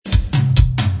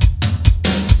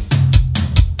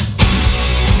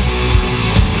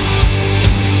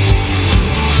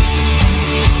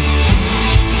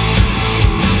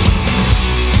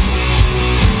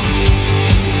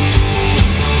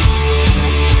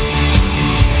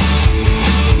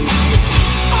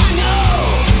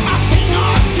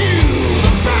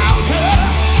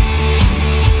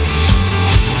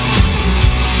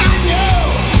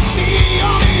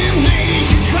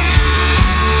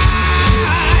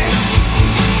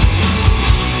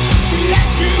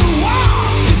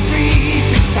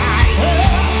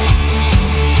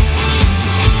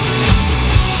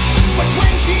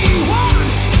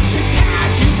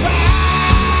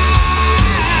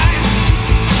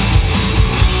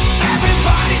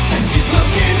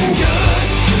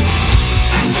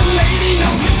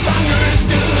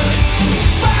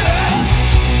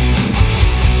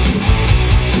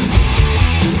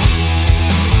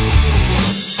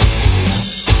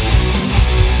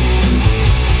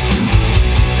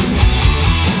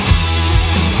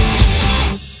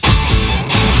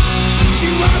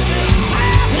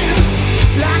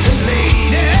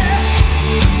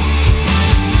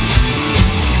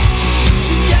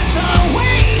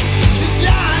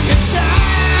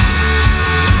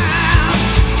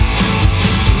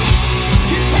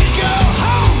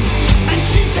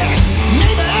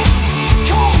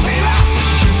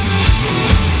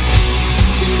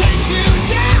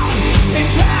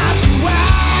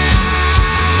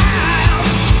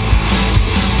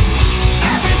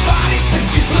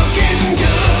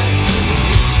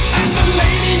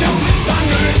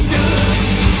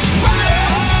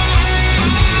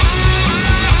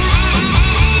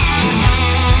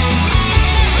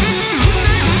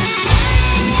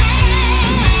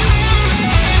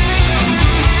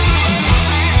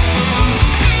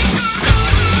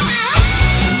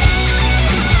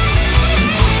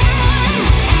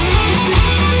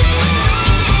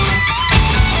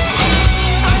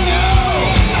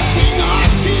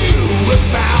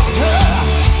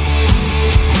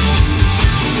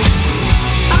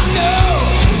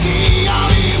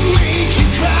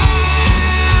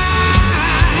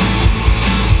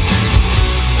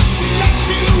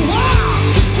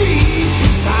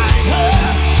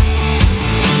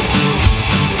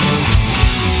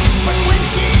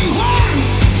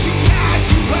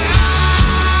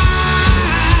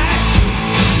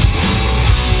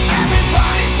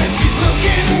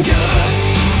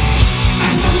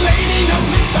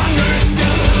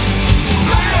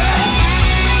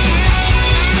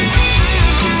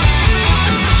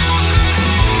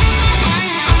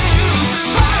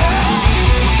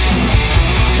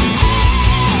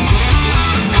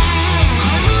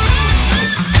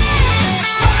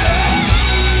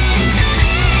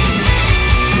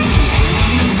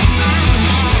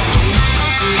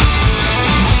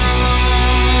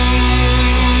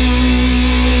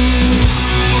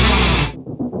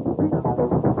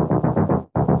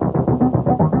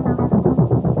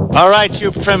All right,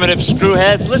 you primitive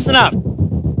screwheads, listen up.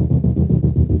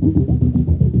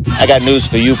 I got news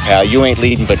for you, pal. You ain't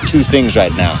leading but two things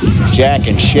right now. Jack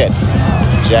and shit.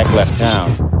 Jack left town.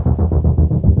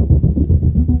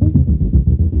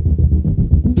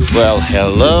 Well,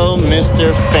 hello,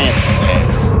 Mr. Fancy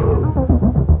Pants.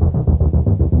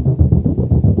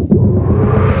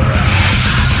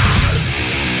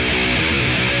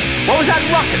 What was that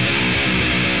ruckus?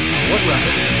 What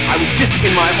ruckus? I was just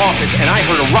in my office and I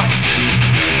heard a ruckus.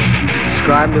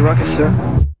 Describe the ruckus, sir.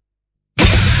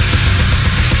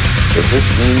 Does this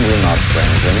mean we're not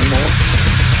friends anymore?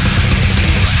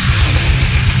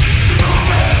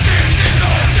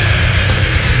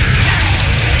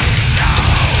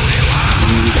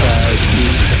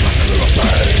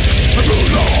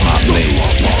 Not me.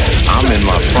 I'm in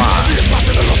my prime. You're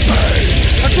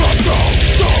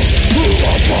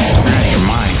out of your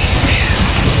mind.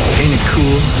 Ain't it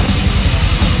cool?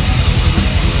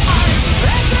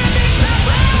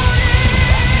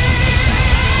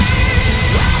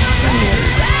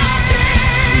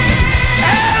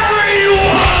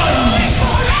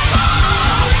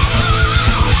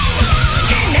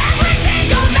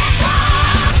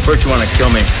 First you want to kill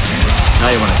me, now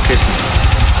you want to kiss me.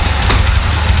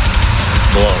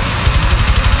 Blow.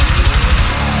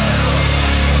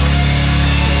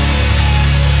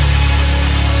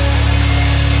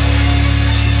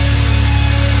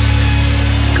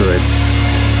 Good.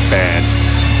 Bad.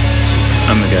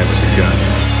 I'm the guy with the gun.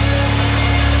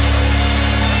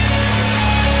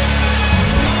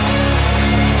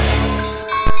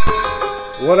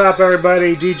 What up,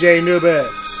 everybody? DJ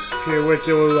Anubis here with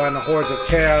you on the Hordes of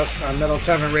Chaos on Metal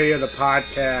Tavern Radio, the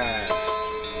podcast.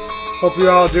 Hope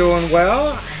you're all doing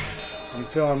well. I'm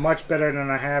feeling much better than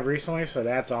I have recently, so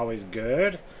that's always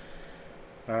good.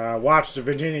 Watched the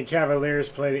Virginia Cavaliers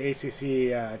play the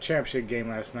ACC championship game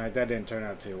last night. That didn't turn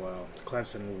out too well.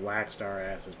 Clemson waxed our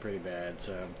asses pretty bad,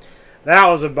 so that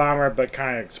was a bummer, but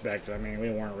kind of expected. I mean, we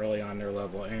weren't really on their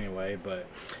level anyway, but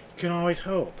you can always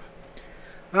hope.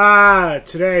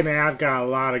 Today, man, I've got a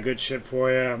lot of good shit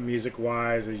for you,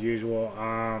 music-wise, as usual.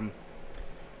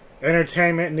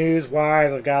 Entertainment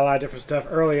news-wise, I've got a lot of different stuff.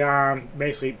 Early on,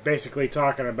 basically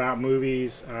talking about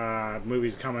movies,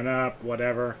 movies coming up,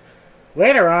 whatever.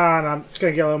 Later on, it's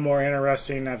going to get a little more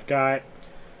interesting. I've got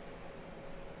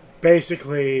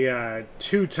basically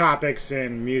two topics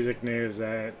in music news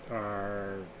that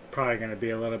are probably going to be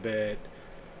a little bit,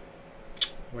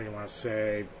 what do you want to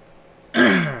say,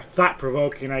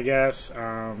 thought-provoking, I guess.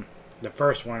 The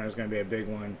first one is going to be a big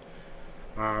one,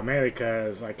 mainly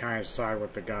because I kind of side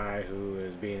with the guy who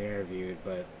is being interviewed,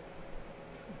 but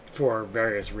for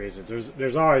various reasons.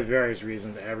 There's always various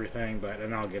reasons to everything,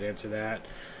 and I'll get into that.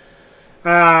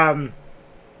 And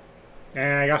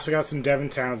I also got some Devin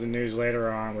Townsend news later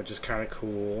on, which is kind of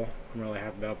cool. I'm really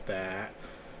happy about that.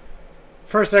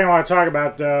 First thing I want to talk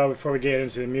about, though, before we get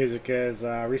into the music is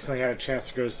recently had a chance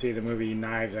to go see the movie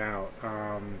Knives Out.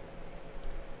 A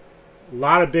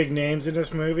lot of big names in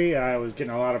this movie. I was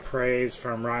getting a lot of praise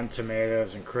from Rotten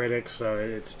Tomatoes and critics, so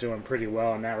it's doing pretty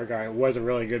well in that regard. It was a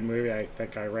really good movie. I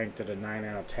think I ranked it a 9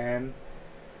 out of 10.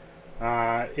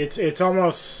 It's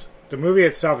almost, the movie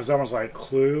itself is almost like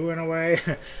Clue in a way.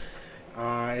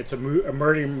 It's a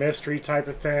murder mystery type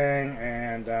of thing,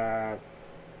 and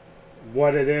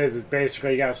what it is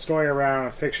basically you got a story around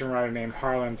a fiction writer named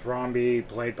Harlan Thrombey,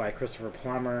 played by Christopher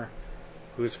Plummer,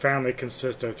 whose family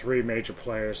consists of three major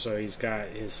players. So he's got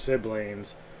his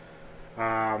siblings,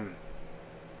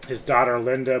 his daughter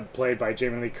Linda, played by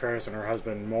Jamie Lee Curtis, and her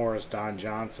husband Morris Don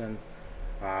Johnson.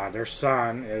 Their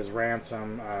son is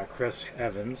Ransom, Chris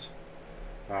Evans,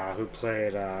 who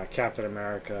played Captain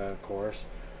America, of course.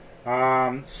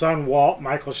 Son Walt,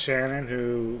 Michael Shannon,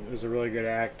 who is a really good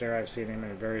actor. I've seen him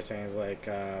in various things like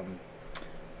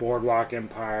Boardwalk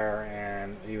Empire,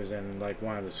 and he was in like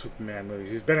one of the Superman movies.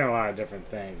 He's been in a lot of different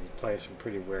things. He plays some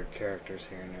pretty weird characters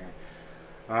here and there.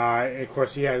 And of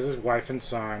course, he has his wife and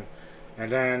son.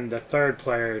 And then the third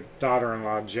player,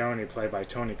 daughter-in-law Joni, played by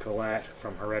Toni Collette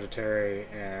from Hereditary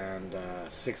and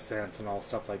Sixth Sense and all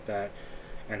stuff like that.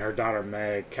 And her daughter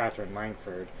Meg, Catherine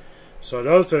Langford. So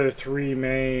those are the three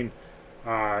main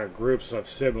groups of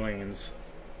siblings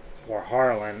for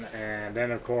Harlan. And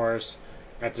then, of course,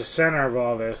 at the center of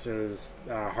all this is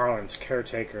Harlan's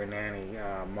caretaker nanny,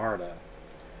 Marta.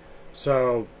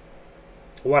 So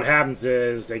what happens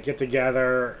is they get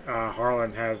together.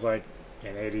 Harlan has like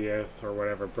an 80th or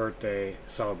whatever birthday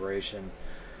celebration.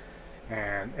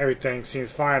 And everything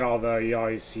seems fine, although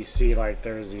you see like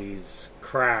there's these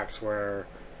cracks where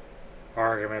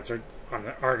arguments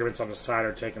on the side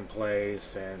are taking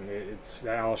place, and it's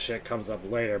that all shit comes up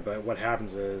later. But what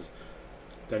happens is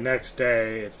the next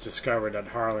day it's discovered that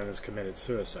Harlan has committed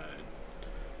suicide.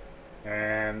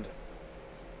 And,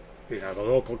 you know, the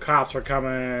local cops are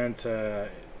coming to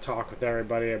talk with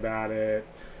everybody about it.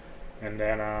 And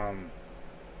then, out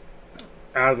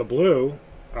of the blue,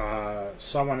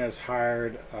 someone has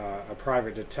hired a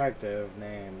private detective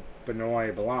named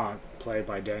Benoit Blanc, played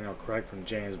by Daniel Craig from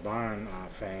James Bond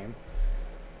fame,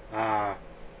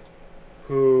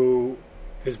 who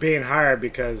is being hired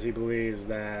because he believes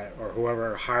that, or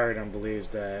whoever hired him believes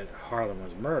that Harlan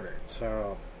was murdered.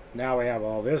 So now we have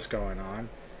all this going on.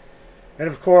 And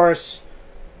of course,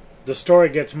 the story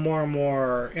gets more and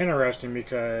more interesting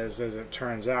because, as it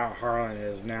turns out, Harlan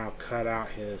has now cut out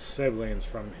his siblings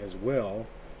from his will.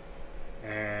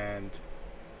 And,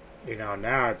 you know,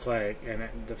 now it's like, and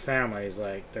the family's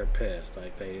like, they're pissed.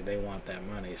 Like, they want that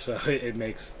money. So it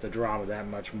makes the drama that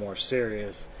much more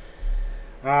serious.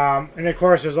 And of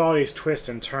course, there's all these twists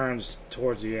and turns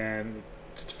towards the end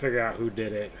to figure out who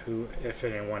did it, who, if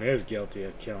anyone is guilty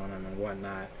of killing him and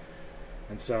whatnot.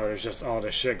 And so there's just all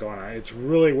this shit going on. It's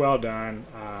really well done.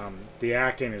 The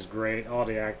acting is great. All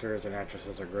the actors and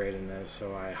actresses are great in this,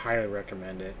 so I highly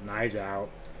recommend it. Knives Out.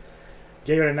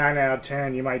 Gave it a 9 out of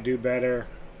 10. You might do better.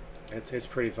 It's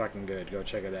pretty fucking good. Go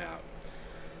check it out.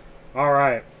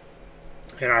 Alright.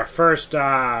 In our first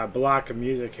block of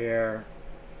music here,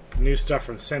 new stuff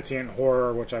from Sentient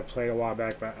Horror, which I played a while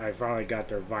back, but I finally got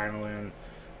their vinyl in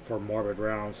for Morbid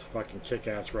Realms. Fucking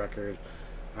kick-ass record.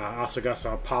 Also got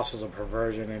some Apostles of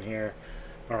Perversion in here.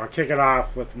 But I'll kick it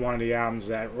off with one of the albums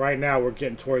that right now we're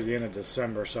getting towards the end of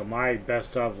December, so my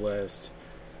best of list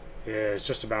is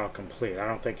just about complete. I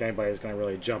don't think anybody's going to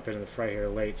really jump into the fray here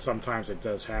late. Sometimes it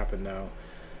does happen, though.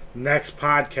 Next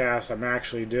podcast I'm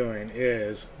actually doing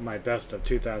is my best of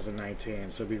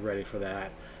 2019, so be ready for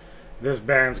that. This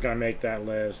band's going to make that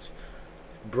list.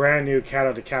 Brand new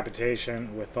Cattle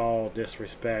Decapitation, With All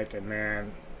Disrespect, and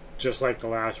man, just like the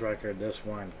last record, this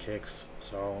one kicks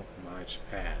so much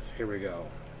ass. Here we go.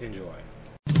 Enjoy.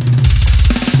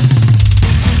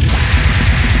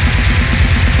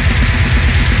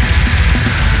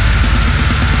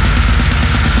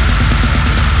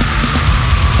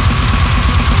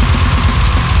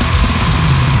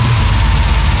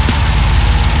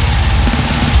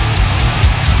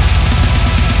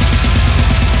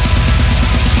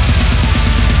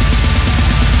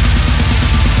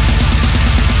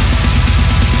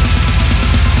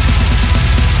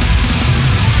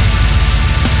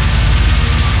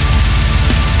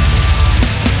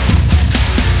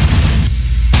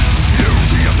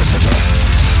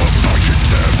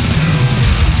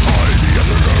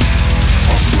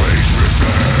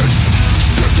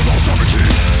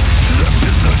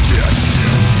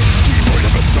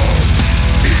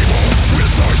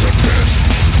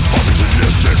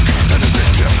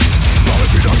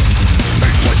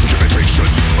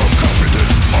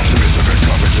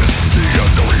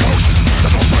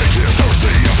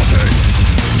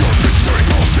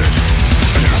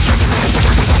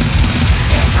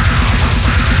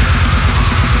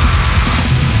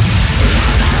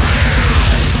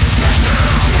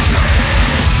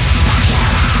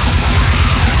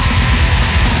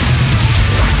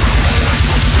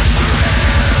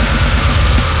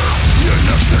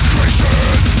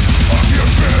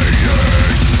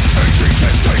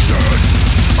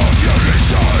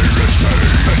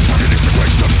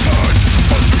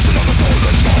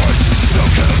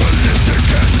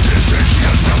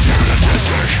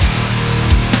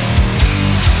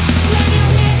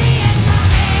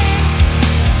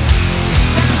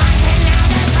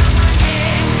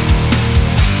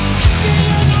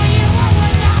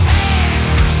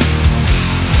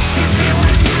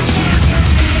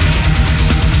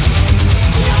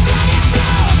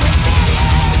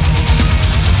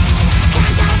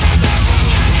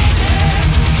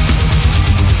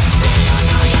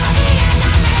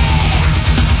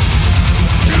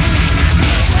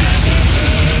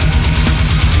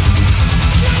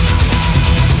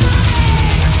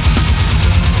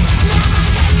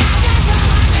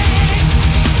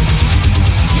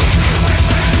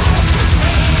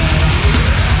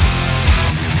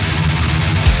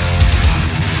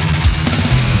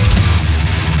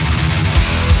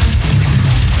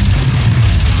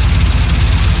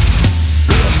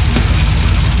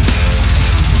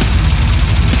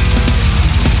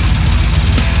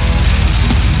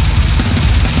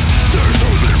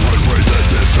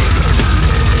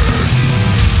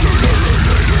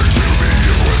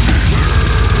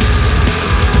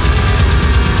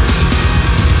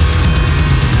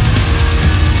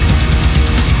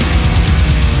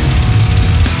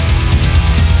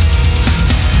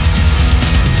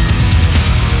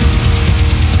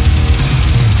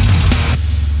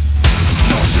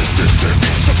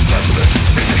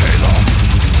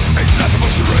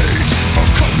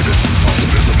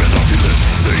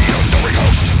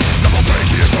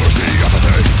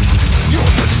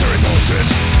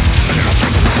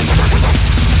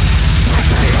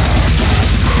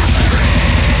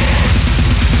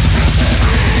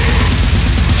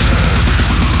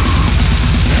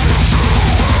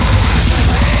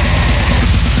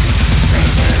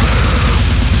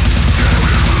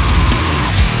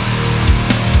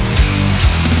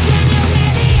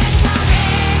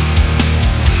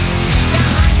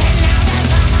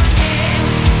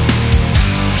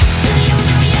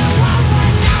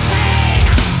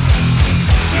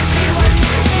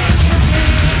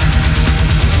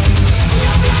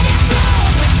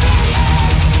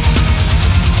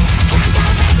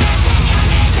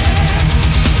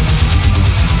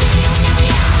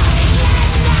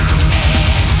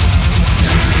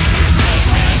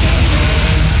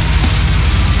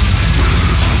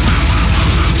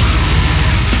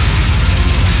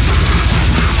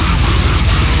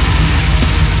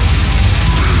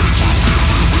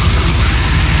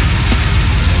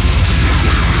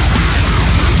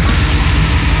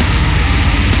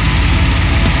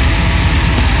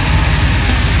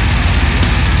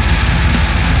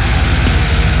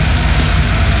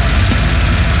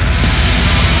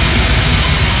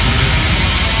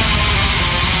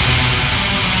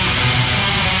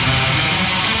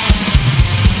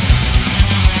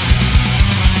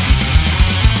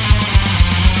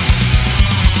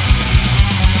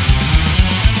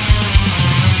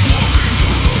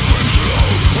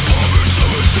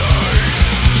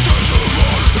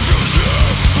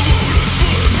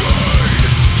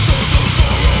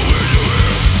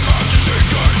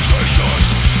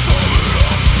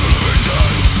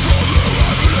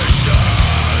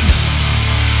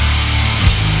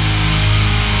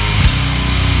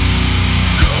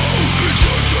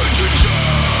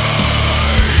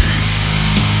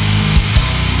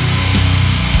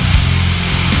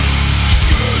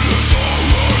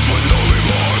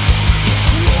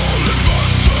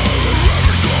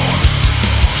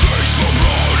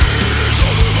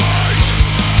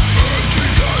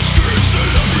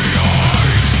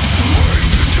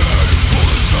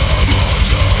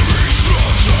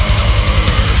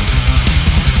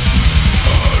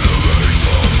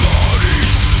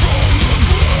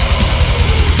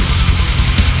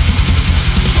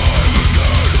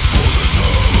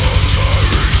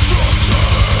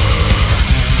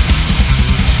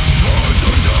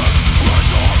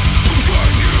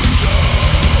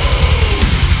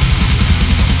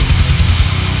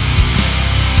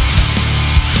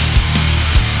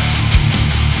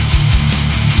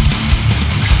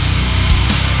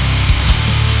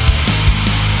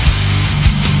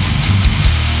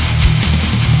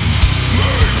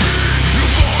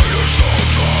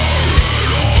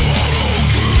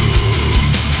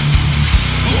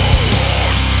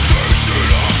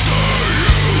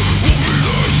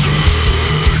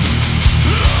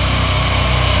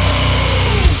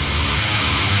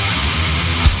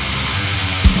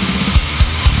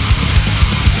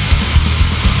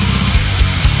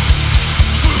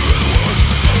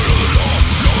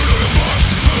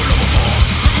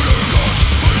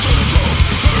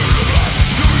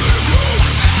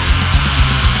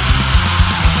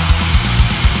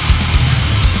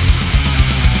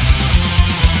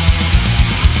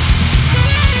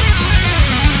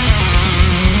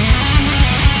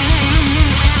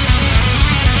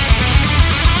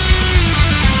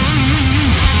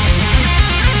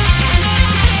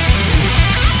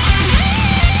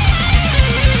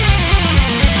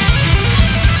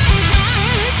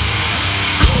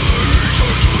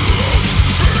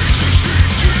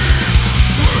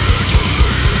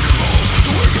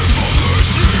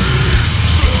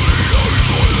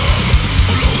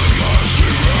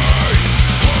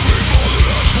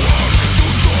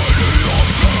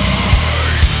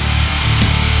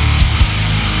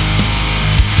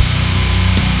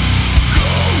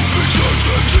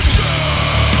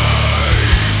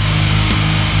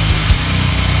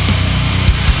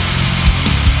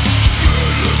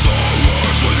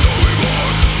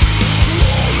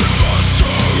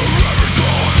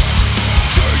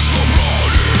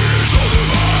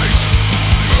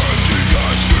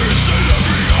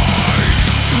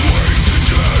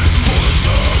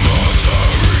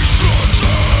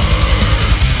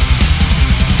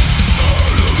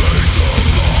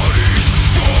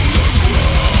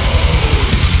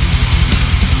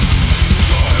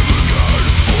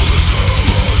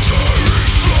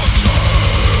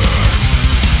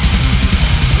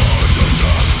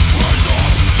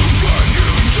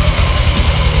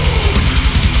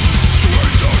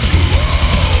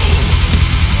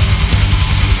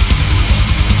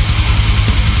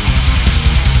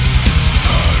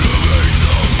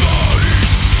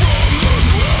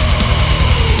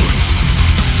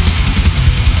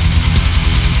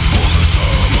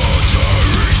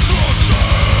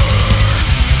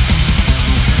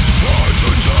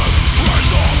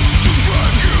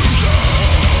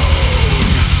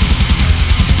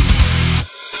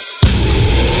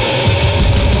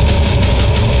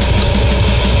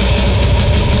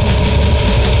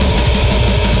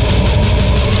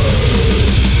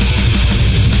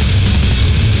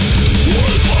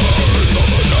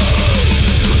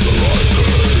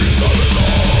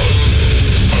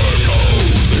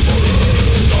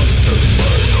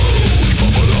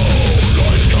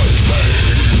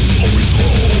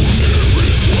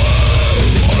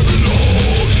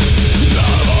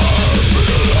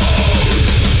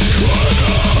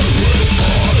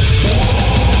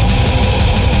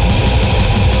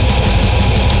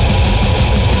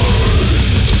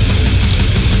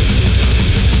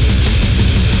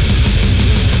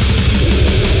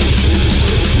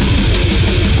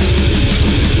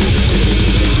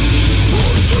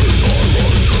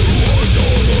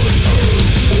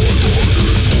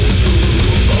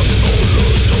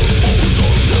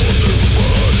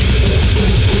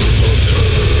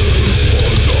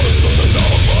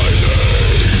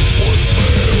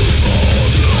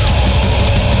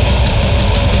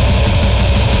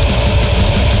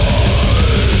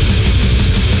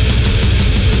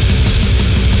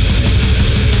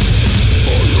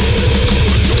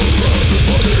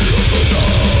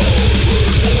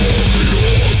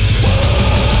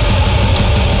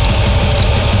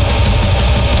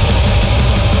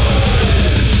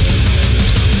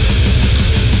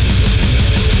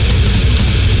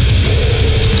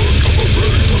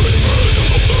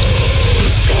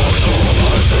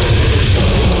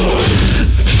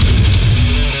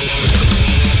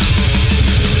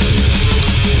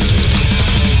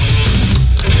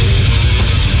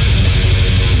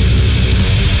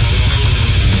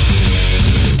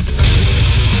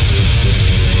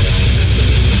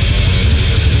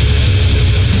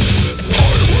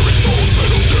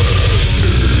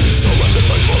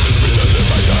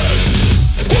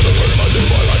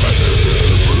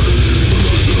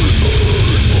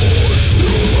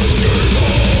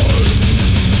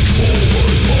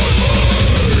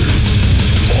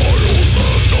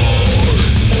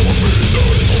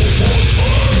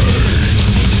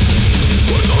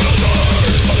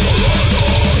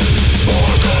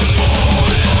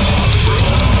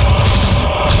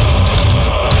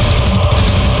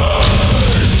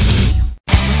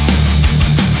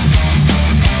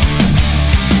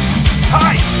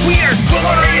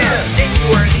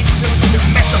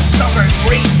 suckers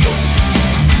bring you.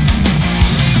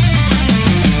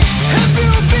 Have you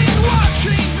been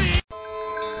watching me?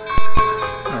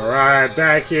 Alright,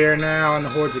 back here now on the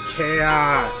Hordes of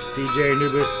Chaos. DJ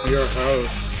Anubis, your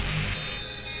host.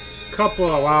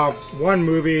 One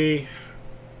movie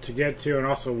to get to and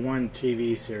also one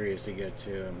TV series to get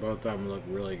to, and both of them look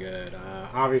really good.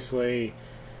 Obviously,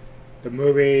 the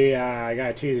movie, I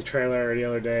got a teaser trailer the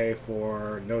other day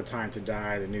for No Time to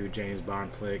Die, the new James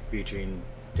Bond flick featuring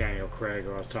Daniel Craig,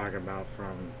 who I was talking about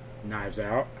from Knives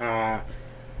Out.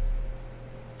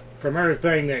 From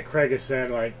everything that Craig has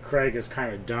said, like, Craig is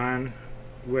kind of done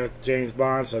with James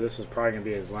Bond, so this is probably going to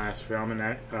be his last film in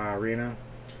that arena.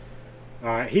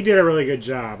 He did a really good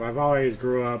job. I've always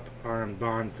grew up on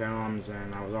Bond films,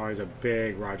 and I was always a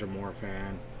big Roger Moore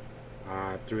fan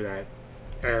through that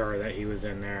era that he was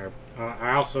in there.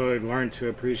 I also learned to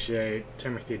appreciate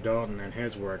Timothy Dalton and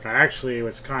his work. It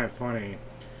was kind of funny.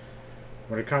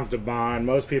 When it comes to Bond,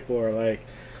 most people are like,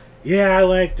 yeah, I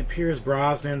like the Pierce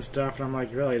Brosnan stuff, and I'm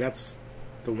like, really, that's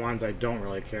the ones I don't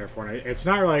really care for. And it's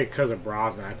not really because of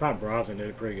Brosnan. I thought Brosnan did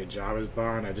a pretty good job as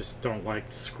Bond. I just don't like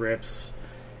the scripts.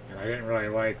 And I didn't really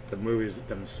like the movies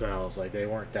themselves. Like, they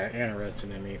weren't that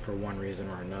interesting in me for one reason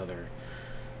or another.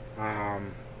 I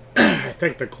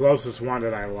think the closest one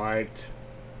that I liked,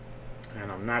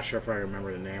 and I'm not sure if I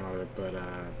remember the name of it, but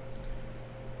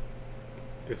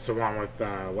it's the one with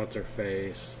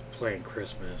what's-her-face playing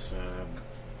Christmas.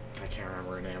 I can't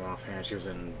remember her name offhand. She was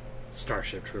in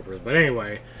Starship Troopers. But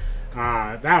anyway,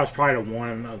 that was probably the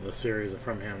one of the series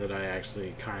from him that I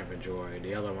actually kind of enjoyed.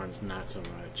 The other ones, not so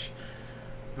much.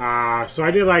 So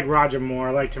I did like Roger Moore.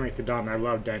 I like Timothy Dalton. I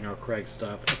love Daniel Craig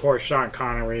stuff. Of course, Sean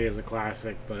Connery is a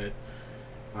classic, but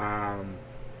I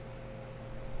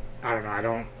don't know. I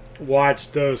don't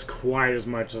watch those quite as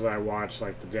much as I watch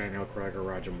like the Daniel Craig or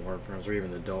Roger Moore films, or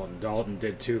even the Dalton. Dalton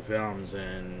did 2 films,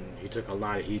 and he took a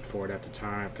lot of heat for it at the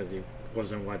time because he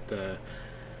wasn't what the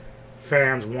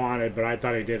fans wanted. But I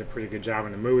thought he did a pretty good job,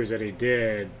 and the movies that he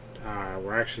did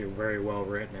were actually very well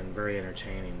written and very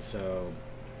entertaining. So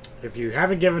if you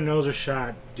haven't given those a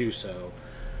shot, do so.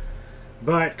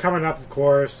 But coming up, of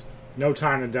course, No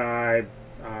Time to Die.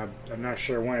 I'm not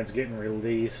sure when it's getting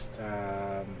released.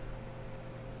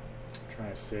 Trying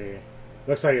to see.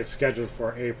 Looks like it's scheduled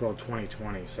for April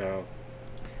 2020, so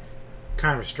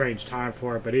kind of a strange time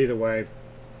for it. But either way,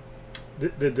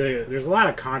 there's a lot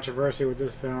of controversy with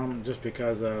this film just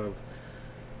because of,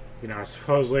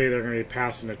 supposedly they're going to be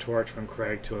passing the torch from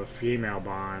Craig to a female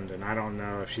Bond, and I don't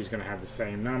know if she's going to have the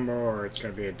same number or it's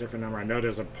going to be a different number. I know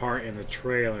there's a part in the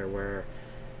trailer where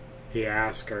he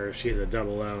asks her if she's a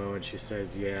 00, and she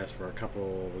says yes for a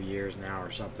couple years now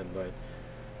or something. But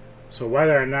so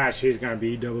whether or not she's going to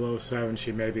be 007,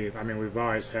 she may be. I mean, we've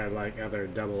always had like other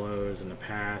 00s in the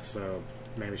past, so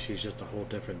maybe she's just a whole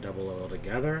different 00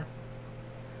 altogether.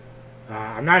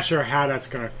 I'm not sure how that's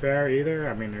going to fare either.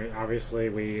 I mean, obviously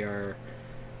we are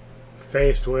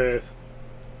faced with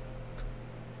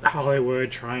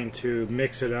Hollywood trying to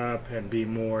mix it up and be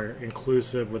more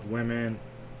inclusive with women.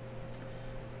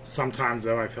 Sometimes,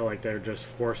 though, I feel like they're just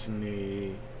forcing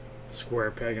the square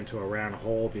peg into a round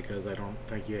hole because I don't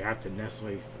think you have to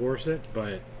necessarily force it.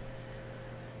 But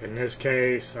in this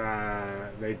case,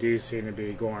 they do seem to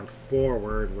be going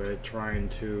forward with trying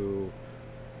to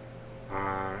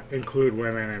include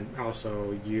women and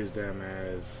also use them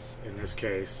as, in this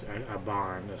case, a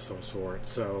Bond of some sort.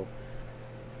 So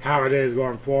how it is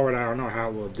going forward, I don't know how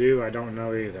it will do. I don't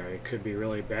know either. It could be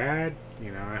really bad.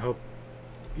 I hope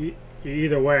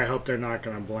either way, I hope they're not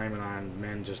going to blame it on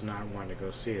men just not wanting to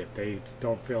go see it. If they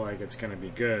don't feel like it's going to be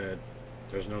good,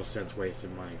 there's no sense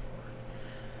wasting money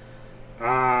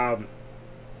for it.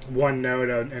 One note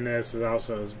in this is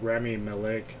also Rami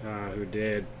Malek,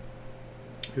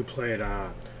 who played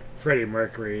Freddie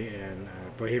Mercury in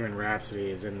Bohemian Rhapsody,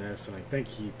 is in this, and I think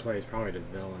he plays probably the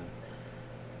villain.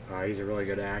 He's a really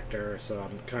good actor, so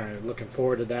I'm kind of looking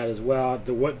forward to that as well.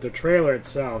 The trailer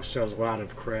itself shows a lot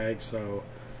of Craig, so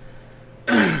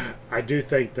I do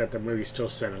think that the movie still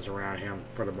centers around him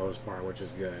for the most part, which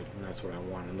is good, and that's what I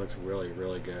want. It looks really,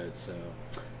 really good, so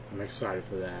I'm excited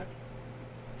for that.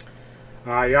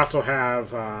 You also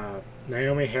have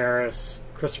Naomi Harris,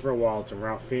 Christopher Waltz, and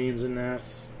Ralph Fiennes in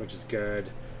this, which is good.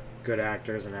 Good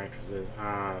actors and actresses.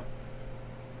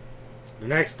 The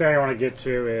next thing I want to get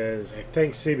to is I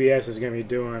think CBS is going to be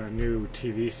doing a new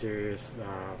TV series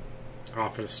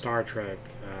off of the Star Trek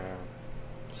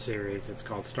series. It's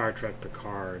called Star Trek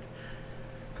Picard.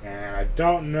 And I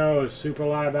don't know a super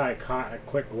lot about it. I caught a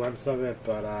quick glimpse of it,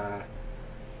 but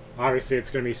obviously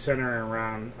it's going to be centering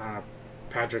around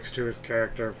Patrick Stewart's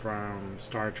character from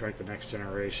Star Trek The Next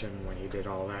Generation when he did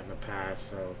all that in the past.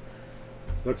 So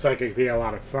Looks like it could be a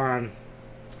lot of fun.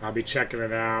 I'll be checking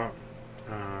it out.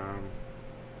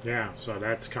 Yeah, so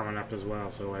that's coming up as well.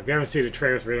 So if you haven't seen the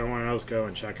trailers for either one of those, go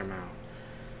and check them out.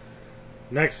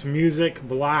 Next, Music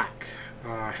Black,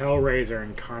 Hellraiser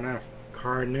and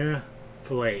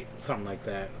Carniflate, something like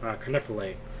that.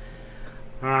 Carniflate.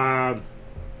 But I'm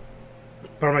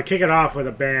gonna kick it off with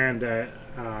a band that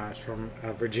is from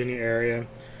Virginia area.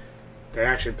 They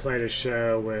actually played a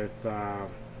show with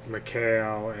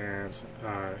McHale and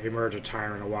Emerge a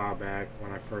Tyrant a while back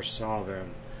when I first saw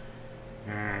them,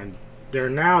 and they're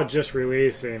now just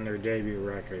releasing their debut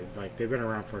record. Like, they've been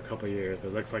around for a couple of years, but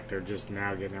it looks like they're just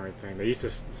now getting everything. They used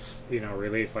to,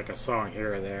 release like a song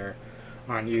here or there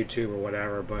on YouTube or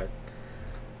whatever, but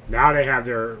now they have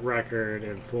their record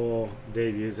in full,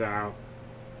 debuts out,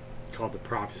 called The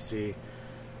Prophecy.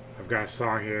 I've got a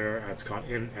song here, it's called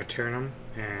In Eternum,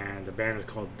 and the band is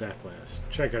called Deathless.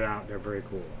 Check it out, they're very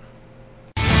cool.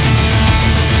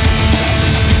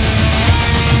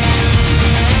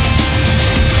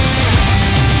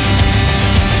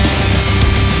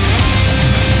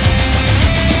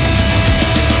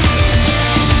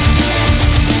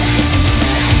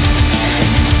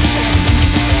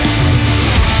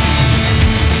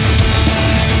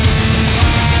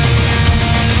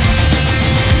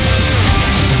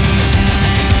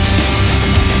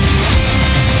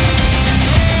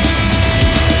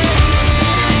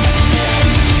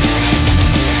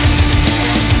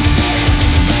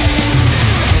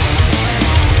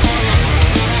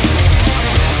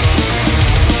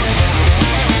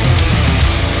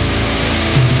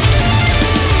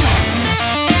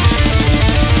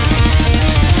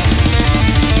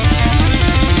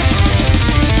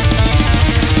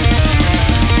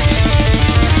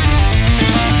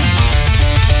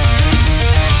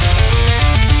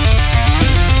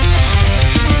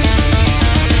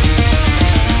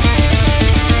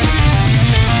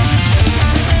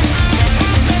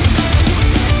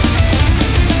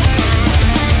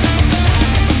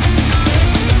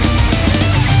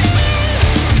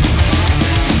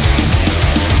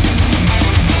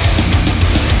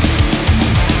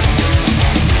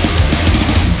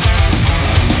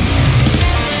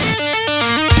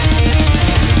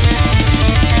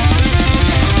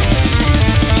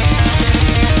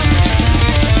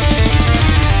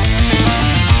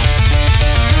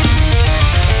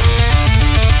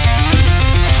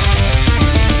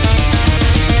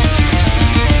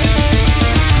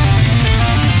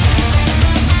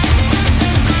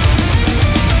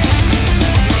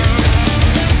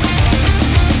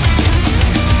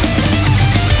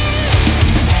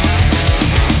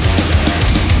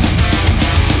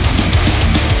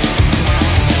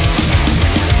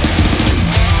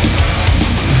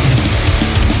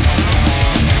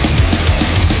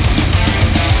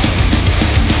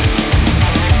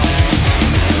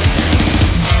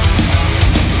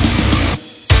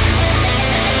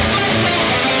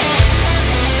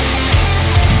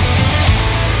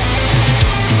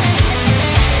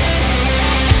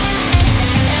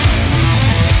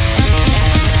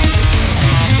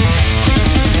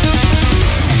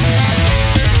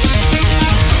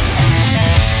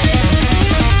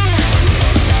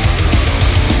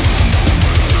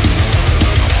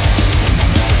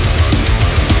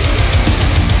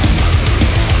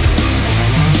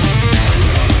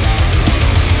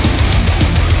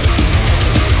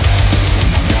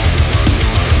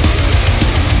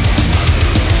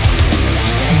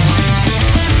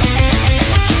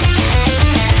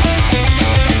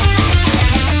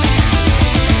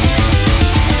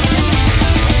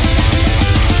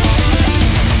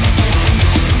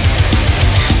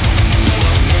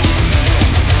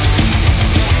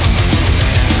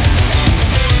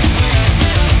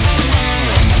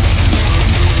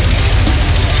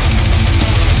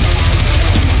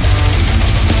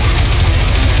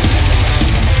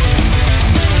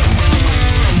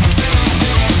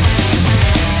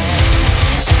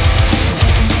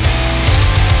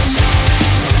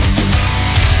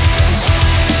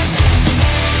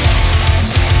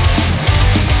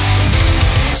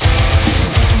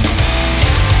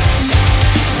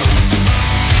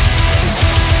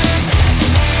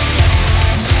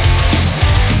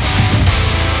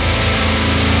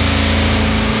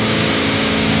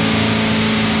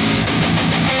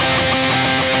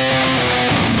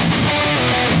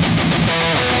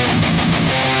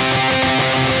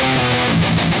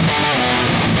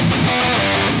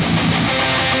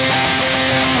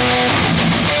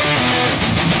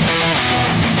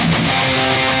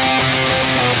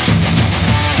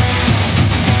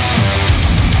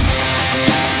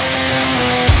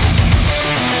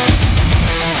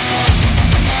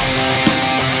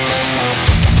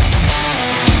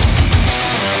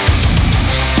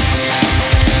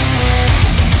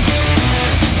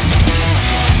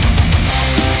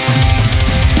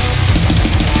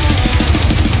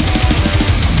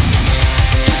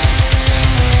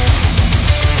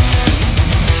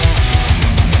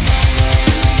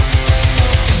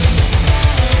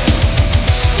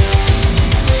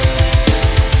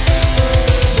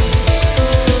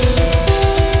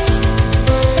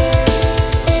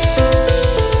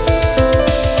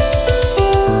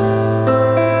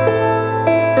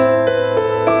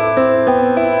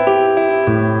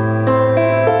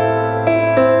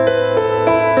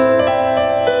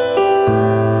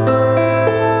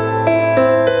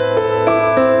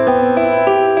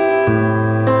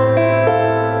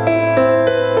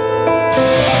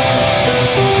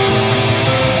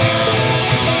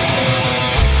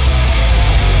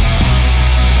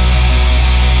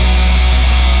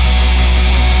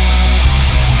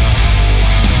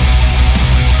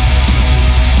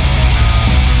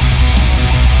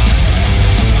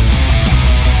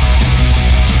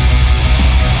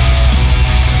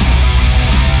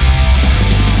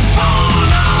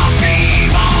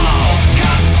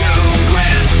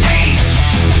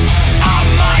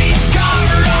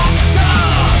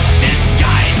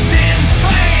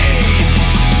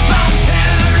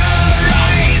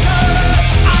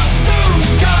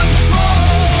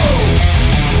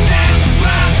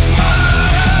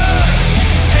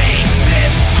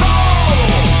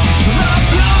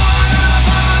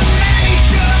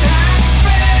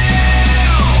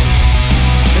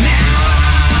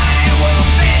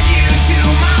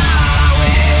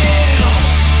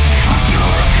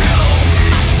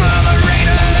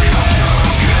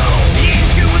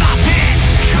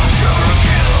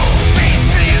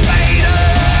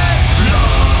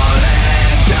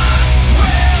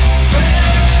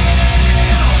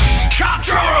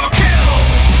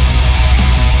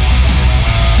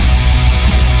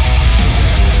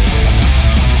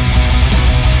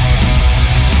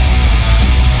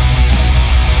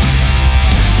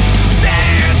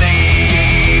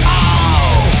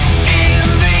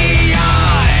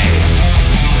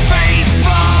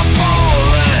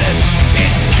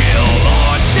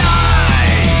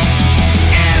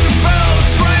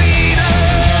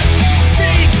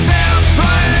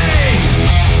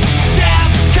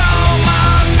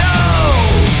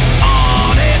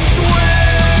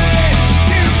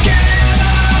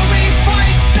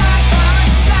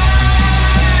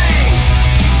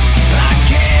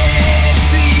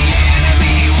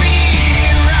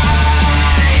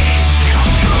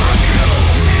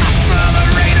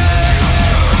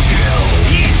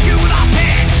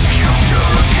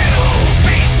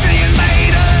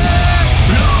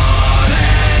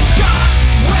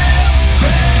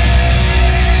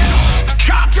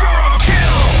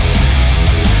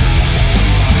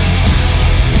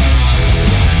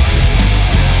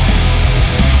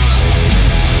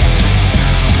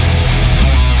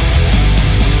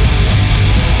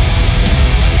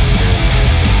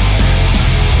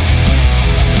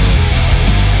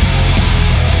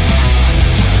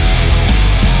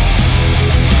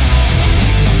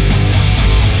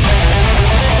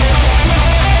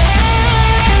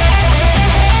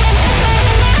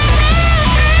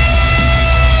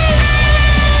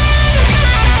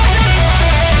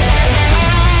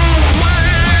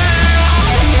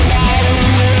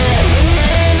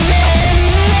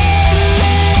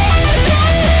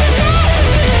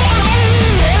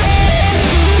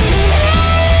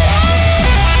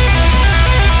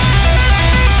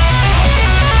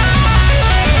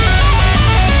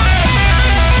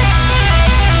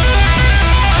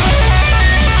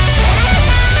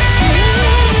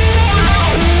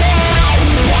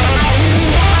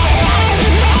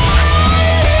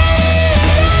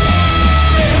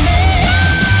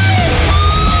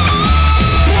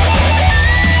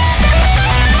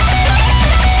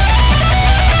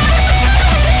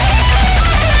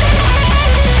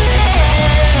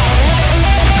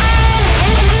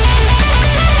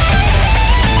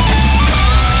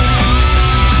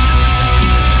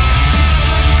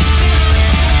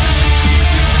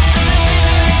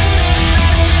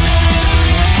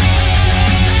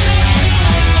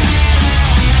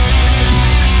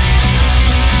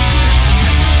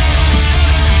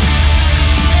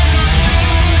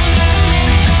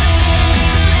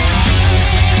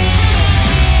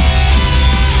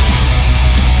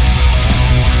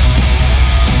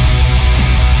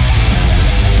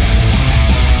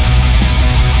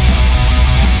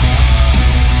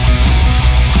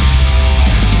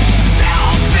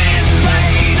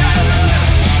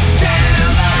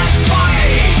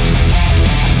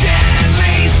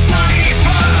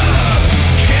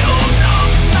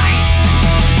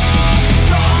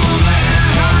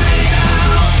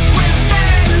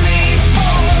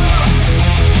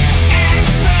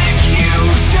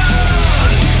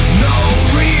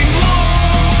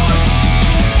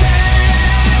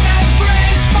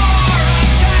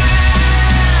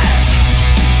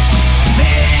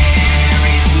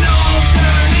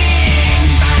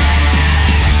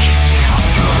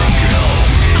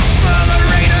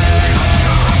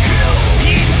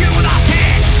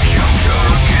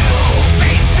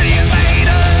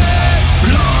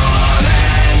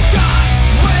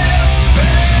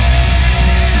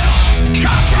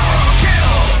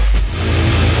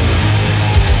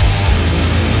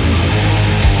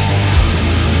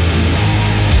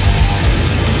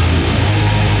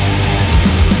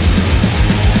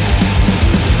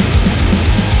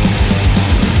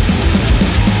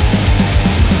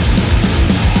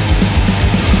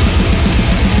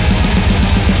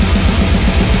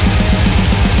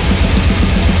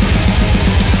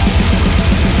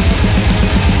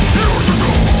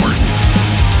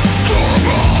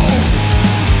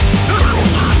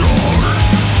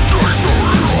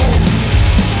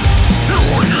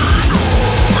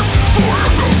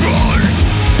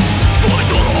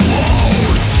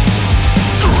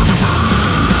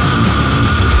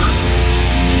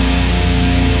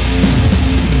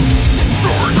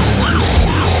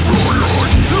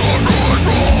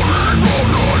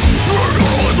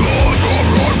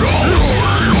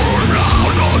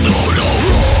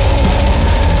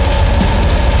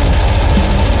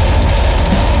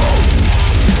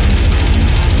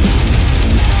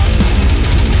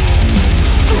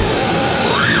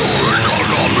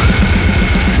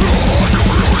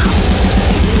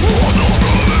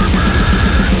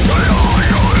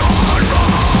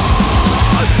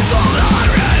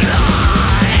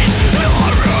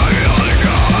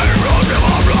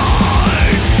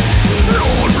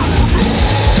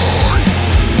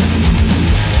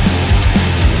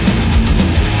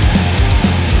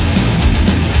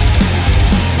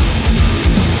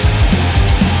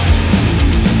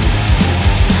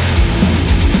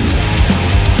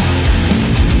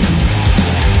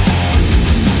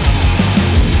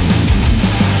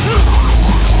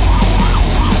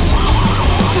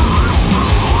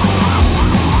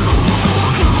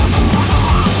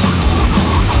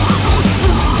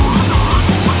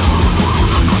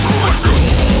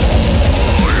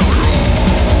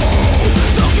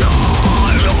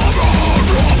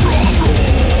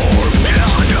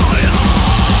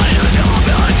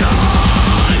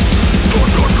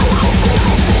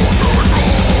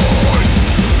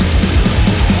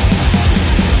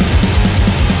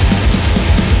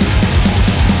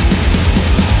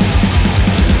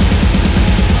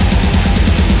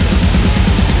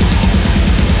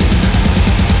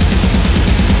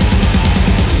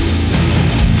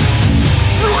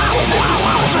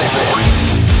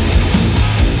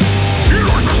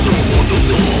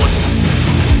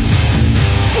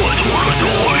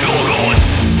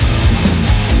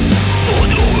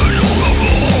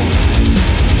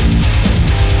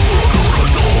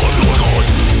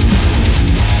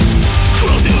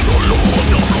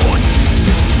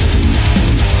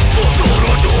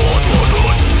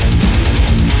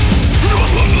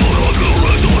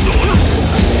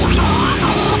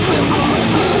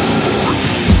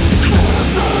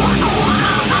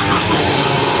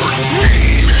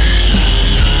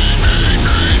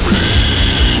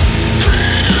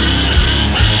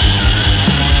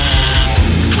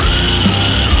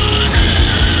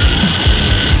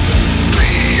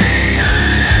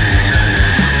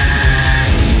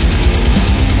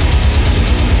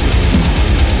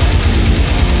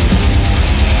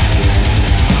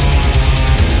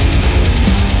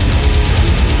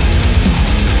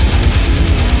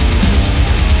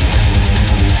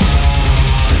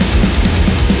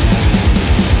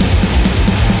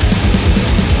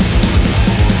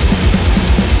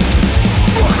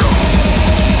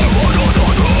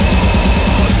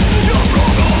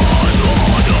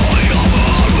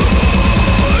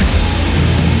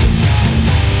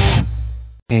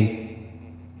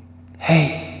 Hey.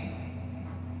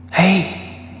 Hey.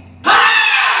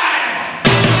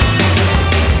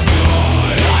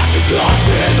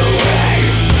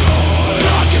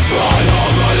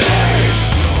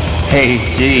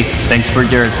 Hey, G, thanks for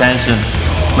your attention.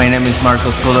 My name is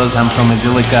Marcos Codos, I'm from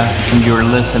Angelica, and you're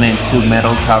listening to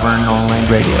Metal Tavern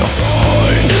Online Radio.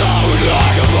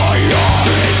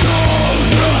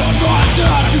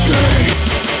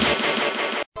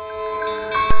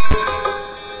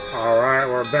 Alright,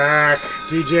 we're back.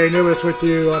 DJ Anubis with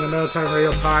you on the Metal Tavern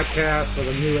Radio podcast with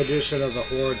a new edition of the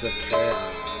Hordes of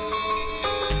Chaos.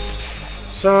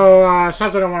 So,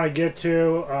 something I want to get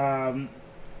to.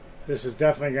 This is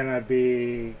definitely going to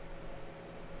be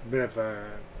a bit of a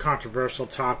controversial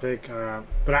topic,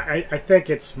 but I think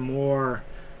it's more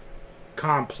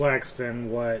complex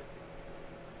than what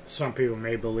some people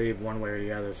may believe one way or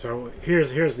the other. So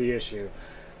here's the issue.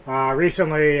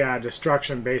 Recently,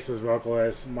 Destruction Bass's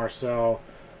vocalist Marcel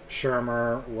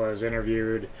Schirmer was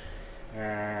interviewed,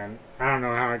 and I don't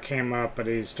know how it came up, but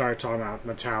he started talking about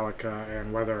Metallica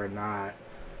and whether or not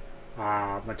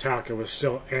Metallica was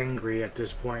still angry at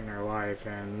this point in their life.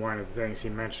 And one of the things he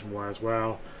mentioned was,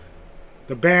 well,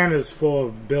 the band is full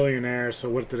of billionaires, so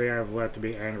what do they have left to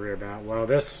be angry about? Well,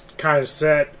 this kind of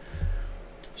set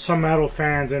some metal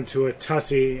fans into a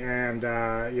tussy, and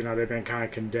they've been kind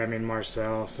of condemning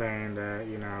Marcel, saying that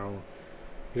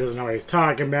he doesn't know what he's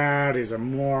talking about, he's a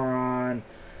moron.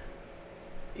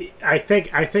 I think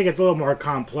it's a little more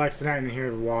complex than that, and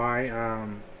here's why.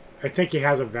 I think he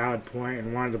has a valid point,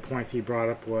 and one of the points he brought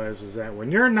up is that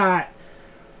when you're not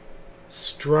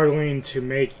struggling to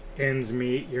make ends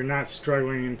meet, you're not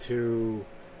struggling to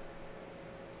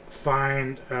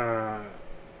find a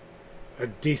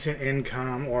decent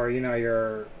income, or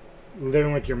you're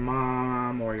living with your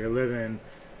mom, or you're living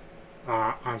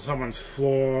on someone's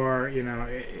floor.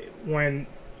 When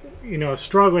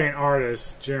struggling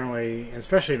artists generally,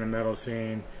 especially in the metal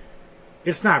scene,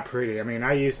 it's not pretty. I mean,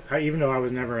 even though I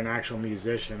was never an actual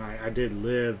musician, I did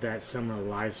live that similar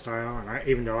lifestyle, and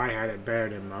even though I had it better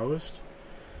than most,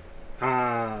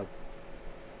 it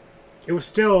was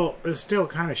still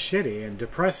kind of shitty and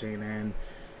depressing, and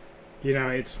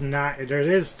it's not. There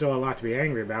is still a lot to be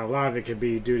angry about. A lot of it could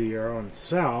be due to your own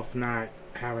self, not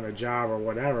having a job or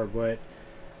whatever. But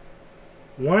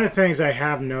one of the things I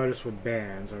have noticed with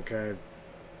bands, okay,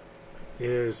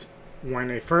 is when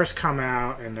they first come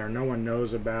out and no one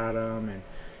knows about them, and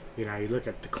you look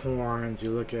at the Hordes,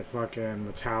 you look at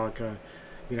fucking Metallica,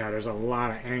 there's a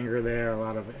lot of anger there, a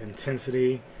lot of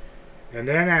intensity. And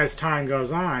then as time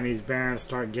goes on, these bands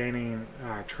start gaining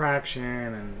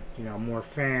traction and more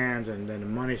fans, and then the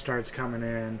money starts coming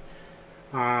in.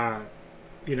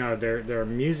 Their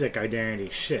music identity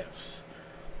shifts,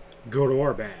 good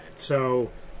or bad. So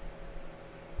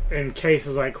in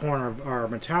cases like Hordes or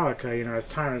Metallica, as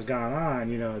time has gone on,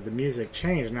 the music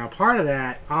changed. Now, part of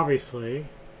that, obviously,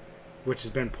 which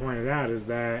has been pointed out, is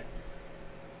that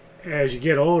as you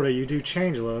get older, you do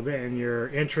change a little bit, and your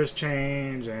interests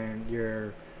change, and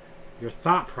your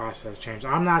thought process change.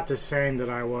 I'm not the same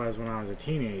that I was when I was a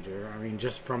teenager. I mean,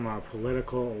 just from a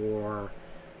political or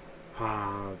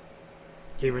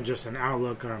even just an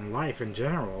outlook on life in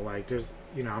general. Like, there's,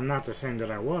 I'm not the same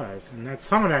that I was. And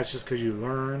some of that's just because you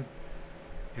learn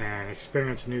and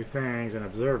experience new things and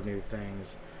observe new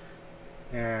things.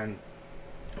 And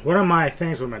one of my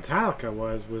things with Metallica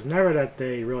was never that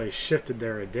they really shifted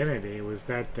their identity. It was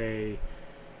that they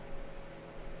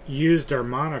used their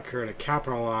moniker to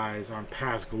capitalize on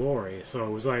past glory. So it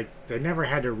was like they never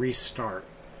had to restart.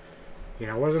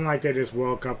 It wasn't like they just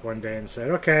woke up one day and said,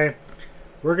 okay,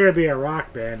 we're going to be a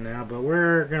rock band now, but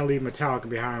we're going to leave Metallica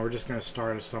behind. We're just going to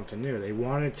start something new. They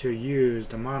wanted to use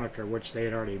the moniker, which they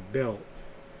had already built,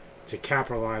 to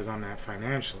capitalize on that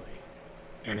financially.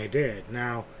 And they did.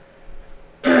 Now,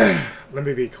 let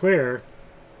me be clear.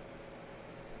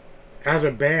 As a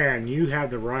band, you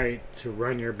have the right to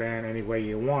run your band any way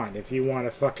you want. If you want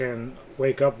to fucking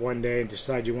wake up one day and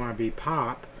decide you want to be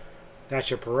pop, that's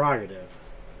your prerogative.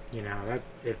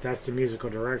 If that's the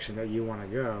musical direction that you want to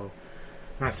go.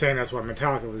 I'm not saying that's what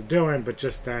Metallica was doing, but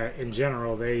just that in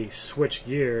general they switched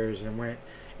gears and went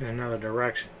in another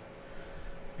direction.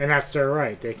 And that's their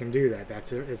right. They can do that.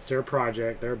 It's their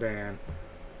project, their band.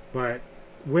 But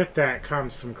with that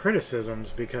comes some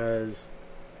criticisms, because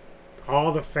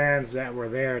all the fans that were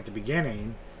there at the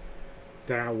beginning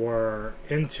that were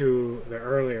into the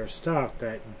earlier stuff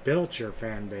that built your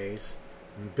fan base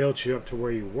and built you up to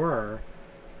where you were,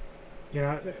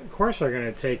 of course they're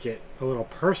going to take it a little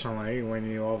personally when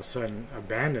you all of a sudden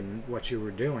abandon what you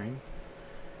were doing.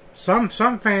 Some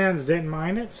fans didn't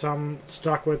mind it. Some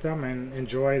stuck with them and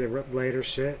enjoy the later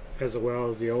shit as well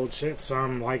as the old shit.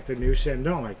 Some like the new shit and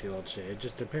don't like the old shit. It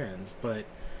just depends. But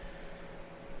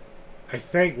I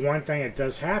think one thing that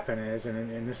does happen is,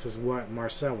 and this is what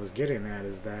Marcel was getting at,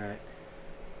 is that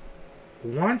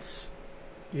once,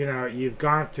 you know, you've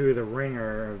gone through the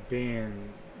ringer of being,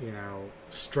 you know,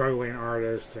 struggling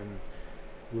artist and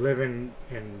living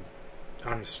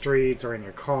on the streets or in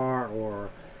your car or,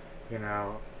 you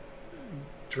know,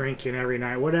 drinking every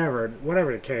night, whatever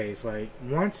the case, like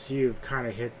once you've kind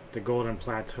of hit the golden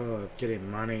plateau of getting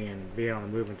money and being able to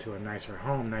move into a nicer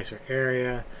home, nicer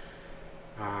area,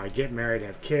 get married,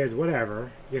 have kids,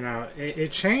 whatever, you know,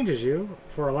 it changes you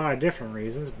for a lot of different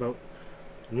reasons. But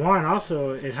one, also,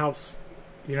 it helps,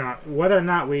 you know, whether or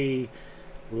not we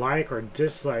like or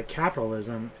dislike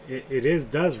capitalism,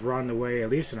 it does run the way, at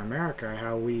least in America,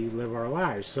 how we live our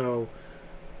lives. So,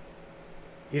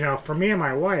 you know, for me and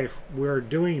my wife, we're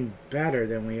doing better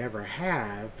than we ever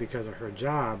have because of her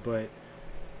job, but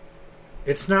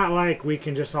it's not like we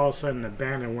can just all of a sudden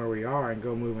abandon where we are and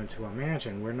go move into a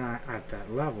mansion. We're not at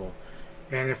that level.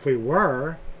 And if we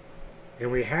were,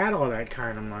 and we had all that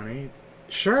kind of money,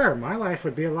 sure, my life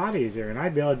would be a lot easier, and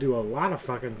I'd be able to do a lot of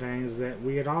fucking things that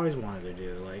we had always wanted to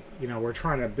do. Like, you know, we're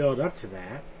trying to build up to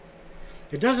that.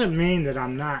 It doesn't mean that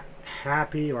I'm not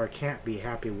happy or can't be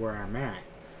happy where I'm at.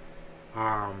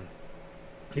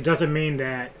 It doesn't mean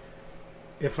that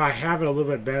if I have it a little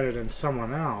bit better than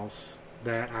someone else,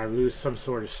 that I lose some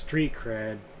sort of street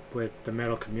cred with the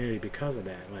metal community because of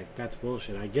that. Like, that's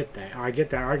bullshit. I get that. I get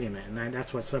that argument, and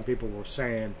that's what some people were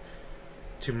saying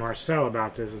to Marcel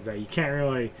about this, is that you can't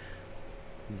really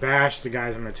bash the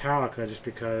guys in Metallica just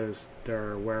because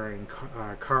they're wearing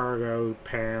cargo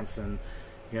pants and,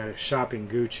 you know, shopping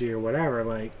Gucci or whatever.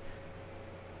 Like,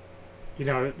 you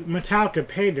know, Metallica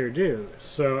paid their dues,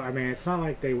 so I mean, it's not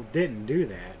like they didn't do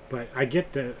that. But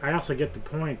I also get the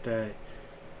point that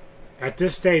at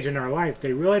this stage in their life,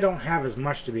 they really don't have as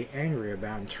much to be angry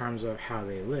about in terms of how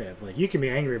they live. Like, you can be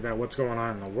angry about what's going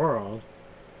on in the world,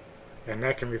 and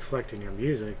that can reflect in your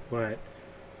music, but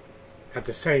at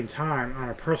the same time, on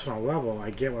a personal level, I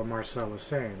get what Marcel was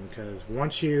saying, because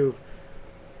once you've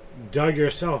dug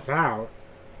yourself out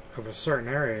of a certain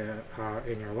area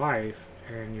in your life,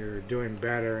 and you're doing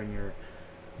better, and you're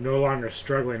no longer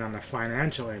struggling on the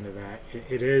financial end of that,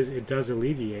 it does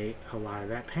alleviate a lot of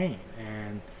that pain.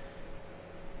 And,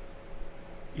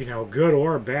 you know, good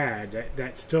or bad,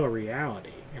 that's still a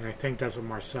reality. And I think that's what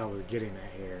Marcel was getting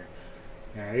at here.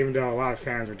 And even though a lot of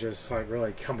fans were just like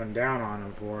really coming down on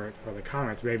him for the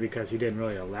comments, maybe because he didn't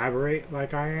really elaborate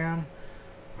like I am,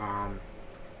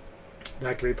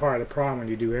 that could be part of the problem when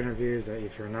you do interviews, that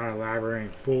if you're not elaborating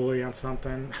fully on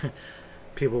something,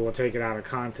 people will take it out of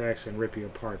context and rip you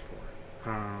apart for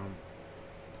it.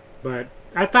 But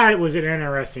I thought it was an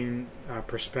interesting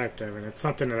perspective, and it's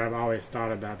something that I've always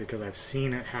thought about because I've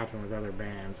seen it happen with other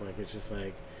bands. Like, it's just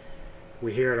like,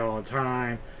 we hear it all the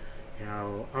time. You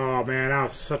know, oh man, I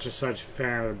was such and such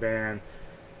fan of the band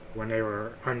when they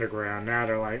were underground. Now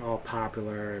they're like all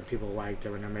popular and people like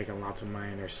them and they're making lots of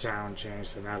money and their sound changed,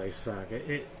 so now they suck.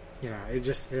 You know,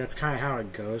 that's kind of how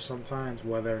it goes sometimes.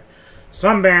 Whether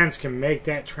some bands can make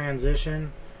that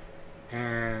transition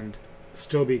and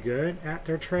still be good at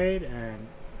their trade, and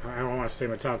I don't want to say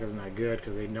Metallica's not good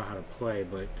because they know how to play,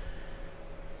 but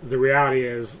the reality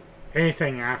is,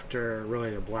 anything after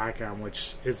really the Black Album,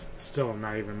 which is still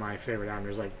not even my favorite album,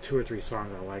 there's like 2 or 3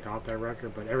 songs I like off that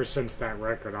record, but ever since that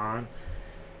record on,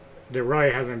 there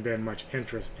really hasn't been much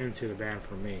interest into the band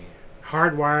for me.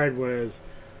 Hardwired was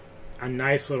a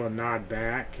nice little nod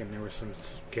back, and there was some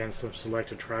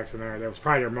selected tracks in there. That was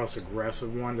probably their most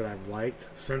aggressive one that I've liked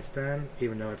since then,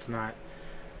 even though it's not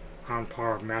on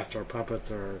par with Master of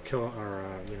Puppets or you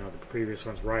know, the previous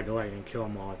ones, Ride the Lightning, Kill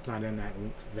 'Em All. It's not in that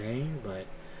vein, but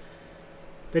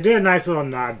they did a nice little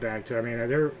nod back to. I mean,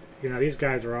 you know, these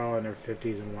guys are all in their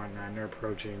 50s and whatnot, and they're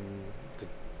approaching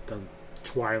the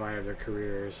twilight of their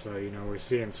careers. So, you know, we're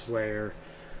seeing Slayer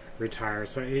retire.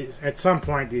 So at some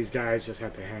point, these guys just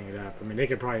have to hang it up. I mean, they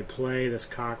could probably play this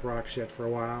cock rock shit for a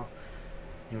while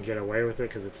and get away with it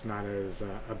because it's not as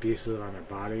abusive on their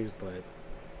bodies. But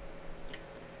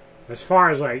as far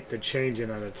as like the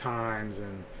changing of the times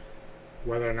and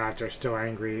whether or not they're still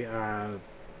angry, I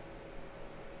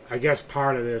guess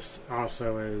part of this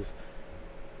also is,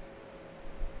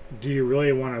 do you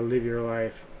really want to live your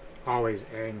life always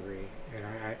angry? And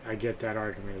I get that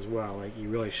argument as well. Like, you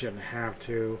really shouldn't have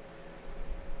to.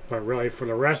 But really, for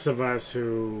the rest of us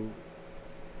who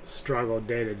struggle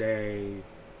day to day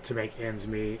to make ends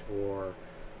meet, or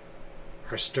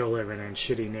are still living in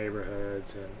shitty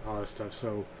neighborhoods and all that stuff,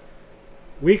 so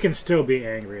we can still be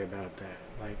angry about that.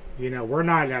 Like, you know, we're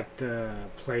not at the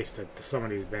place that some of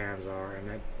these bands are, and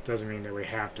that doesn't mean that we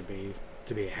have to be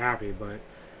happy, but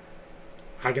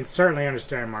I can certainly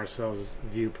understand Marcel's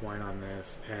viewpoint on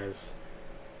this, as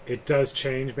it does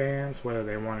change bands, whether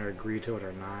they want to agree to it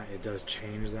or not. It does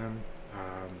change them,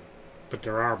 but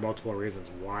there are multiple reasons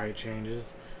why it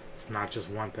changes. It's not just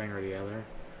one thing or the other.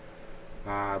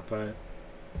 But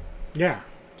yeah,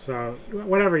 so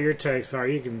whatever your takes are,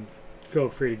 you can feel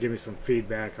free to give me some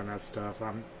feedback on that stuff.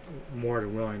 I'm more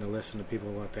than willing to listen to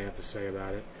people, what they have to say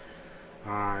about it.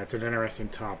 It's an interesting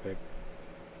topic.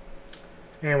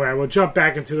 Anyway, we'll jump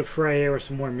back into the fray here with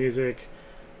some more music.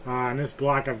 In this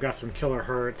block, I've got some Killer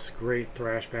Hurts, great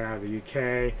thrash band out of the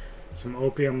UK, some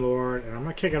Opium Lord, and I'm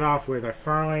going to kick it off with,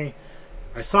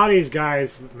 I saw these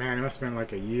guys, man, it must have been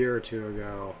like a year or two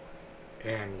ago,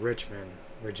 in Richmond,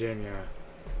 Virginia,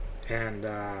 and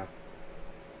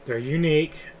they're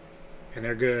unique, and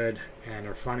they're good, and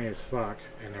they're funny as fuck,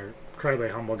 and they're incredibly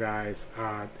humble guys.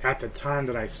 At the time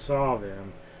that I saw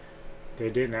them, they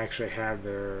didn't actually have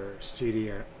their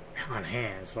CD on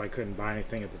hand, so I couldn't buy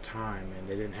anything at the time, and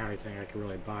they didn't have anything I could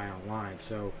really buy online.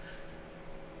 So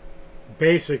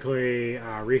basically,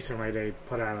 recently they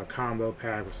put out a combo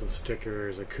pack with some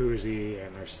stickers, a koozie,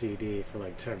 and their CD for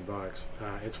like $10.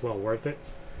 It's well worth it.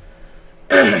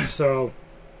 So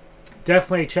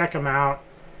definitely check them out.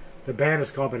 The band is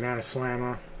called Banana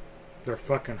Slamma. They're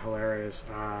fucking hilarious.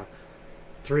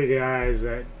 3 guys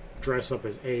that dress up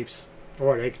as apes,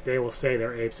 or they will say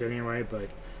they're apes anyway, but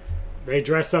they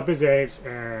dress up as apes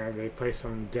and they play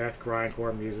some death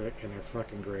grindcore music, and they're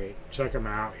fucking great. Check them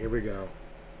out. Here we go.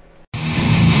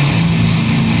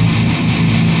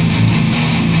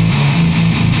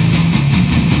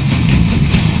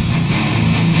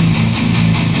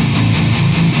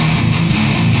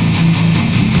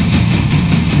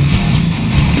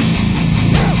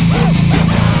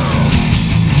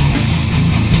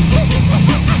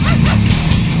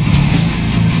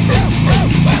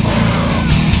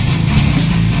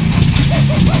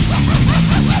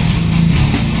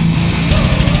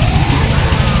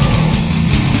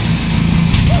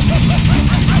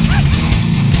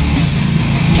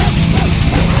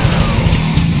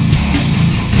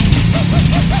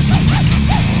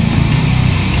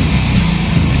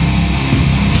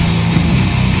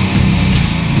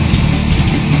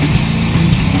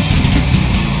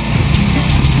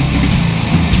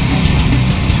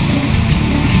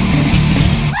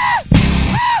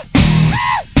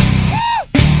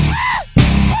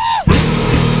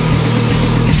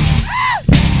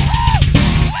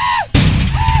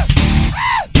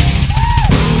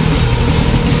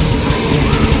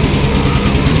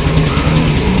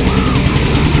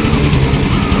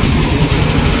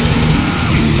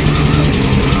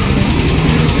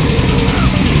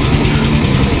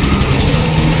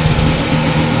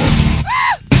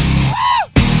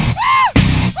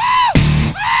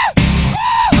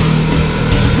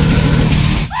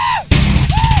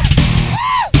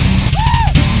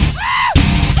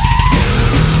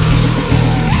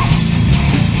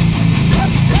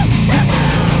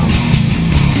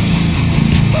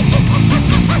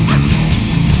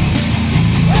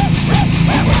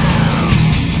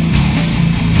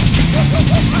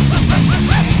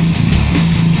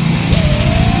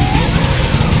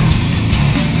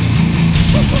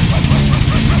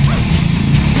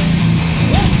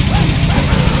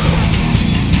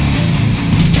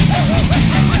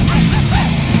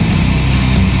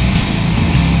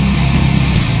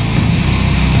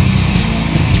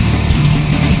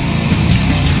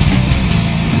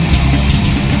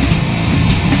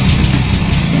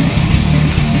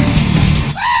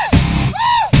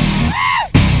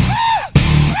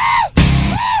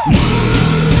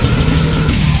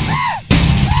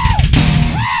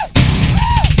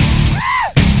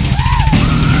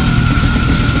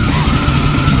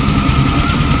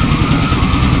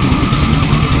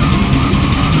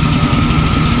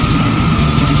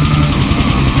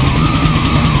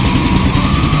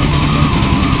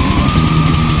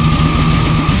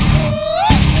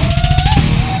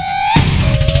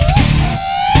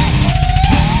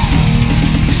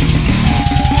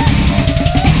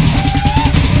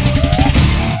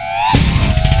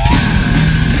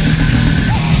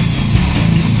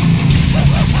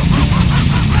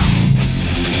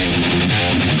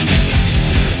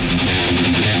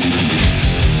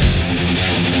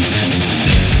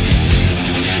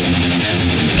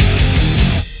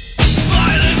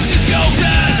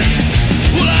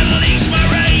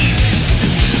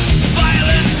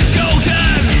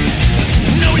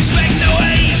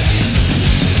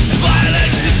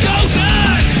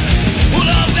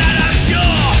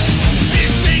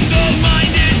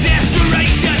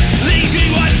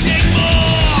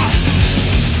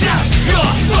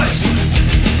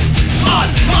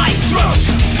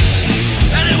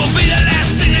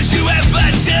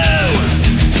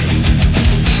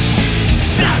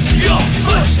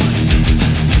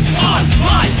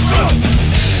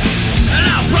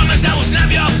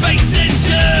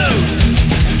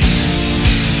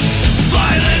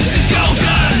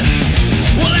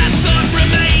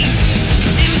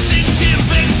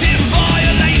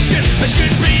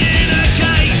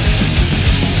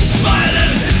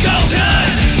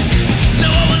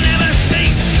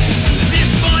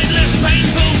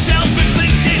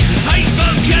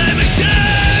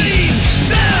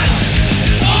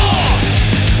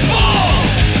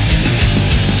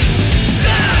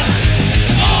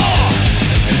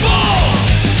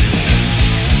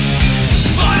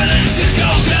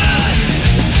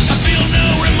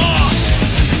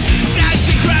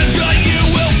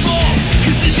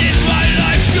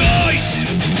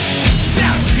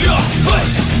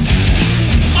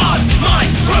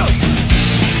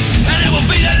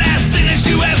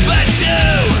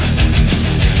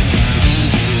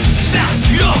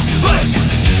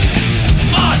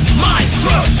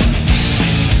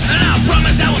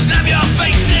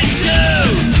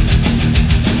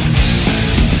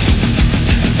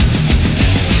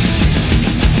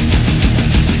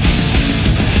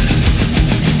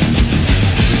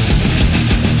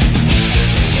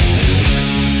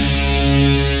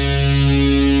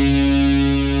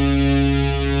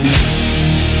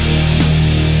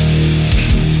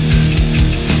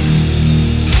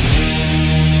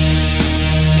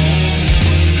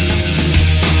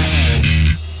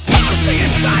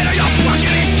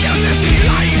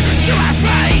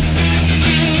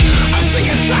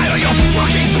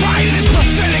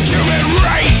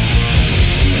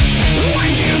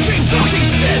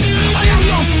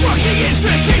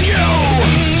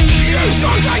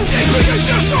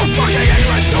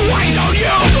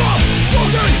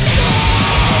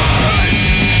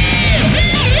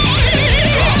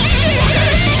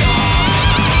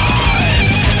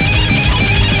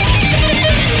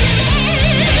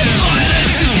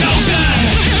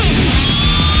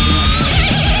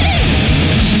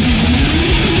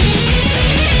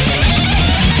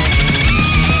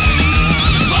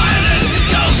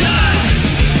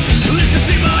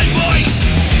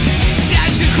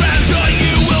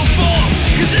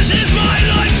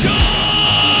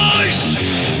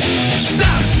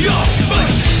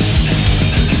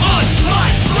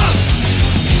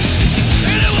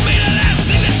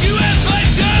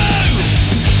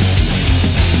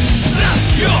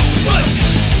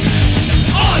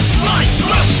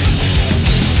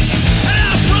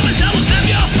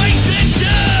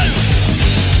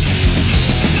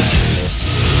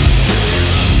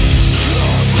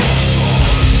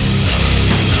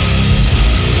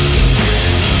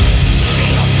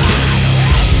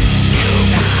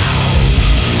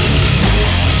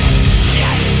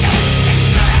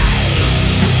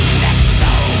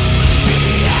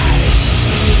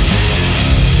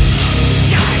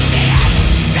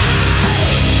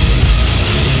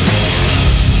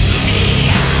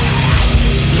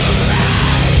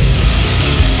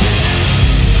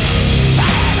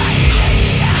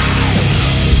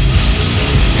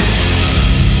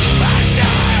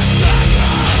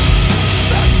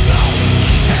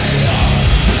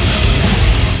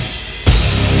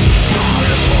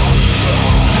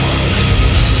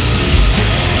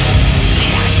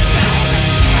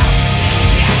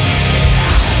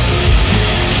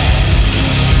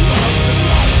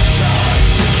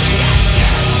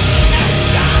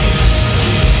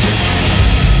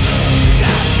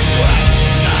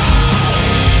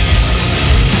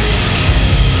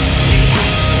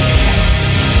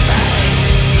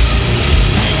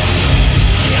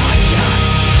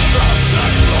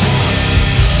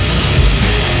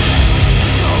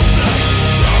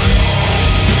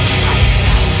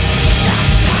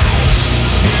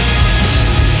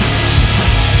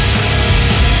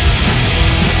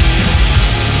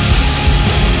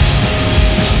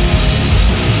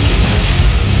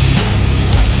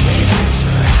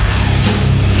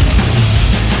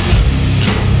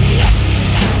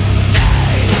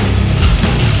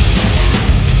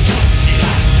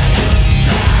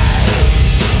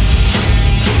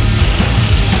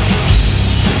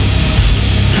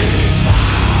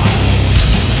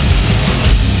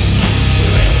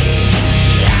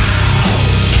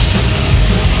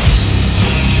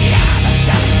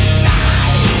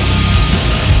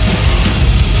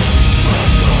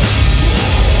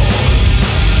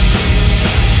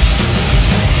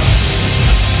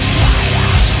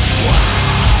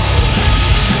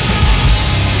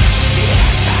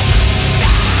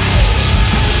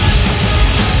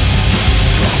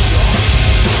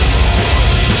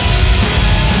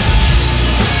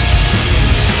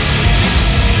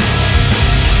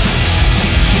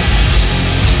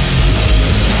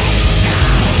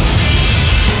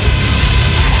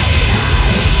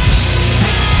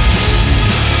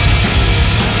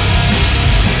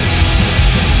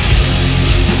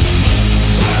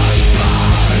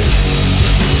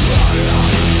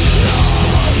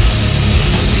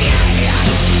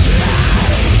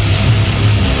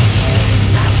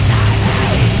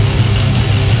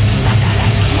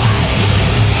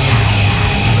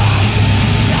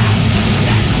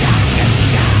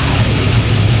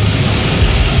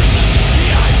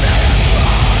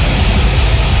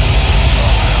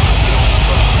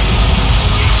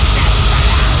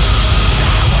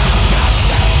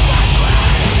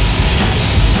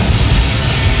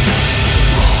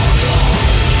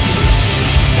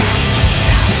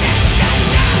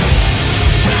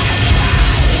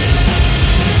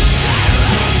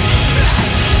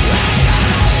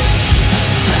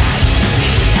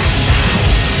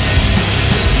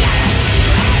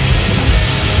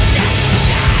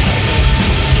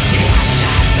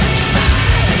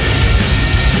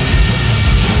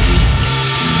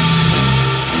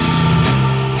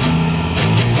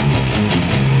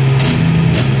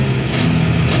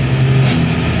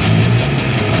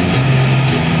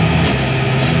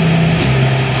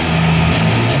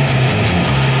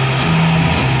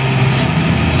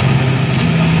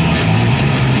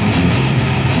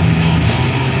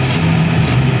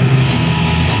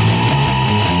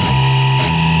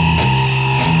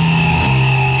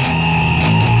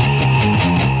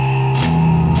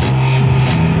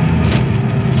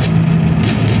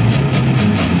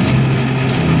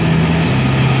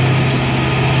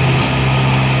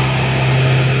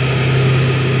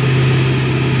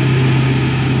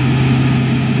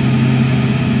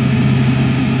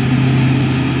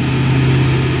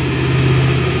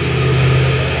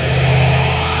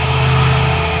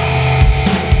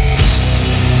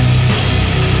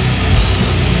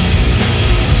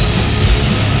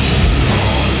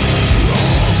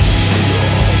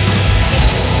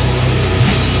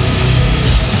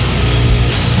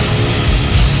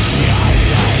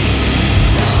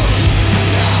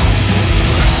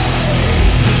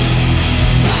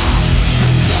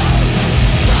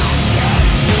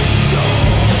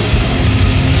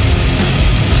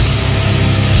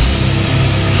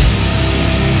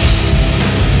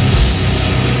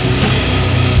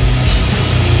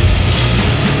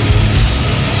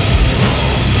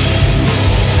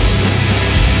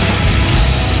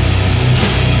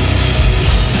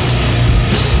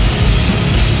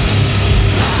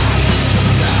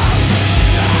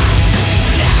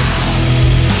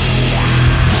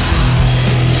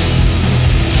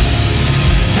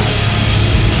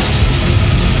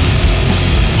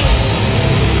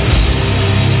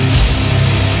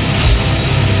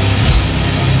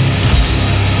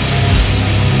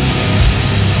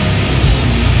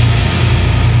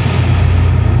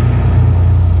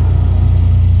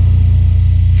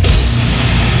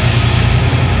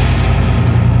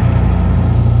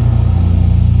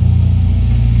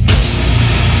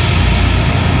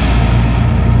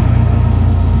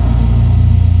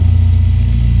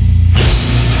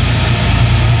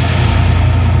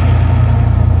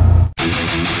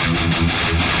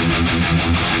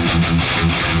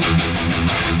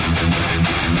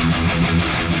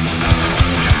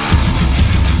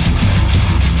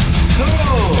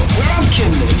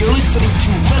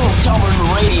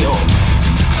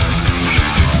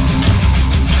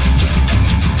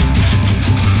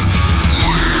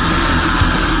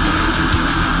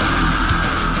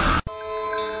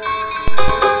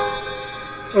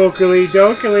 Oakley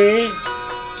Dokley,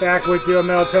 back with the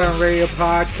Metal Tavern Radio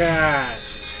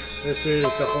podcast. This is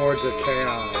the Hordes of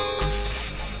Chaos.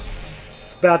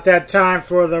 It's about that time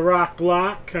for the rock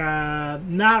block.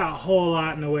 Not a whole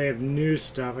lot in the way of new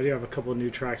stuff. I do have a couple of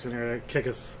new tracks in there to kick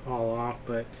us all off,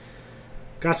 but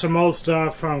got some old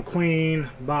stuff from Queen,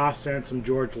 Boston, some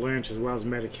George Lynch, as well as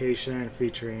Medication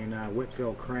featuring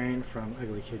Whitfield Crane from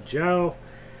Ugly Kid Joe.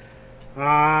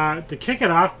 To kick it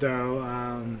off,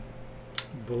 though,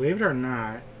 believe it or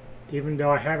not, even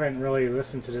though I haven't really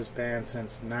listened to this band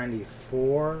since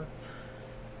 '94,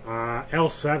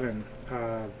 L7,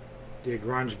 the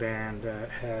grunge band that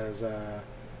has,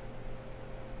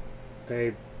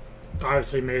 they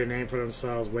obviously made a name for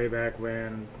themselves way back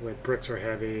when with Bricks Are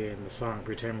Heavy and the song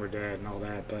Pretend We're Dead and all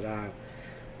that, but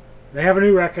they have a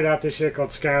new record out this year called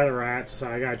Skylar Rats.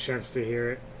 I got a chance to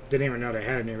hear it. Didn't even know they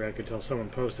had a new record until someone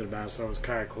posted about it, so it was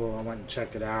kind of cool. I went and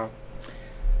checked it out.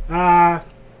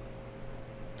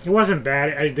 It wasn't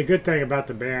bad. The good thing about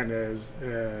the band is,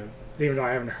 even though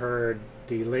I haven't heard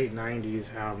the late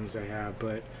 90s albums they have,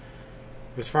 but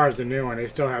as far as the new one, they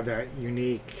still have that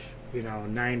unique,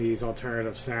 90s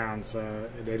alternative sound, so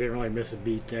they didn't really miss a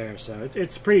beat there. So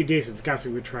it's pretty decent. It's got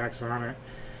some good tracks on it.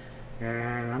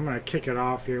 And I'm going to kick it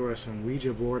off here with some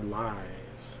Ouija Board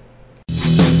Lies.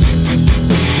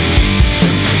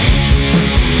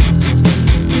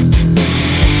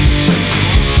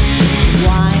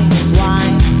 Why?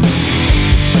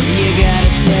 You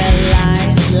gotta tell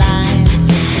lies.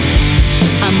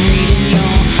 I'm reading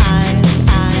your eyes,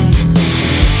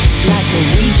 like a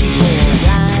Ouija board.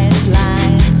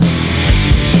 Lies.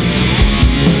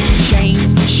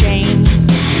 Shame.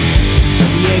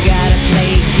 You gotta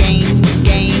play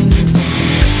games.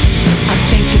 I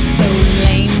think it's so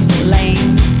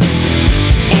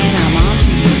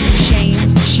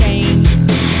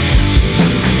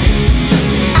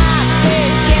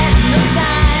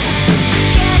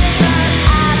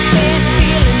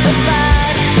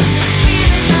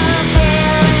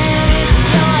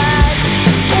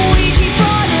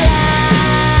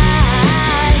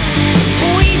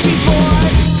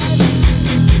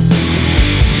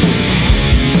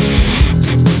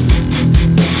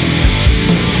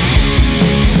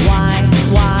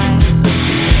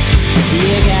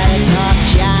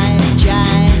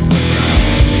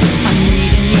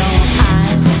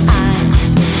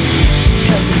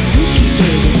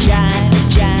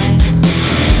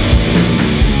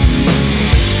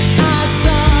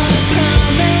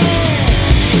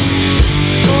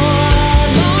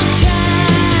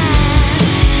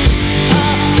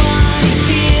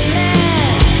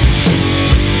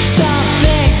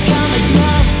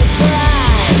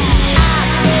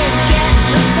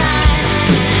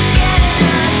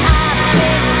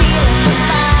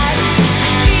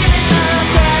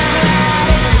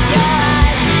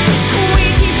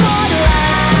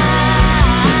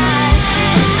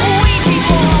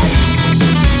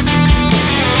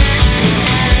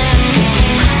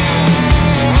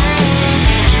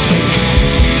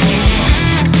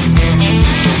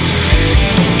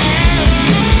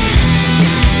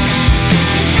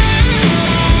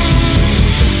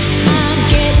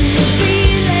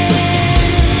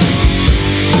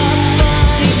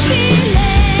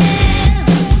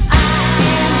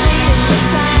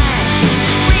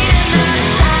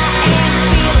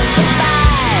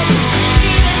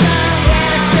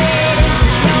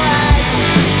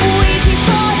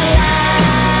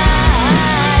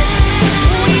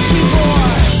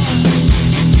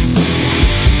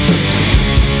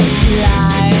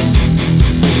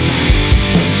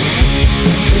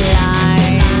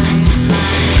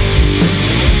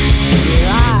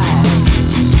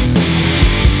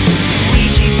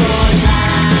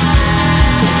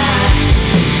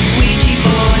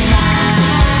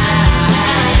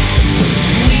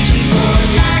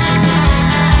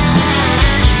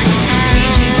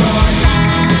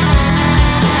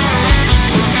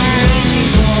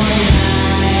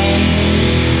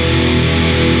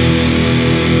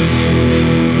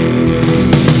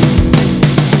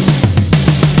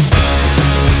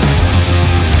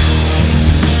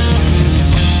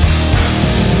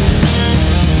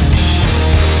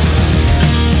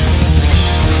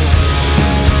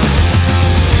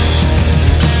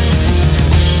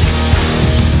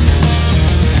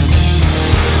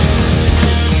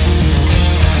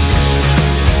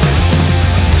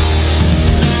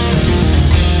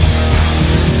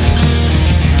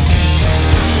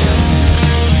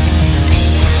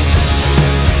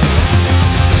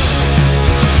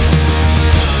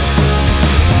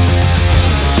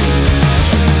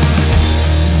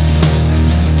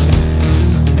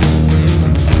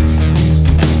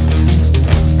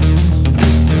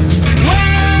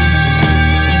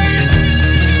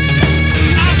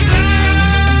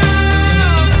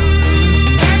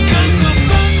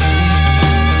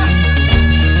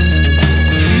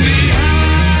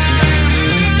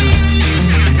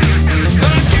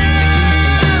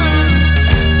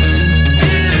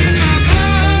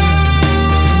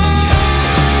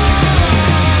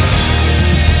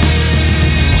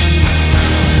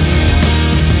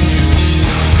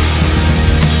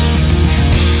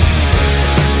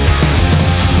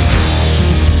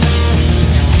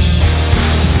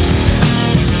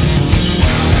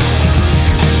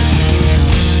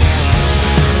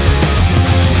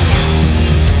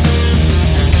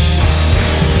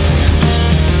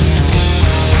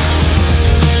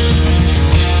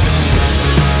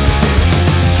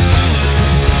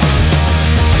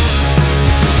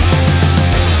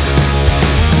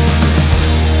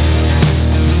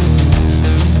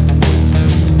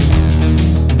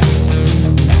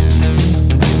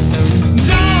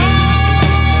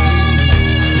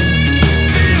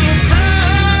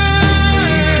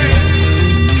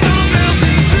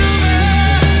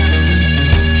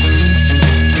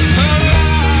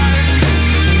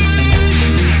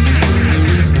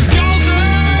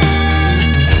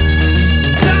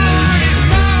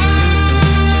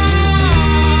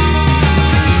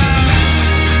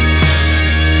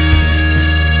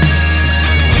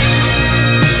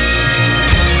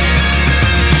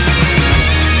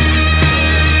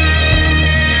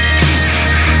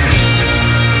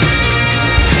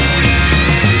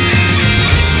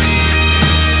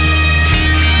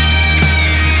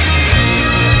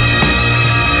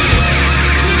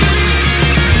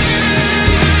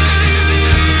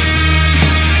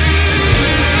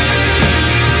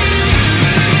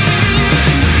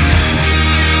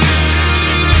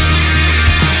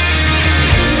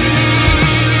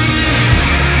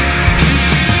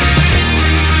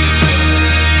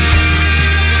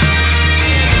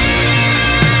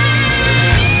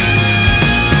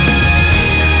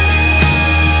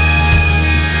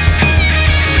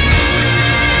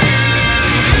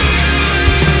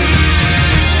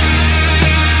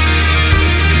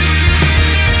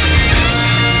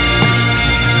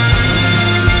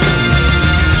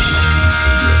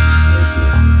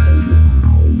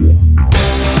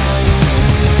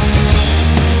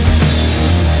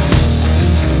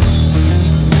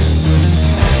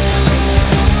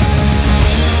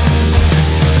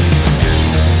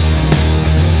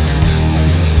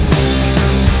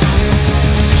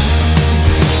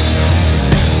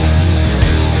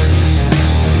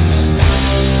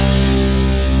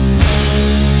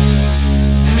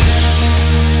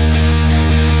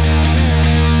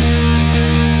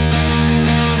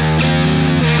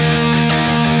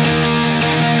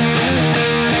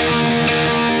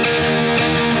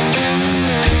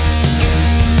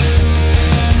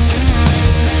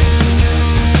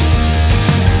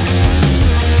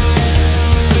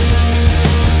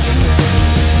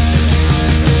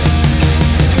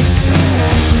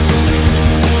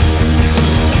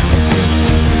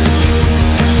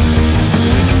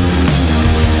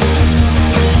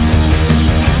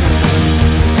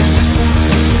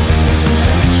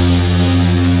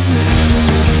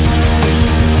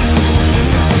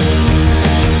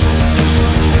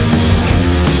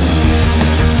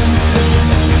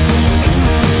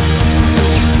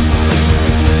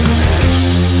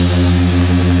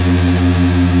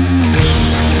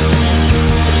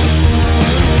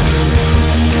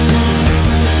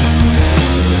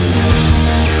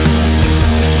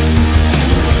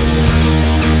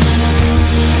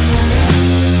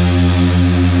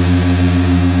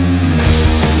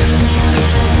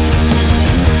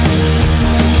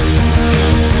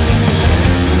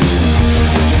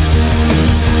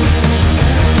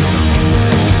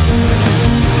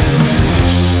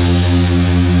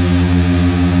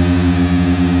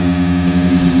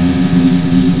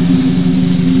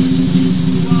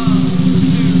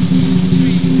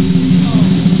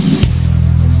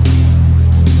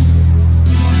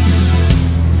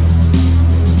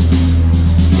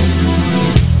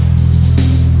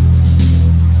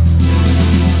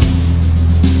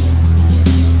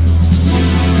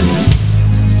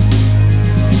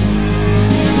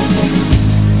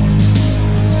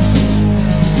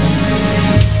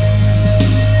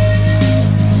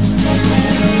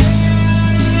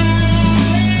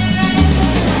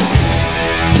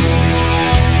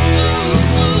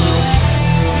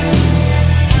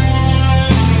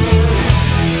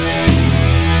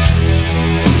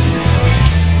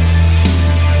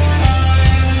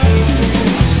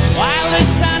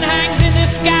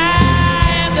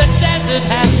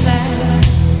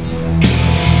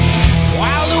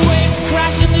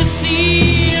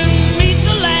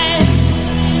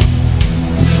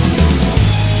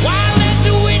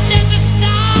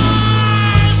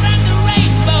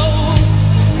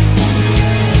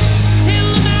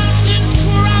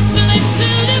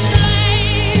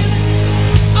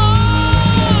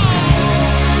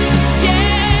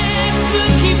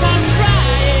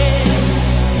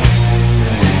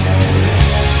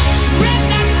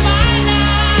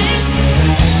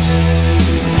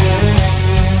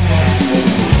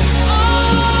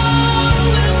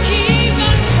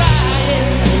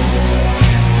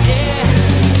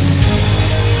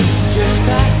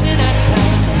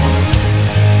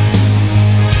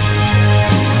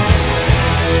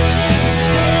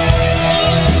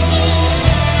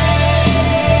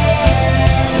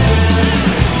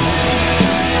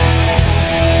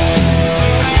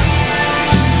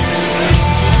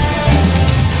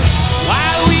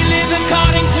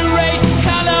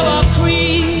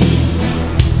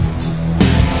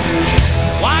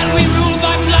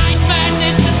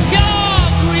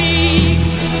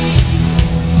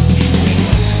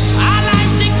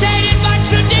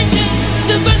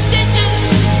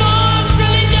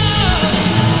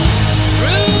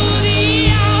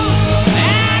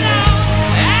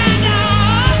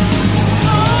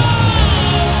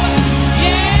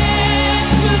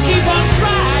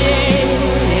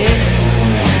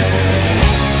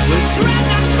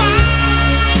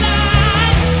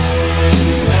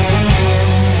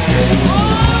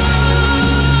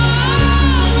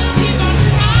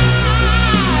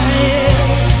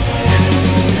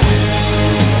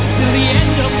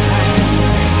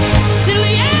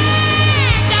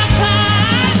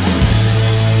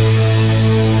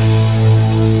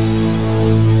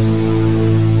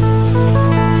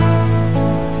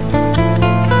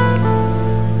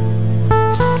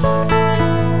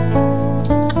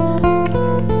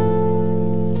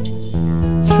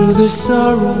the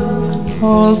sorrow,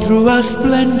 all through our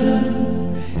splendor.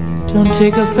 Don't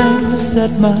take offense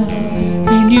at my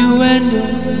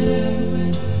innuendo.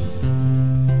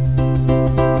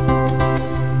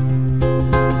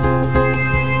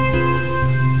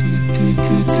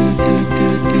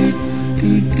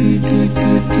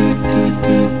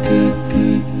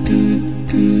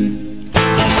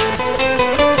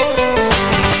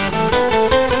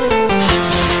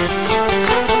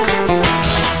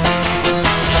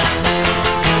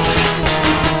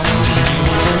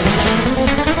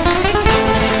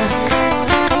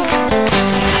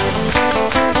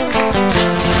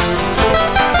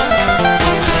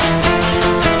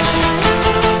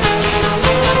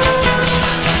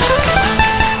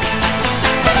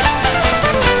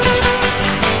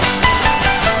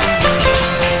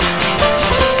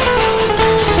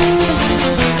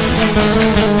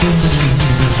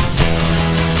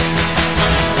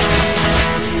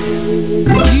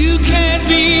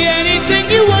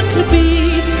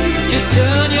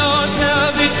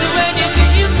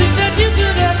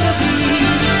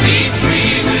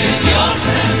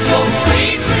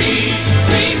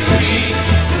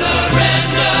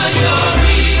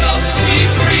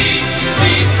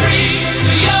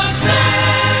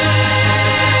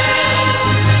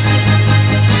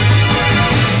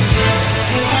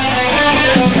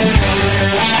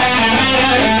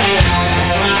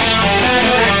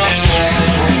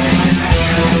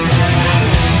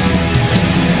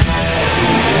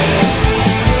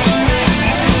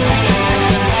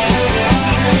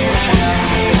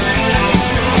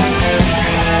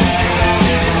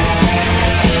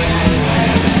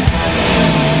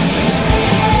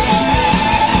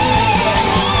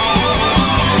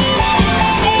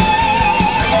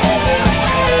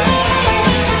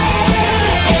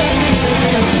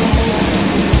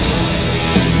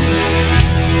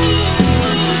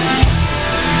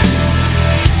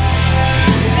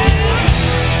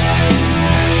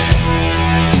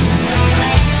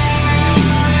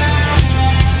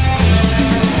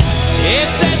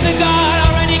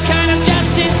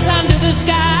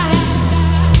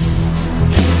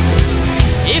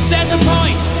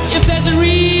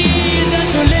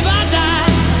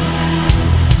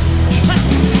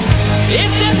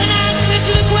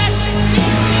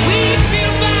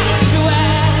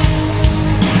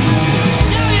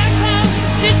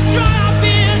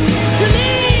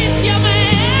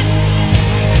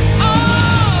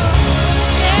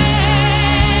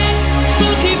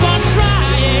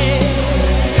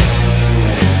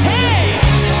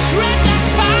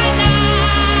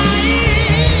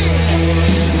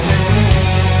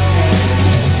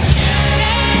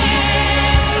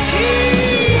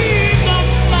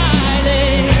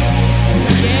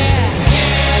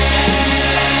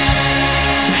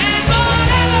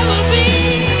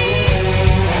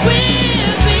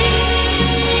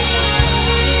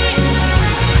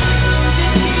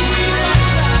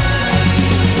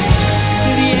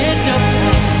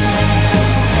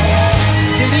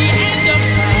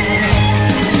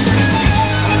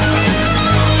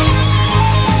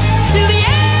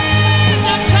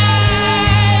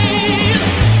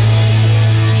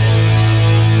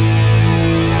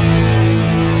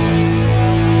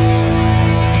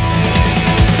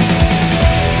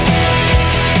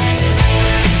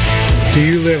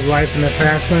 Life in the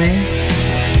fast lane?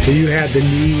 Do you have the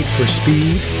need for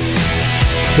speed?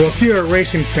 Well, if you're a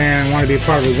racing fan and want to be a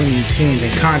part of a winning team,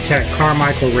 then contact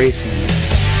Carmichael Racing.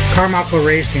 Carmichael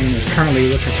Racing is currently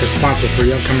looking for sponsors for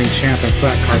the upcoming Champ and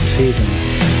Flat Kart season.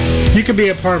 You can be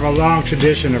a part of a long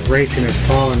tradition of racing as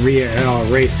Paul and Rhea L.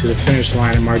 race to the finish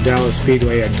line at Mardella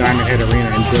Speedway at Diamond Head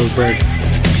Arena in Dillsburg,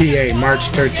 PA,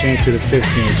 March 13th through the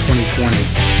 15th, 2020.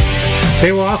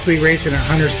 They will also be racing at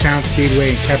Hunterstown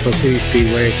Speedway and Capital City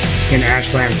Speedway in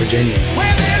Ashland, Virginia.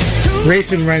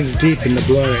 Racing runs deep in the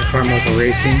blood at Carmichael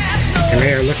Racing, and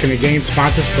they are looking to gain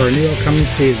sponsors for a new upcoming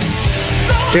season.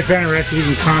 If interested, you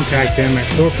can contact them at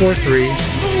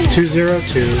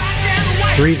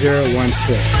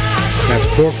 443-202-3016. That's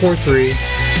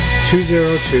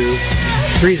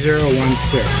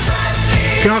 443-202-3016.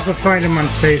 You can also find them on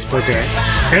Facebook at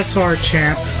SR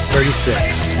Champ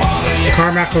 36.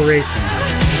 Carmichael Racing.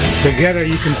 Together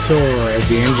you can soar as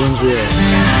the engines roar.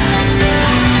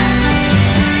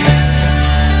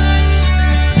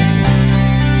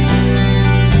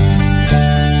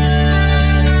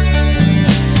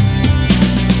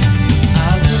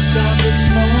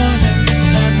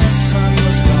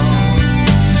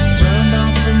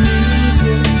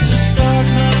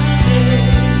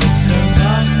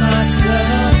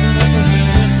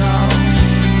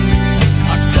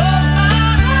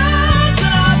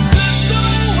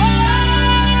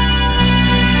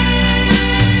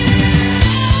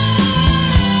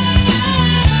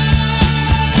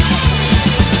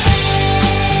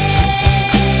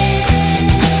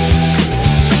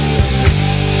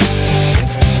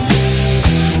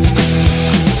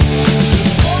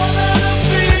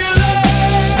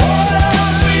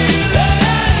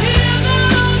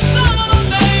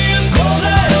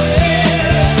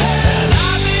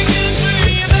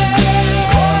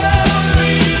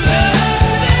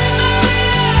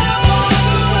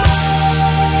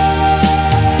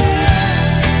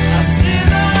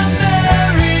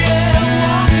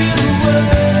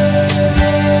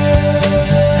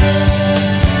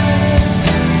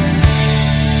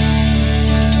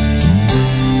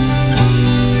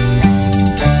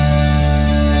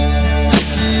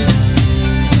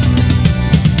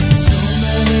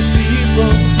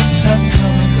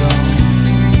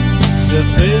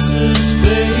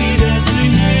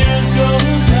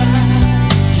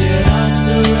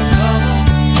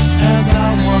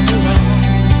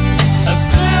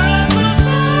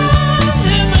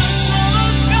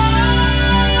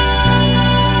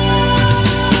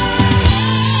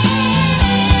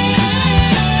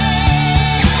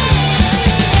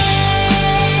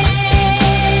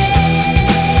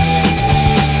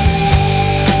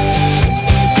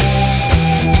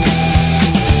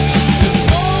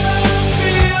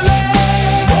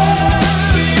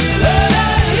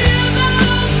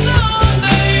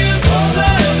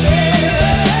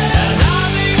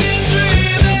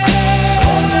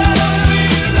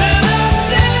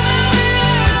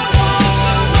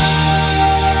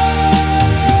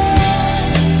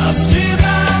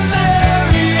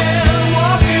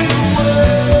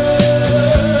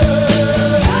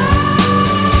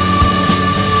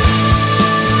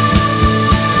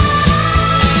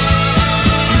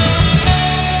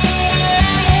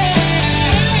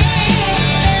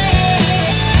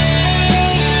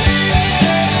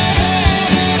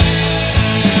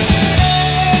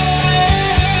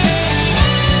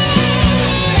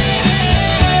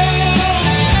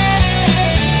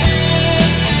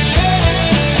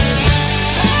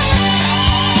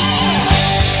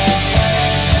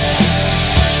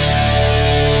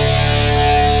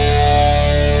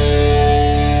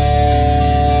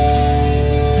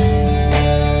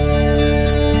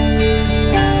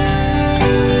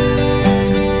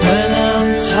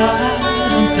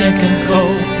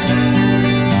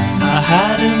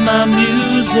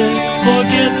 music,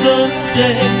 forget the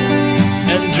day,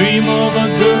 and dream of a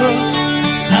girl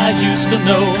I used to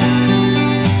know.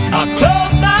 I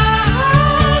close my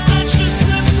eyes and she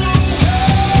slipped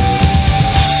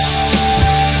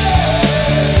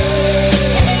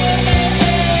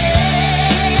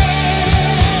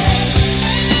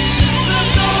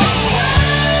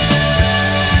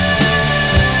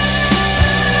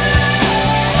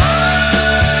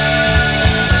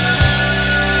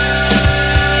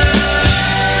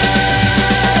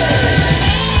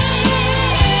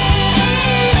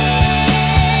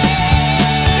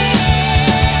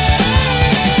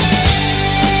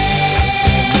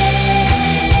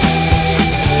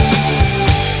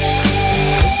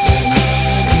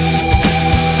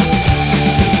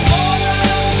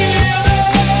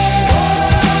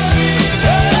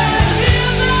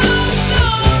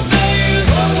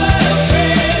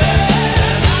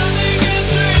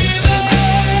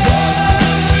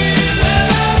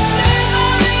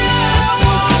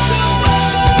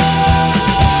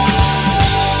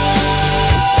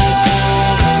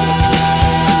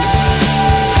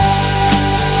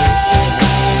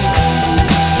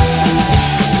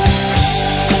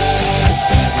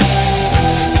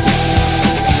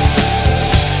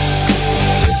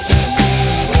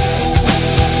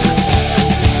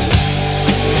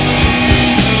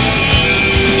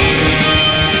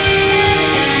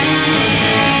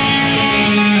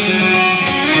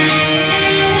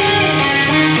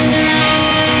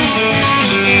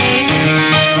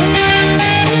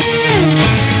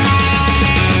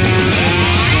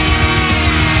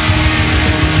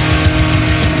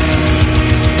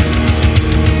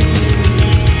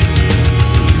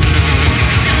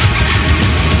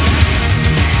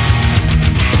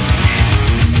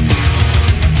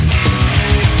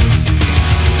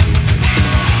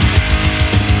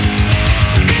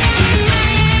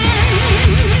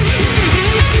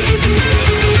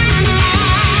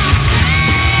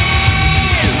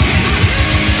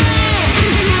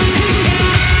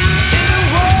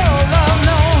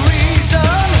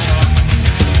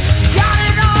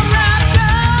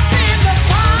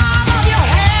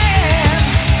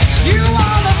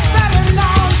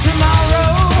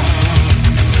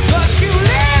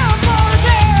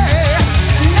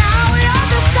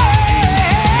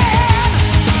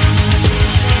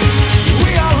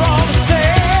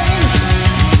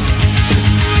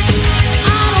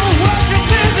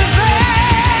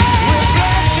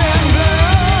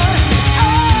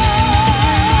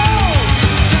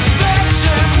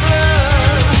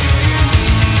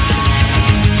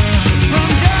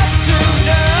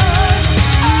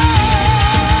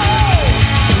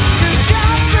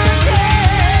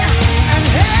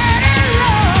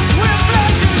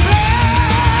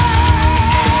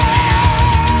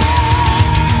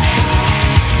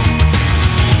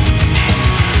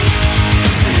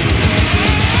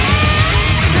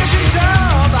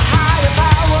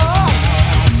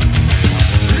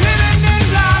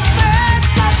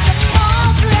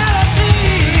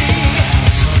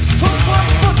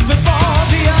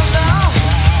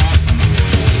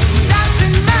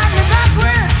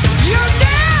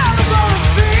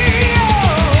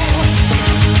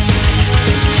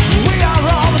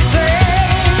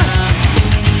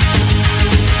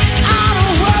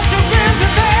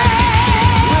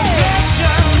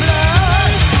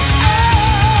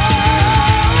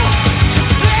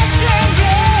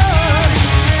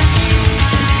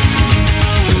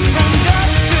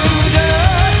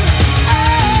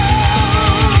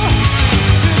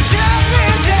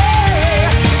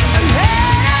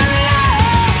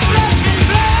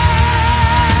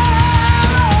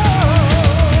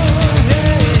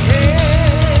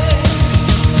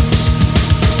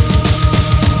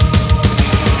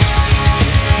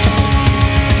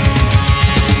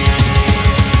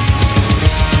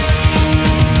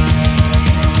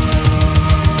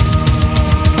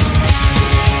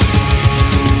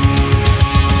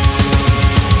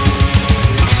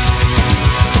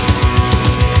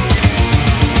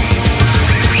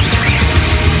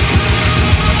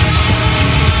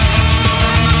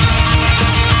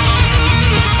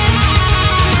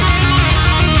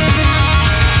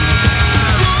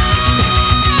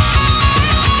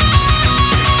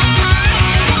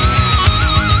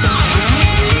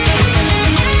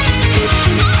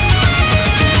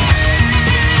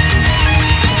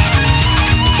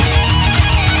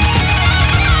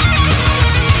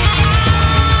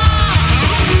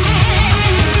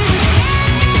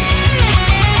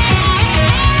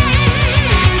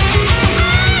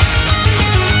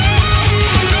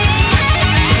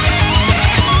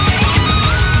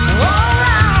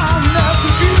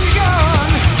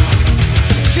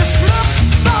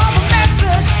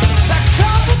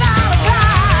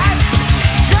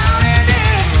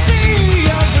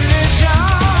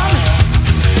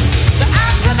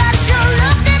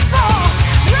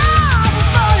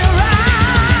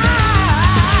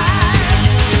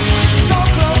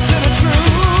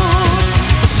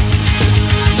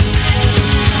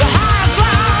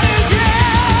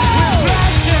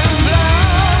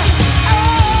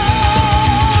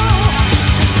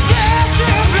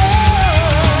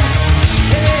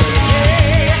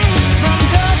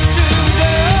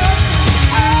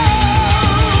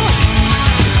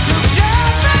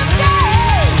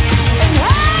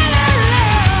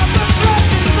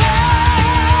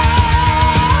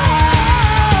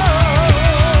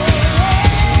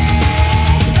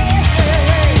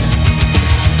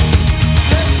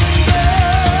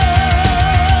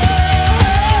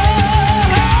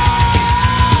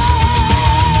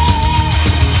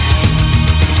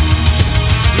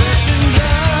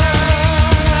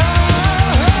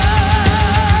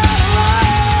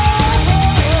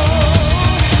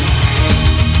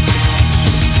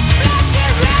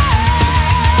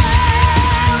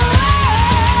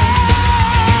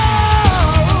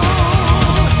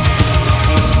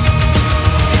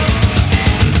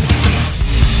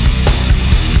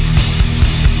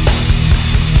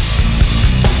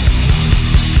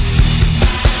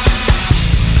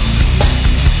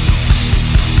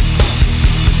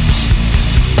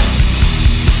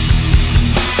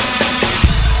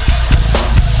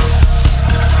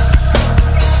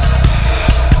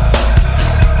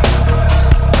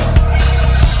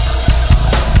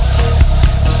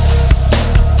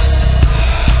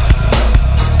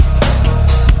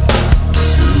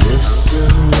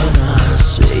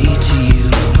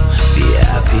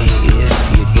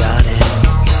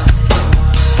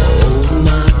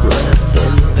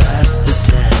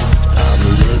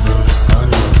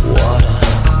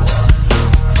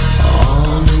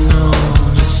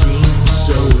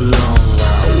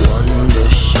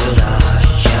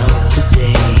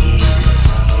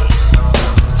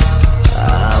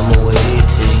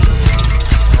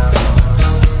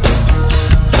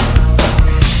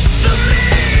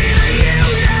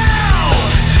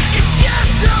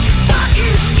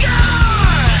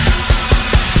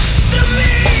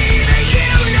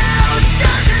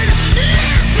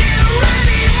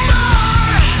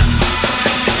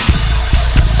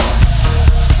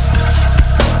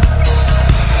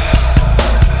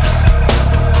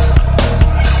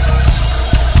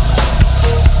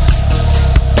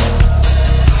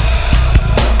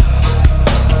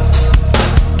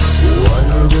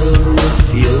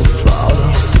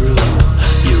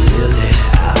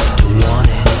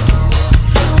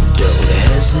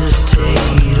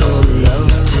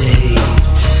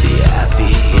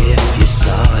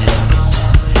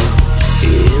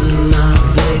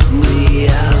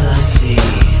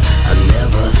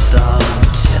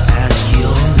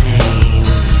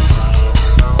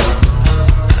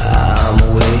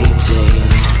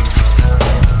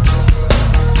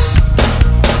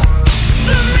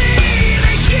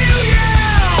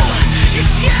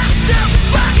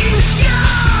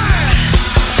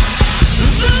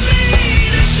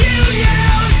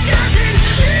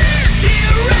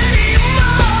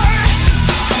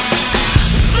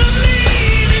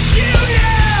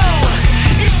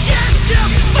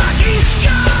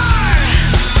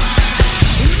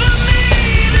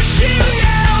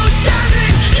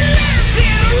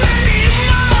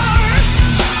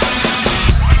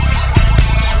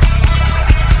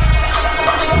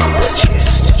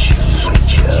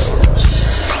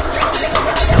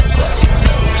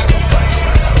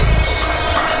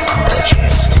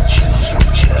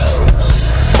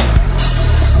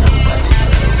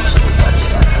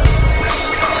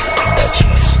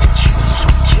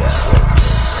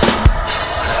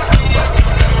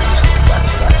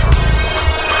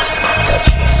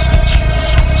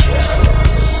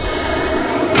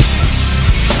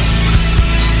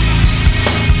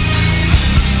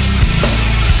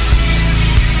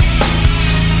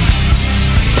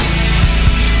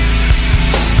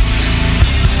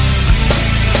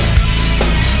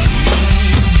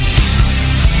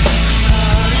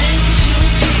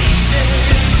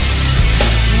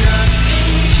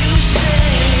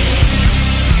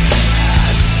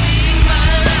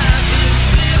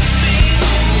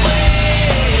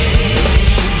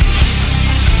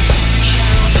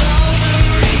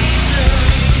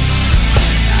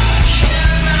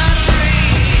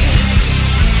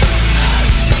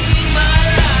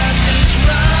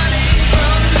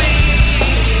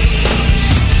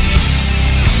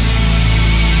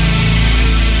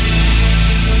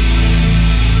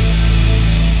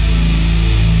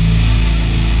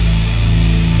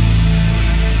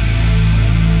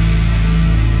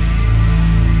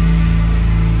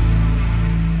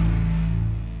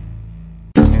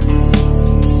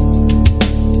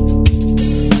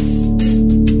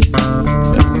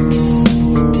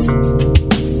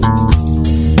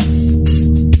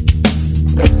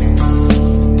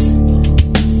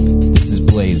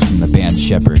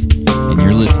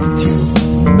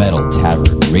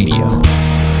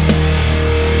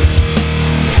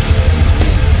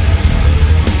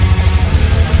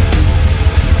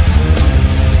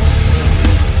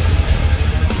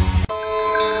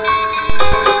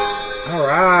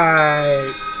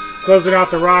Closing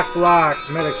out the rock block,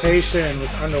 Medication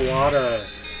with Underwater.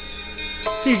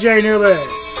 DJ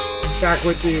Anubis, back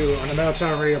with you on the Metal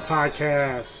Town Radio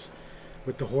podcast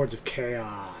with the Hordes of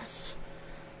Chaos.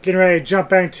 Getting ready to jump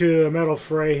back to a metal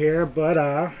fray here, but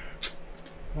I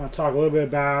want to talk a little bit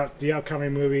about the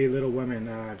upcoming movie Little Women.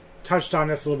 I've touched on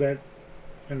this a little bit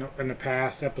in the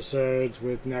past episodes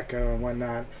with Neko and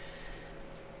whatnot.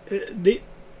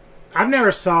 I've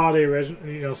never saw the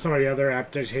original, some of the other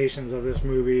adaptations of this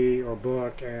movie or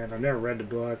book, and I've never read the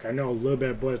book. I know a little bit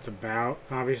of what it's about,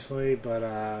 obviously, but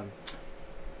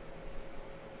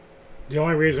the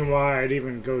only reason why I'd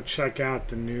even go check out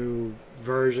the new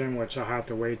version, which I'll have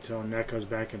to wait till Neko's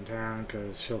back in town,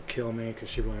 because she'll kill me, because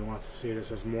she really wants to see this.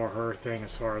 It's more her thing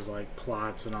as far as like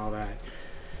plots and all that.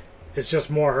 It's just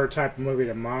more her type of movie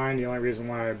than mine. The only reason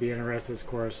why I'd be interested is, of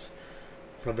course,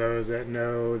 for those that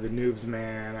know the Noobs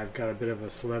Man, I've got a bit of a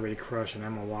celebrity crush on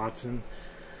Emma Watson.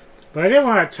 But I did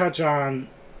want to touch on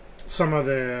some of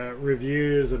the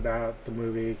reviews about the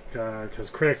movie, because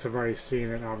critics have already seen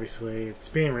it, obviously. It's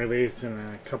being released in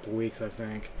a couple weeks, I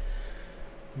think.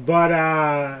 But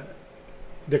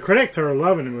the critics are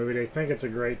loving the movie. They think it's a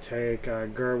great take.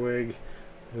 Gerwig,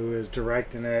 who is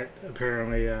directing it,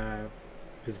 apparently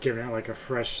is giving it like a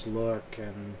fresh look,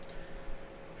 and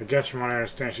I guess from what I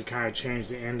understand, she kind of changed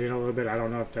the ending a little bit. I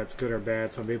don't know if that's good or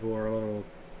bad. Some people were a little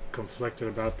conflicted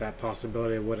about that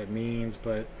possibility of what it means.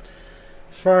 But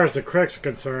as far as the critics are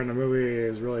concerned, the movie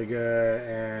is really good.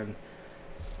 And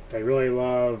they really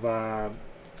love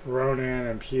Ronan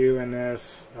and Pugh in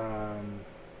this.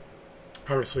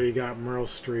 Obviously, you got Meryl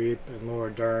Streep and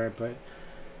Laura Dern. But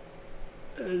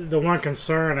the one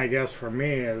concern, I guess, for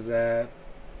me is that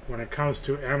when it comes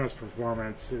to Emma's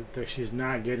performance, she's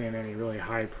not getting any really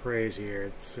high praise here.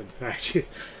 It's, in fact, she's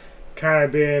kind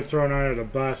of being thrown under the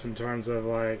bus in terms of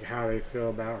like how they feel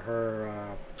about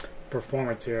her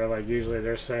performance here. Like usually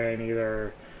they're saying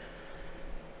either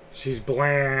she's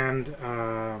bland,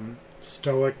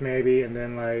 stoic maybe, and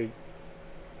then like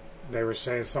they were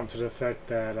saying something to the effect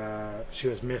that she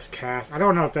was miscast. I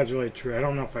don't know if that's really true. I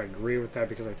don't know if I agree with that,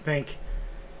 because I think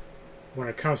when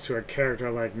it comes to a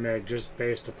character like Meg, just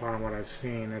based upon what I've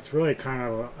seen, it's really kind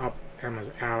of up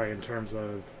Emma's alley in terms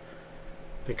of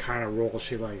the kind of role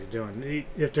she likes doing.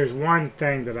 If there's one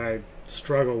thing that I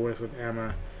struggle with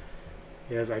Emma,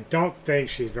 is I don't think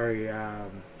she's very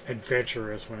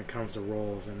adventurous when it comes to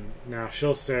roles. And now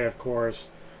she'll say, of course,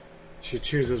 she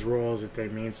chooses roles if they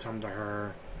mean something to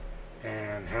her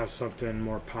and have something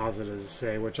more positive to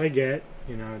say, which I get.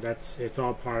 It's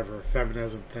all part of her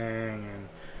feminism thing, and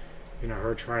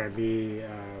her trying to be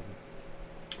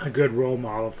a good role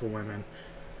model for women.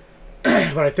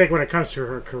 But I think when it comes to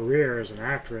her career as an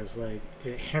actress, like,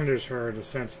 it hinders her in the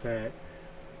sense that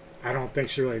I don't think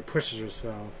she really pushes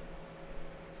herself.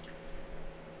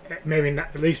 Maybe not,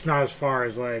 at least not as far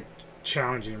as like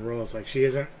challenging roles. Like, she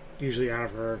isn't usually out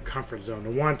of her comfort zone.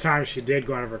 The one time she did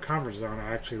go out of her comfort zone,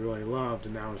 I actually really loved,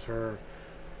 and that was her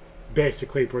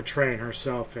basically portraying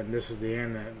herself in This Is the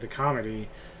End, the comedy.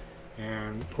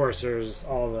 And of course, there's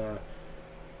all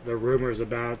the rumors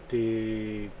about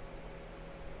the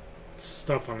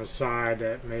stuff on the side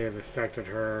that may have affected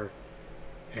her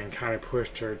and kind of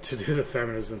pushed her to do the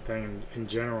feminism thing in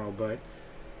general. But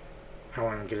I don't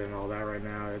want to get into all that right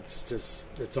now.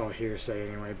 It's all hearsay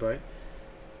anyway. But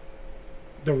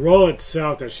the role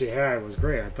itself that she had was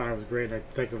great. I thought it was great. I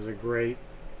think it was a great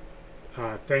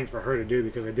thing for her to do,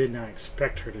 because I did not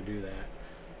expect her to do that.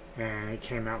 And it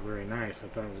came out very nice. I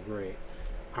thought it was great.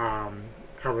 I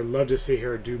would love to see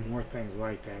her do more things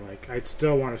like that. Like, I'd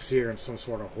still want to see her in some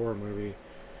sort of horror movie.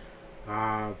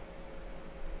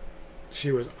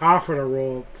 She was offered a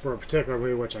role for a particular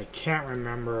movie, which I can't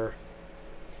remember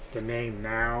the name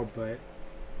now, but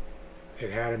it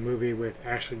had a movie with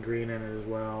Ashley Greene in it as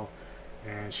well,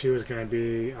 and she was going to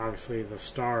be obviously the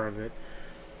star of it.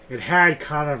 It had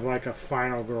kind of like a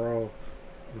Final Girl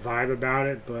vibe about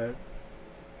it, but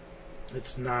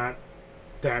it's not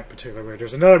that particular movie.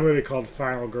 There's another movie called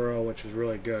Final Girl, which was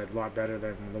really good, a lot better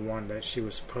than the one that she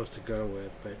was supposed to go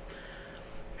with, but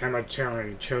Emma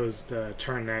Chandler chose to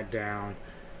turn that down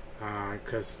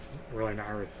because it's really not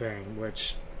her thing,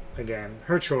 which, again,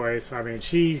 her choice. I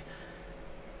mean,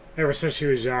 ever since she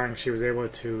was young, she was able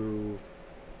to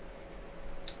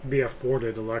be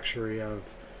afforded the luxury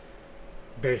of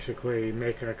basically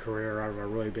making a career out of a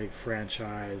really big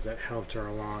franchise that helped her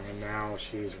along, and now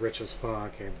she's rich as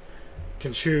fuck and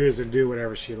can choose and do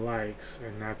whatever she likes,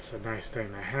 and that's a nice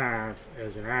thing to have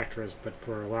as an actress. But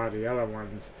for a lot of the other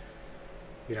ones,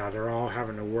 they're all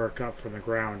having to work up from the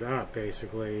ground up,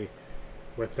 basically,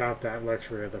 without that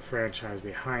luxury of the franchise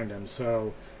behind them.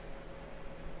 So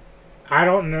I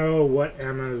don't know what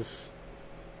Emma's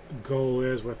goal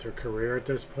is with her career at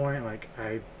this point. Like,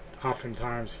 I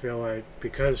oftentimes feel like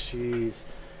because she's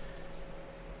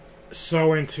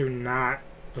so into not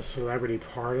the celebrity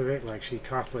part of it, like she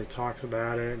constantly talks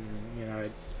about it, and you know,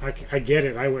 I get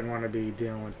it. I wouldn't want to be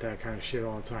dealing with that kind of shit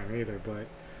all the time either, but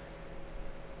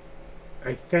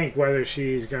I think whether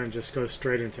she's going to just go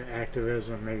straight into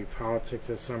activism, maybe politics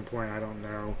at some point, I don't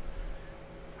know.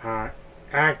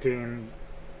 Acting,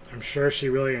 I'm sure she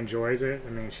really enjoys it. I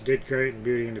mean, she did great in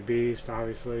Beauty and the Beast,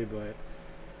 obviously, but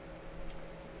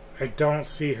I don't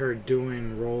see her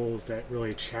doing roles that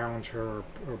really challenge her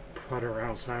or put her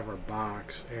outside of her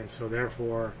box. And so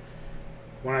therefore,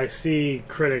 when I see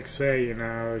critics say, you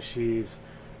know, she's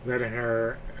letting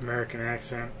her American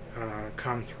accent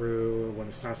come through when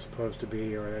it's not supposed to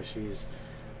be, or that she's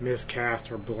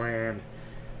miscast or bland,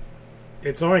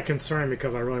 it's only concerning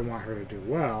because I really want her to do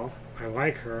well. I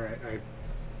like her. I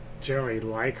generally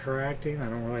like her acting. I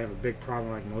don't really have a big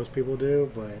problem like most people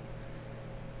do, but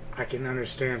I can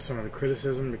understand some of the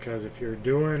criticism, because if you're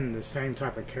doing the same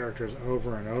type of characters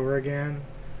over and over again,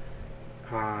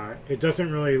 it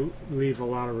doesn't really leave a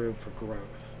lot of room for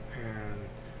growth. And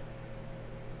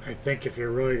I think if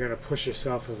you're really going to push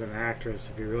yourself as an actress,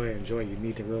 if you really enjoy it, you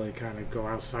need to really kind of go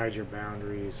outside your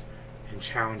boundaries and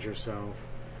challenge yourself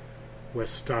with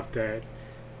stuff that,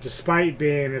 despite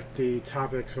being, if the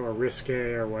topics are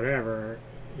risque or whatever,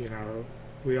 you know,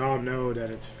 we all know that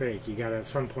it's fake. You got to at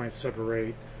some point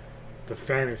separate the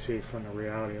fantasy from the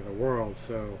reality of the world.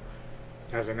 So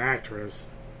as an actress,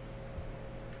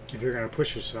 if you're going to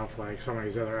push yourself like some of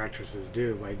these other actresses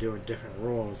do by doing different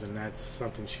roles, then that's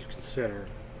something she'd consider.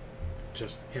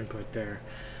 Just input there.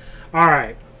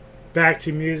 Alright, back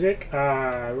to music.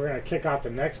 We're going to kick off the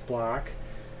next block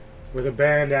with a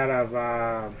band out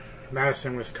of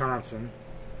Madison, Wisconsin,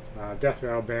 a death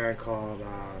metal band called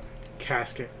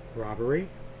Casket Robbery.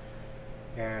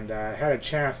 And I had a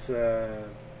chance,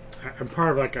 I'm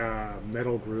part of like a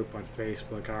metal group on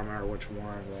Facebook, I don't remember which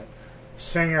one, but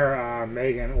singer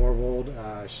Megan Orvold,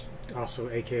 also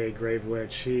aka Grave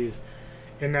Witch, she's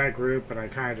in that group, and I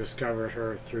kind of discovered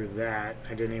her through that.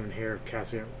 I didn't even hear of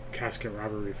Casket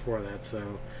Robbery before that,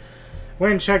 so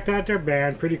went and checked out their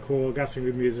band. Pretty cool, got some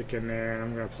good music in there, and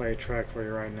I'm going to play a track for you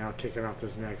right now, kicking off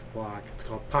this next block. It's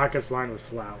called Pockets Lined with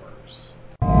Flowers.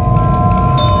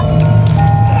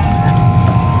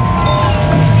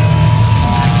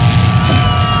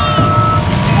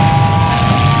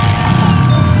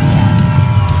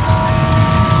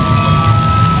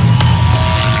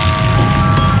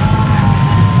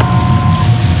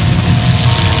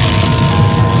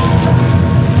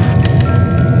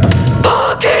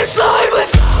 Pockets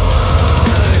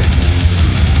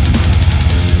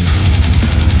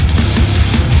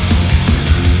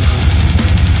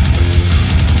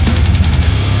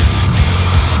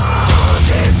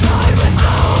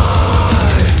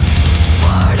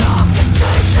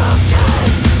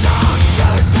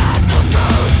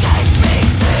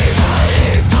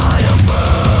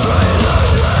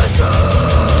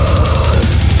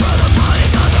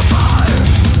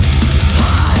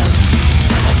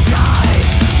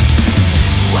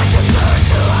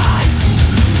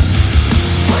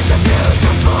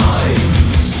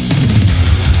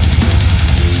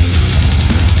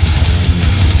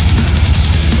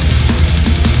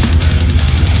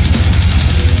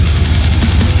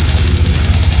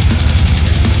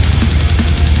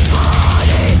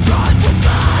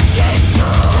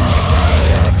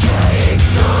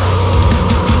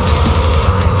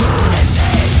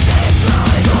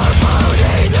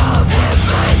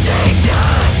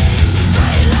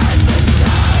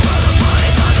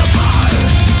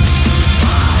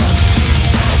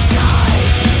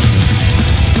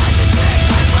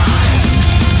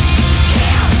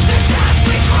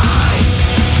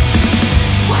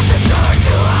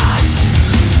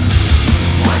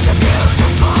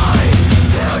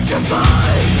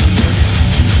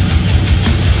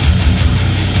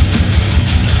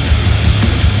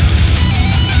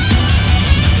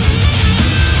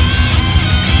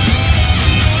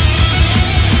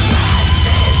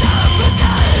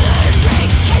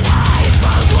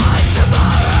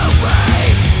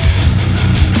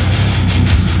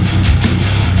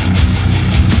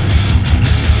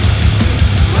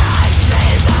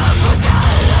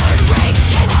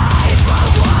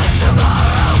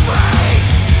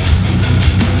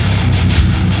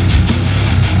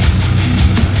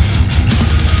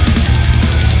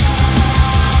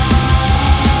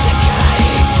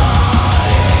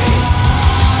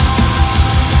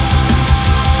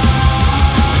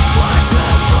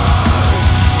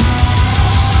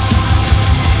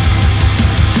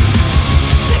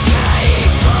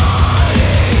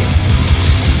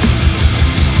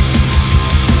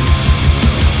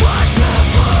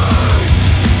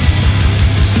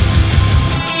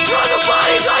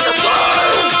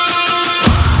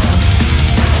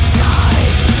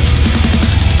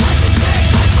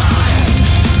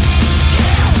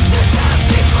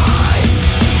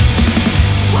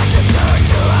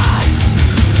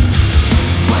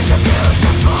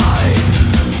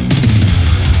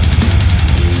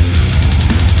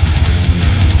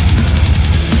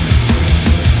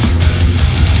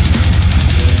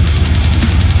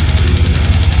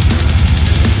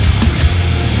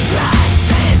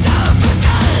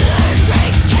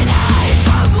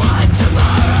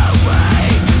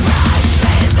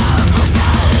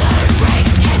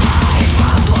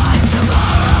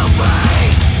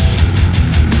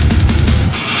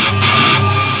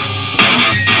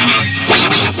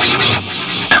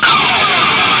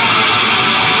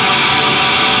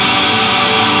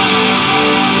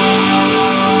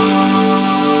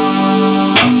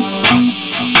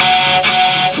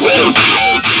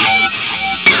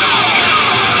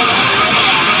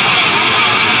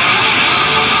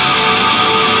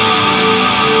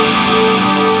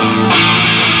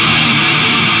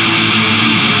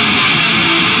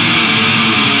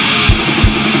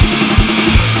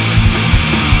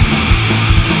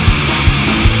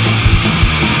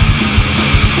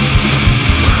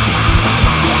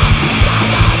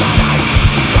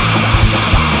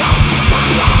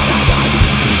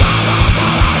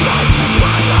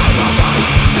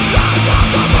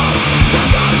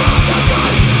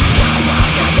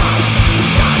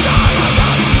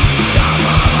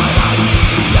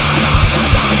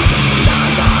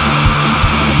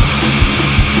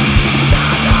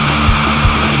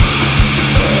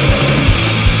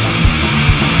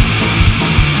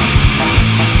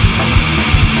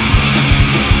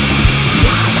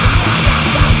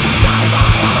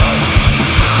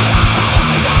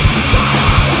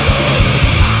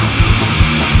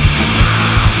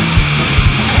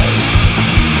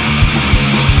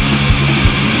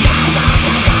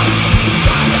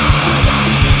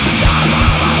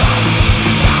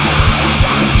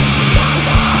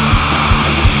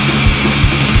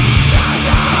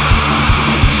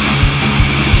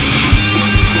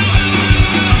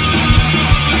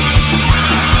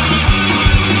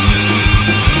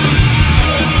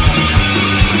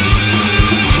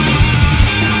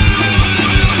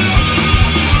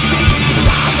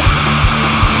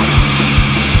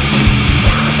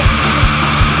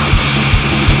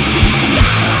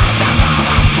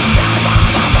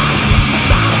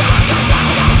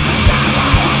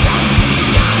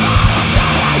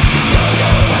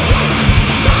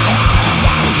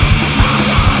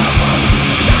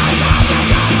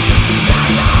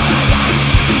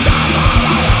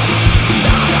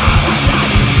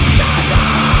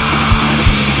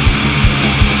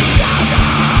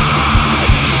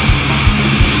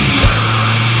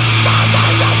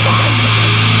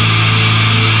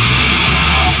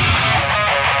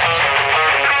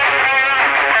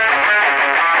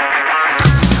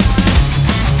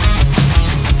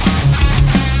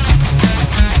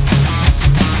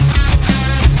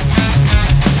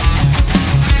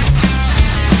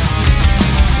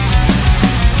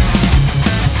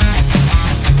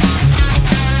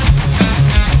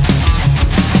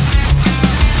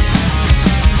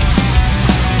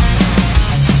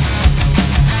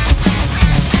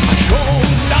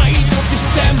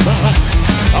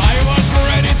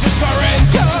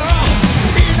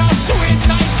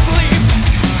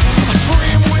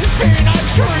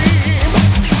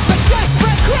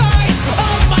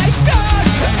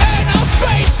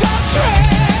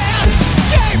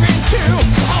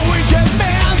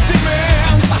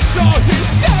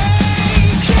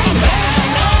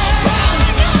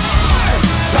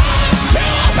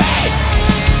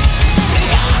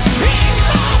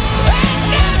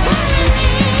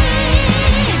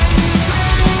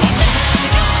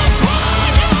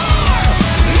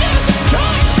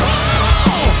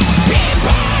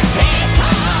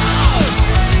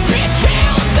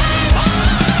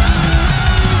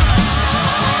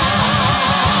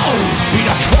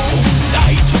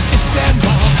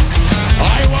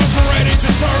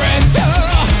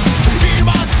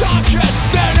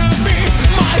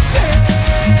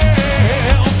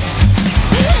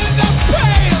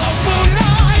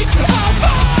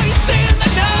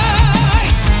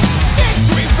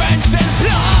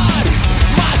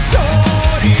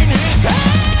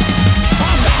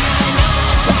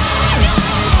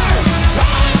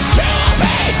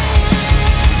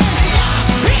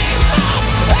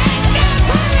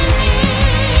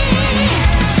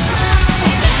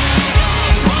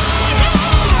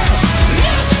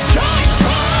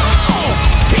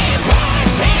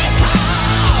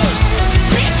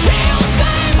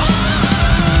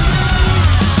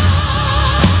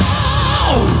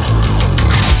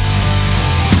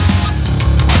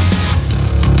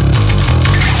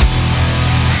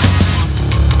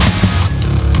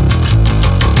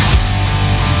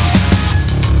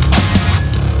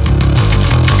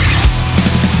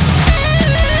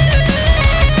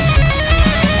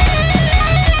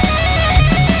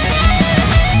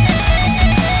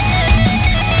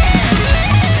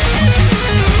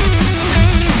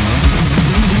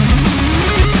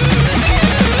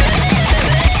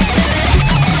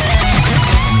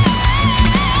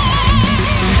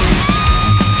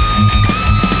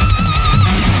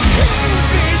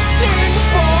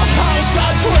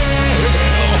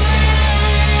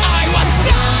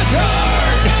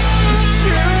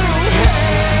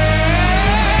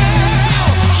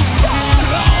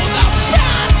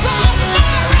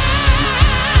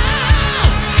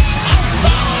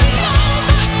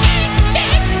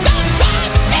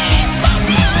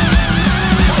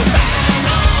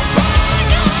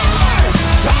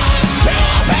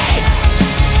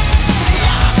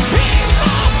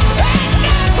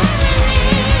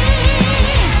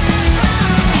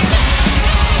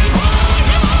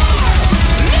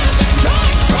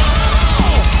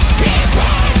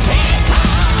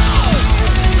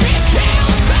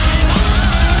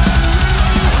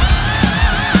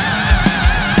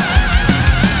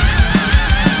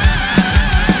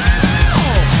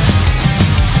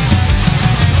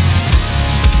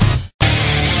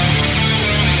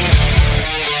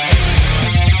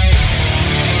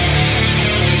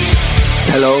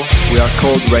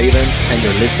called Raven, and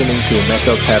you're listening to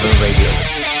Metal Tavern Radio.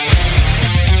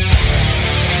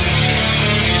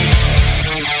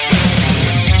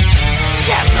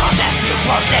 There's no mercy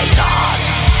for Dayton.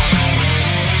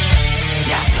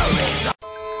 There's no reason.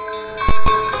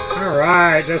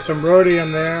 Alright, there's some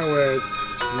Rhodium there with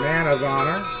Man of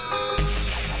Honor.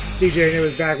 DJ New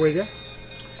is back with you.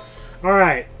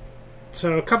 Alright,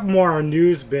 so a couple more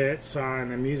news bits on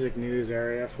the music news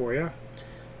area for you.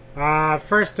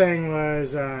 First thing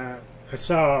was, I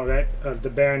saw that the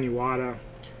band Uada,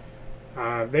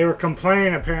 they were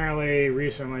complaining apparently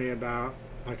recently about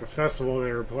like a festival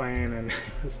they were playing, and it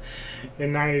was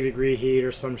in 90-degree heat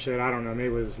or some shit. I don't know, maybe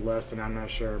it was less than, I'm not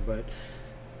sure, but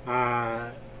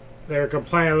they were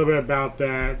complaining a little bit about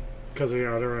that because, you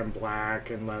know, they were in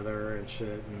black and leather and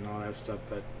shit and all that stuff,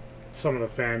 but some of the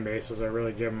fan bases are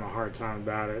really giving them a hard time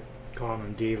about it, calling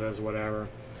them divas, whatever.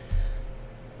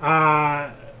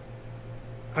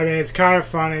 I mean, it's kind of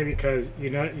funny because, you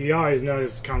know, you always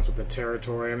notice it comes with the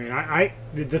territory. I mean,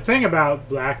 the thing about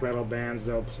black metal bands,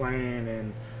 though, playing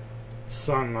in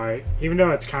sunlight, even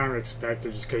though it's kind of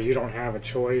expected just because you don't have a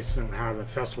choice and how the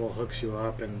festival hooks you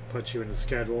up and puts you in the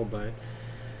schedule, but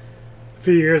a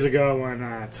few years ago when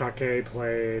Take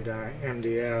played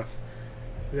MDF,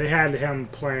 they had him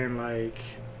playing like,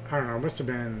 I don't know, it must have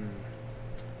been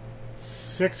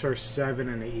 6 or 7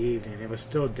 in the evening. It was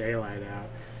still daylight out.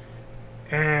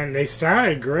 And they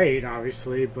sounded great,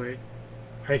 obviously, but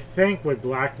I think with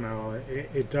black metal,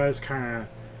 it does kind of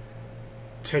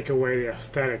take away the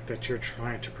aesthetic that you're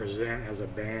trying to present as a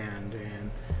band.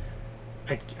 And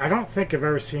I don't think I've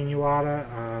ever seen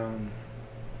Uada.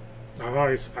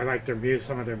 I like their music,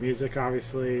 some of their music,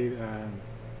 obviously,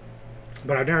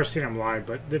 but I've never seen them live.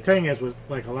 But the thing is, with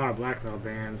like a lot of black metal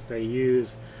bands, they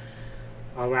use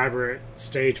elaborate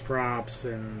stage props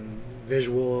and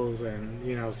visuals, and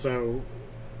you know, so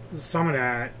some of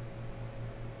that,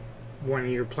 when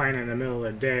you're playing in the middle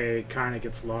of the day, kind of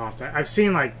gets lost. I've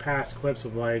seen like past clips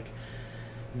of like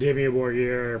Dimmu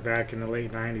Borgir back in the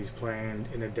late 90s playing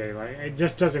in the daylight. It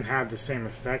just doesn't have the same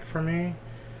effect for me,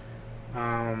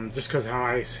 just because how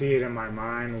I see it in my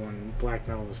mind when black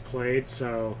metal is played.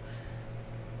 So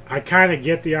I kind of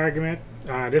get the argument.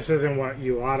 This isn't what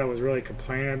Uada was really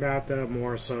complaining about, though,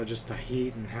 more so just the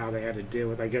heat and how they had to deal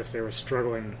with. I guess they were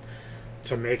struggling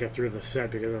to make it through the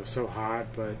set because it was so hot,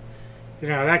 but you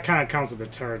know, that kind of comes with the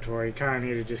territory. You kind of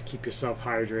need to just keep yourself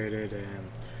hydrated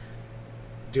and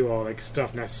do all the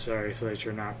stuff necessary so that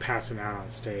you're not passing out on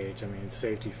stage. I mean,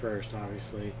 safety first,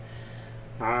 obviously.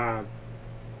 But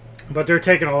they're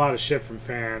taking a lot of shit from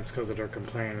fans because they're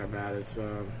complaining about it,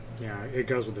 so yeah, it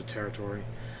goes with the territory.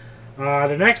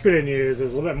 The next bit of news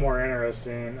is a little bit more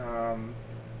interesting.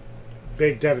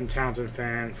 Big Devin Townsend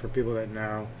fan, for people that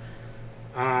know.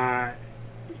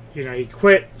 You know, he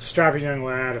quit Strapping Young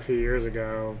Lad a few years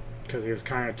ago because he was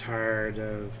kind of tired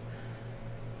of,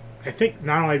 I think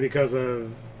not only because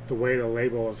of the way the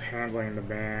label was handling the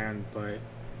band, but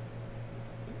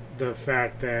the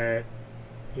fact that,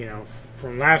 you know,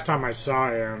 from last time I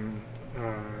saw him,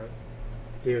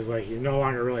 he was like, he's no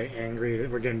longer really angry.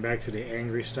 We're getting back to the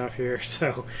angry stuff here,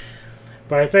 so.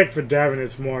 But I think for Devin,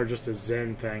 it's more just a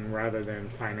zen thing rather than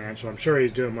financial. I'm sure he's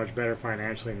doing much better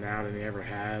financially now than he ever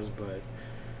has, but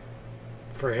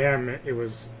for him, it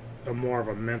was more of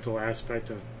a mental aspect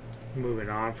of moving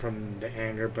on from the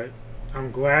anger. But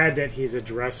I'm glad that he's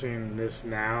addressing this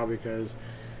now, because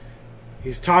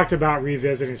he's talked about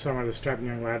revisiting some of the Strapping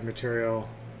Young Lad material,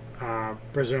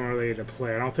 presumably to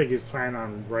play. I don't think he's planning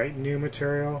on writing new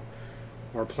material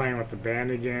or playing with the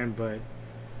band again, but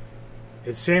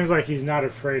it seems like he's not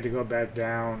afraid to go back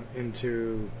down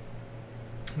into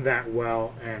that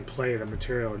well and play the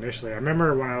material initially. I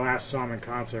remember when I last saw him in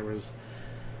concert, was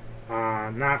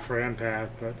not for Empath,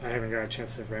 but I haven't got a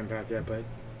chance to for Empath yet, but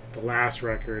the last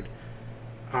record,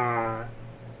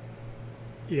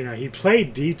 you know, he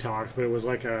played Detox, but it was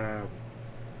like a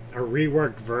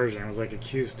reworked version. It was like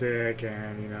acoustic,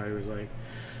 and you know, he was like,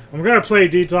 I'm gonna play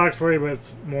Detox for you, but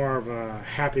it's more of a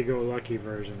happy-go-lucky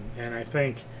version. And I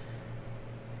think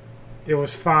it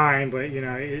was fine, but you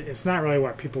know, it's not really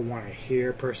what people want to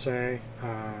hear per se.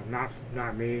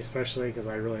 Not me, especially, because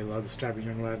I really love the Strapping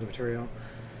Young Lad material.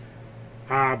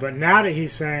 But now that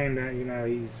he's saying that, you know,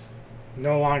 he's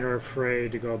no longer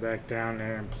afraid to go back down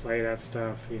there and play that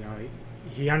stuff, you know,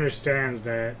 he understands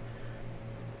that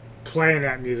playing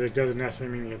that music doesn't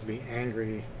necessarily mean you have to be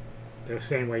angry the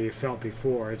same way you felt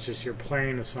before. It's just you're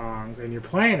playing the songs, and you're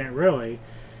playing it really,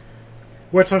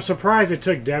 which I'm surprised it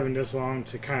took Devin this long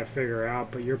to kind of figure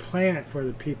out, but you're playing it for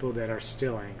the people that are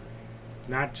still angry.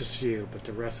 Not just you, but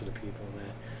the rest of the people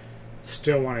that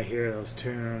still want to hear those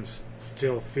tunes,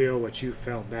 still feel what you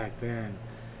felt back then.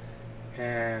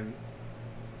 And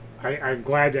I'm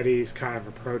glad that he's kind of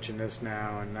approaching this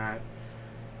now and not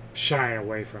shying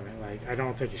away from it. Like, I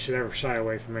don't think you should ever shy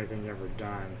away from anything you've ever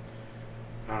done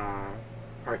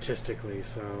artistically.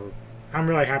 So I'm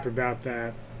really happy about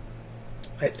that.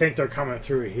 I think they're coming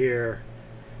through here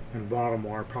in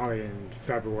Baltimore probably in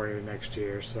February of next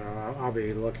year, so I'll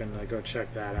be looking to go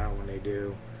check that out when they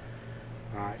do.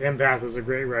 Empath is a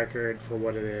great record for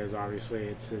what it is. Obviously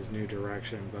it's his new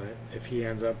direction, but if he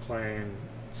ends up playing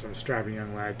some Strapping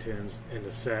Young Lad tunes in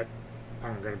the set,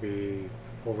 I'm going to be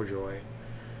overjoyed.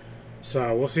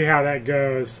 So we'll see how that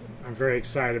goes. I'm very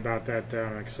excited about that, though.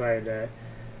 I'm excited that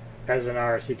as an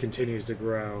artist he continues to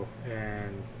grow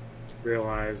and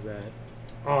realize that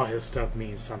all his stuff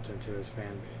means something to his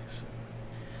fan base.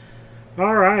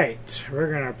 Alright,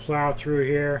 we're going to plow through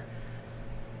here.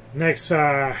 Next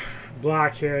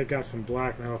block here, got some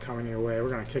black metal coming your way. We're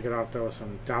going to kick it off though with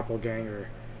some Doppelganger,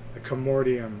 the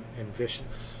Commordium, and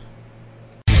Vicious.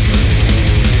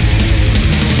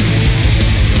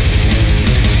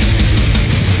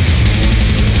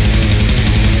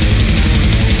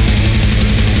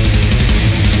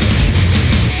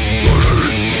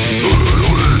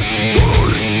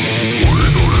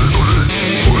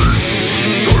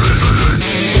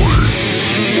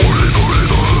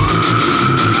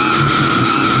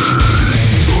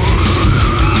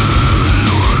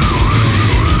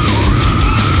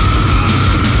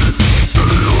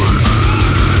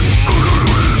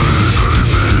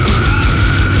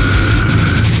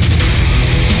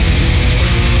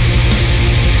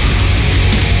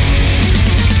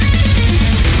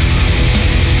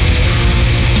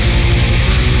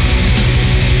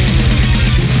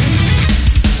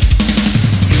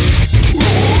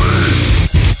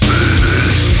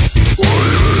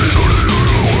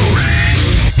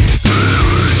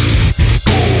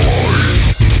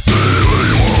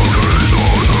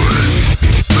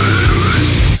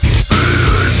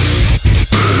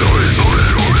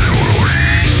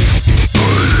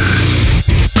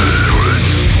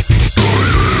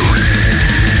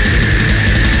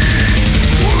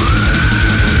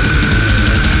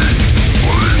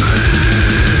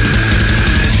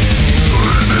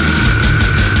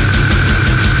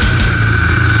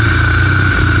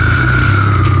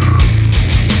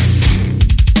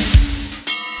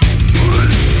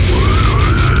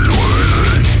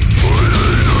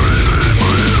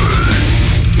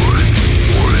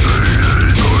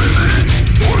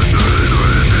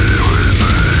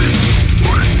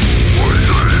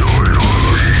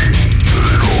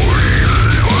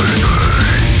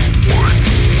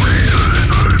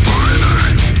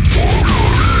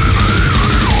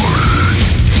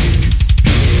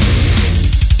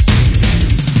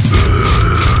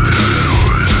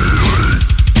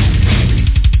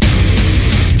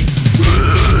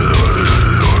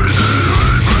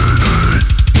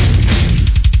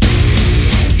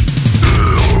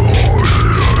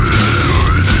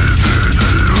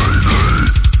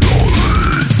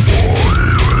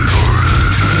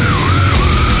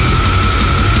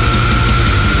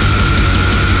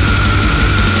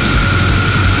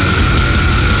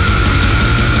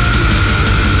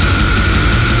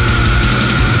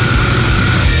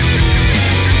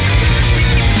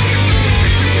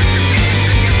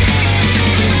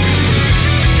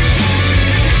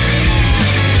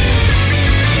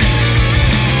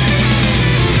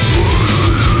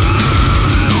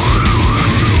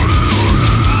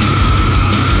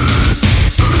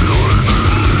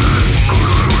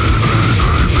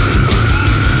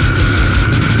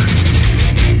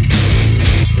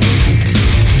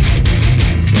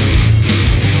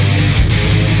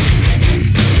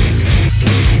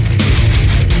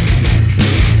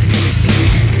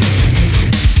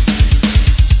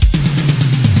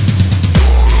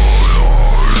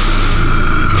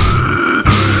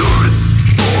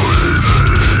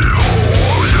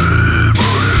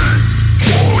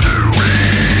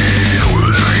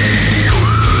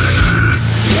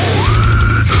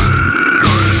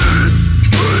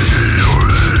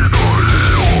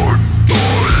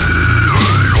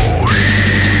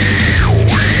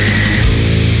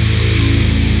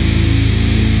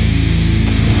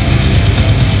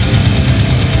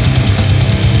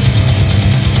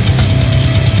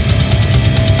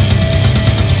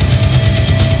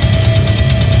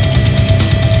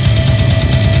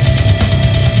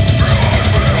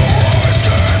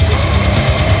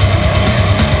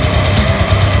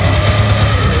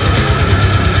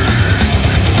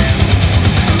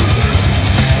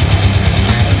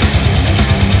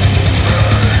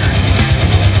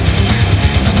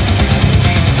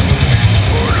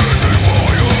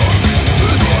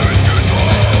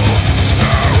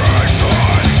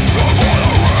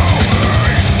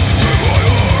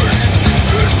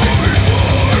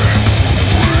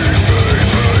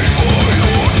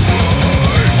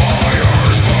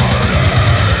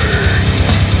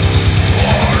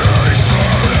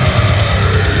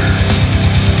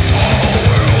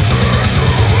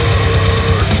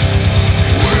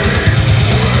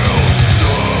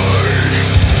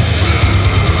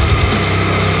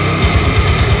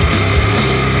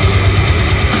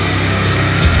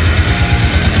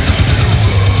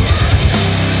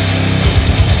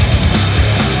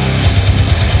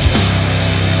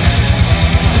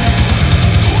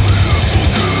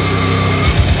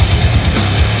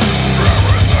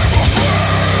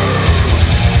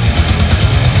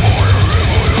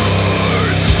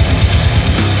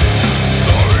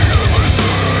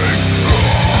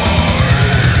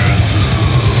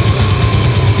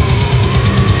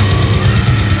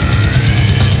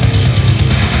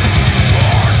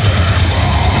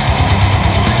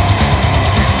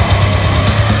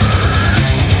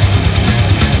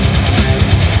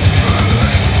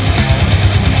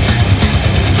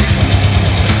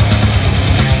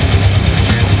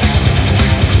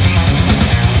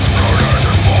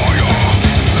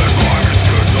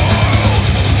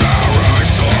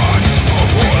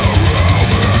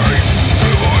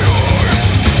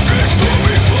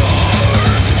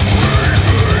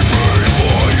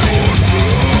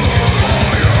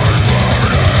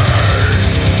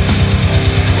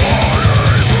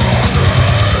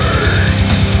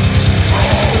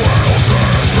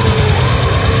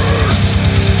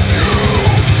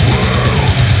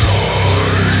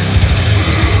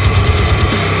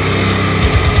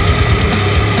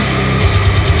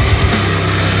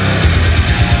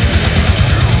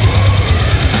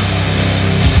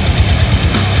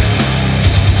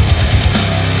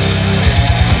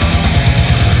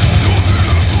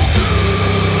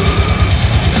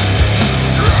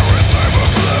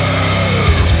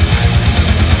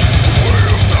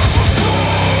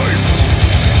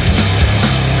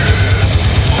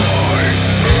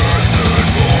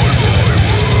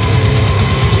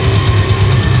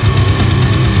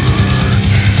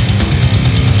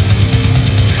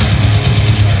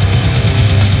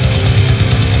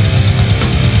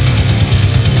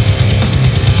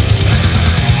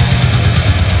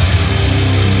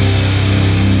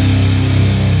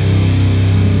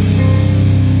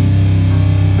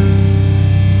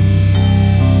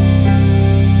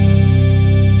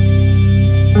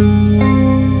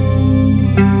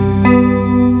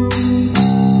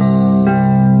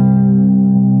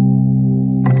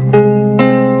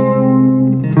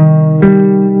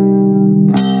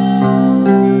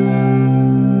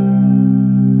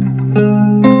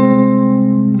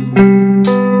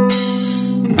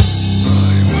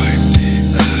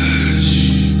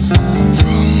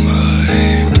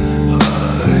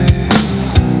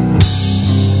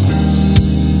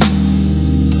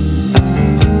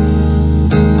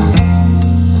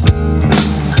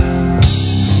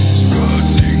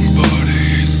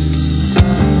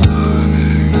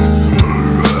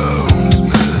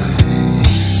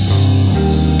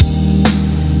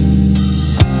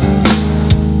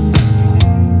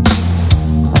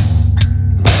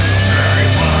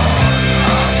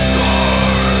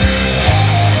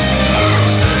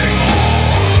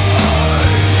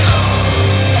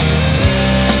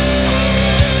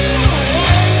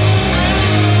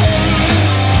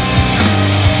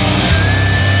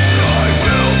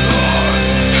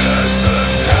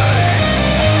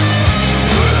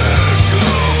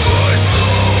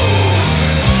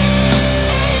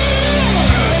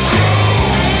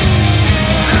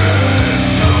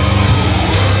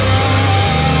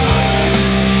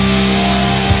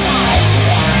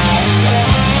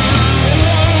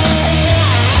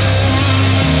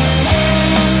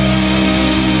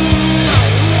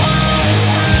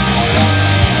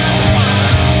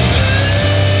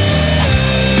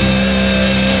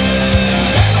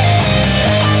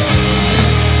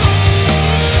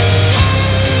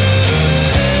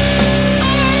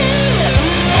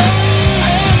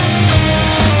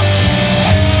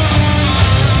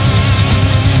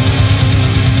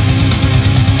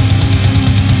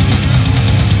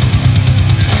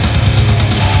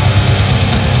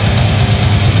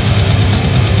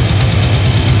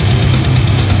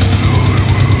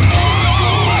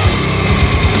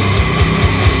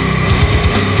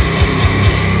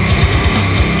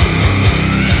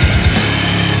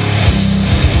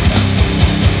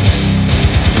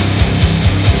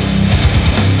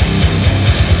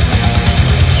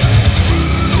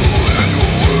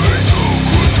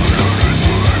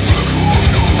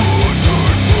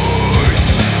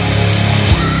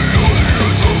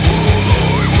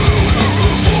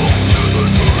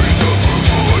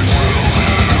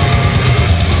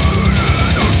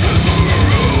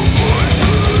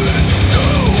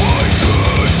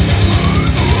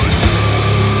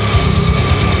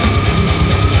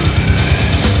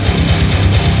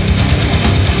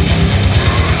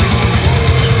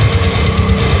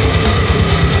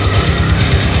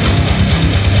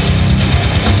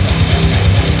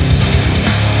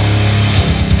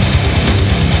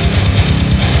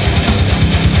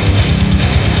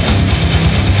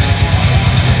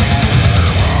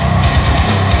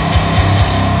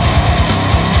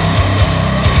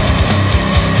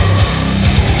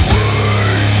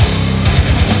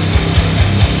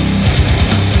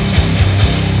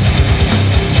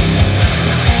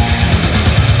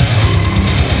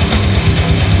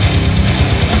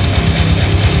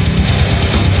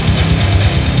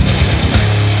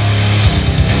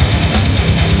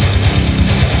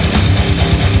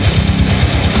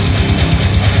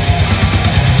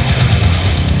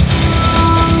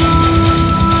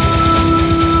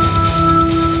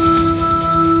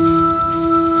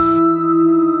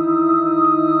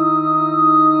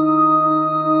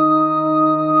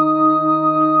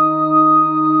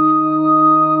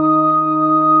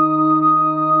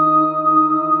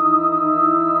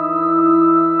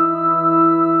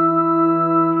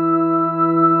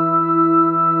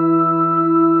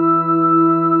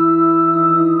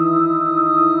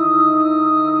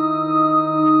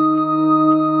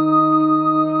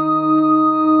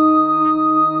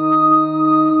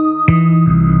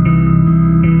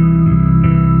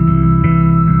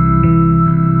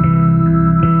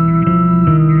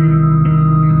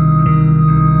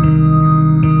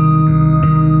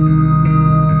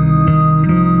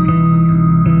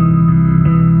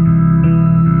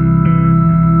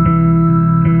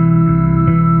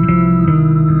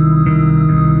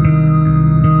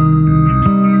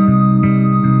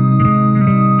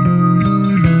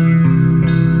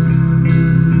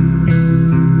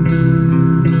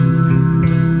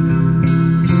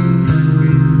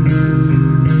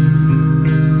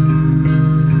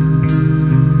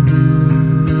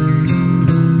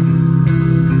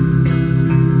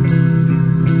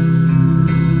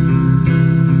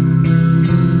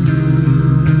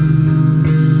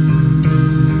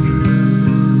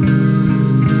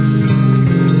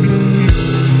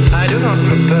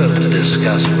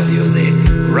 discuss with you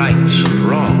the rights and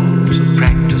wrongs of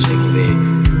practicing the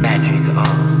magic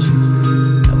art.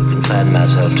 I would confine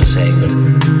myself to saying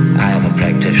that I am a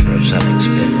practitioner of some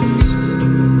experience.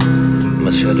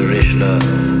 Monsieur de Richelieu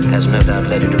has no doubt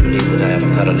led you to believe that I am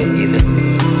thoroughly evil.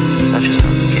 Such is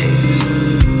not the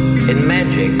case. In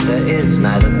magic there is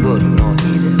neither good nor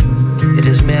evil. It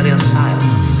is merely a science.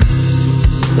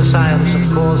 The science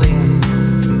of causing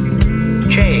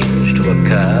change to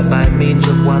occur by means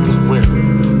of one's will.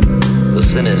 The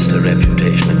sinister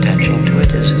reputation attaching to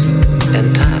it is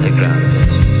entirely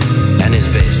groundless and is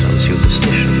based on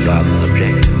superstition rather than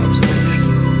objective observation.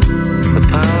 The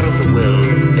power of the will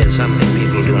is something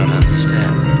people do not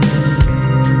understand,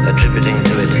 attributing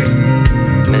to it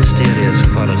mysterious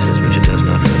qualities which it does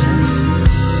not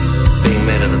possess, being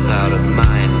made of the power of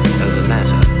mind over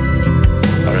matter,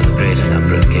 or in the greater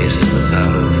number of cases the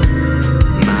power of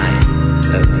mind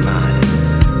over mind,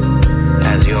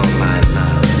 as your mind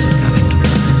now is coming to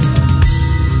mind.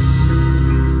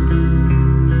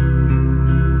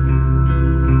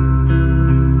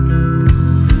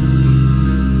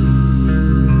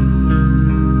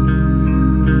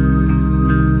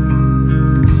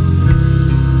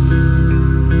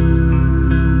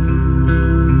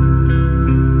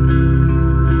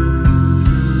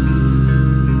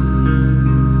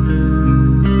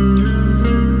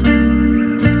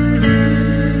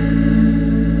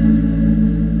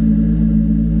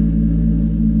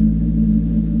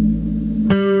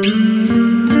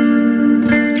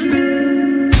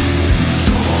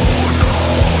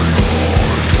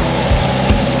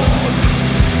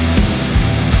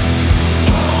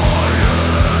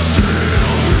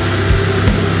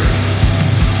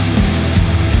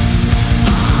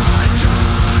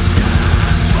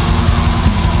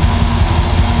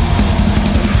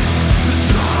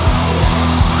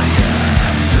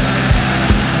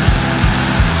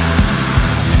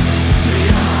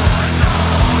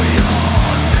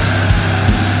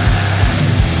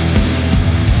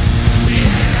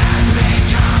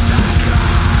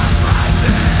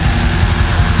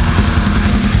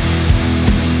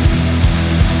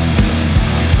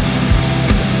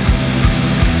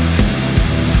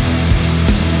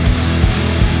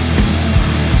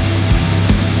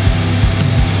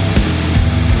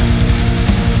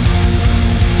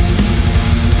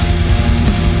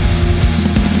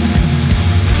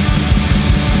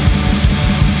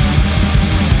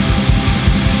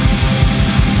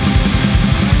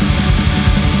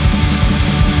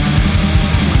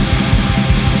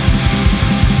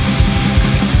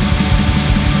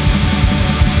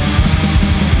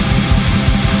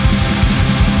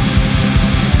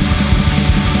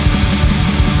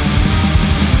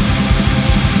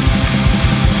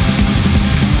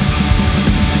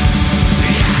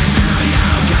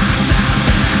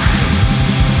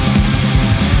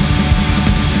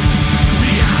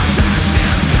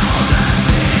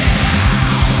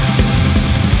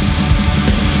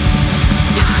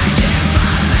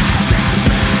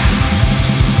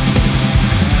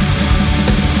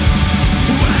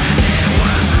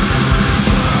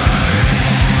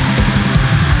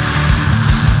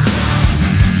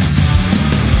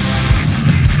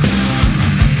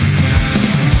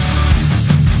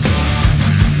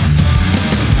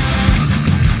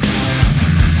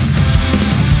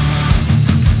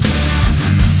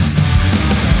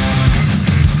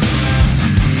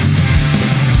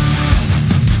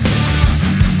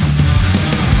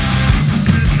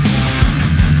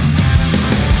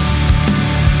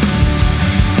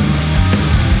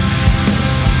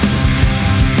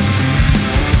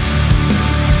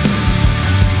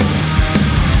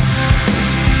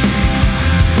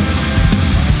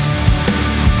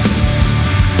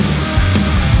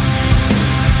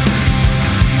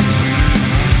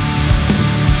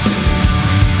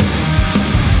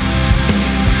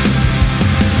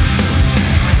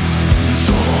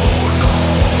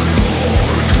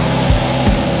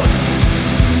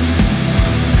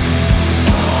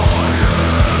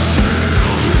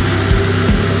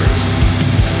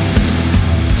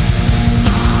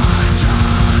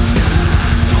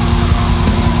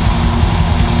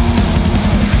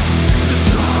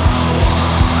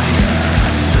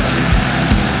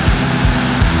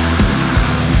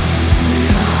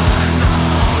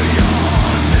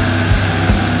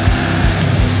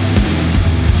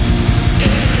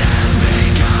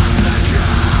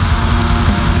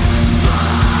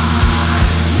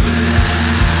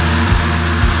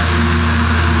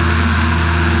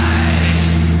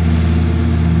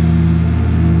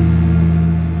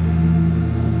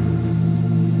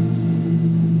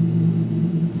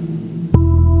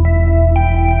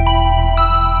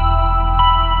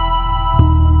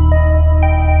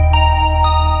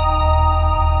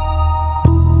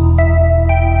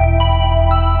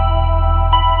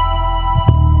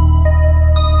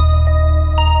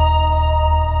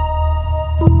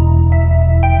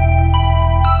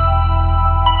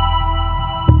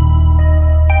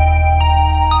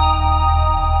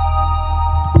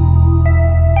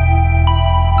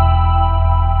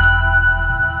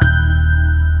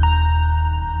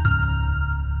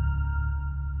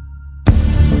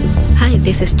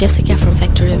 this is Jessica from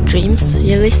Factory of Dreams.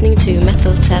 You're listening to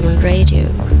Metal Tavern Radio.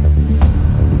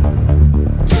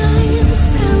 Time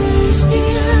stands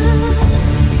still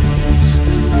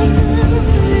within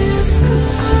this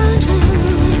garden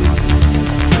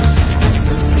as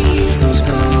the seasons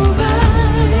go by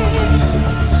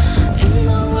in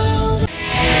the world.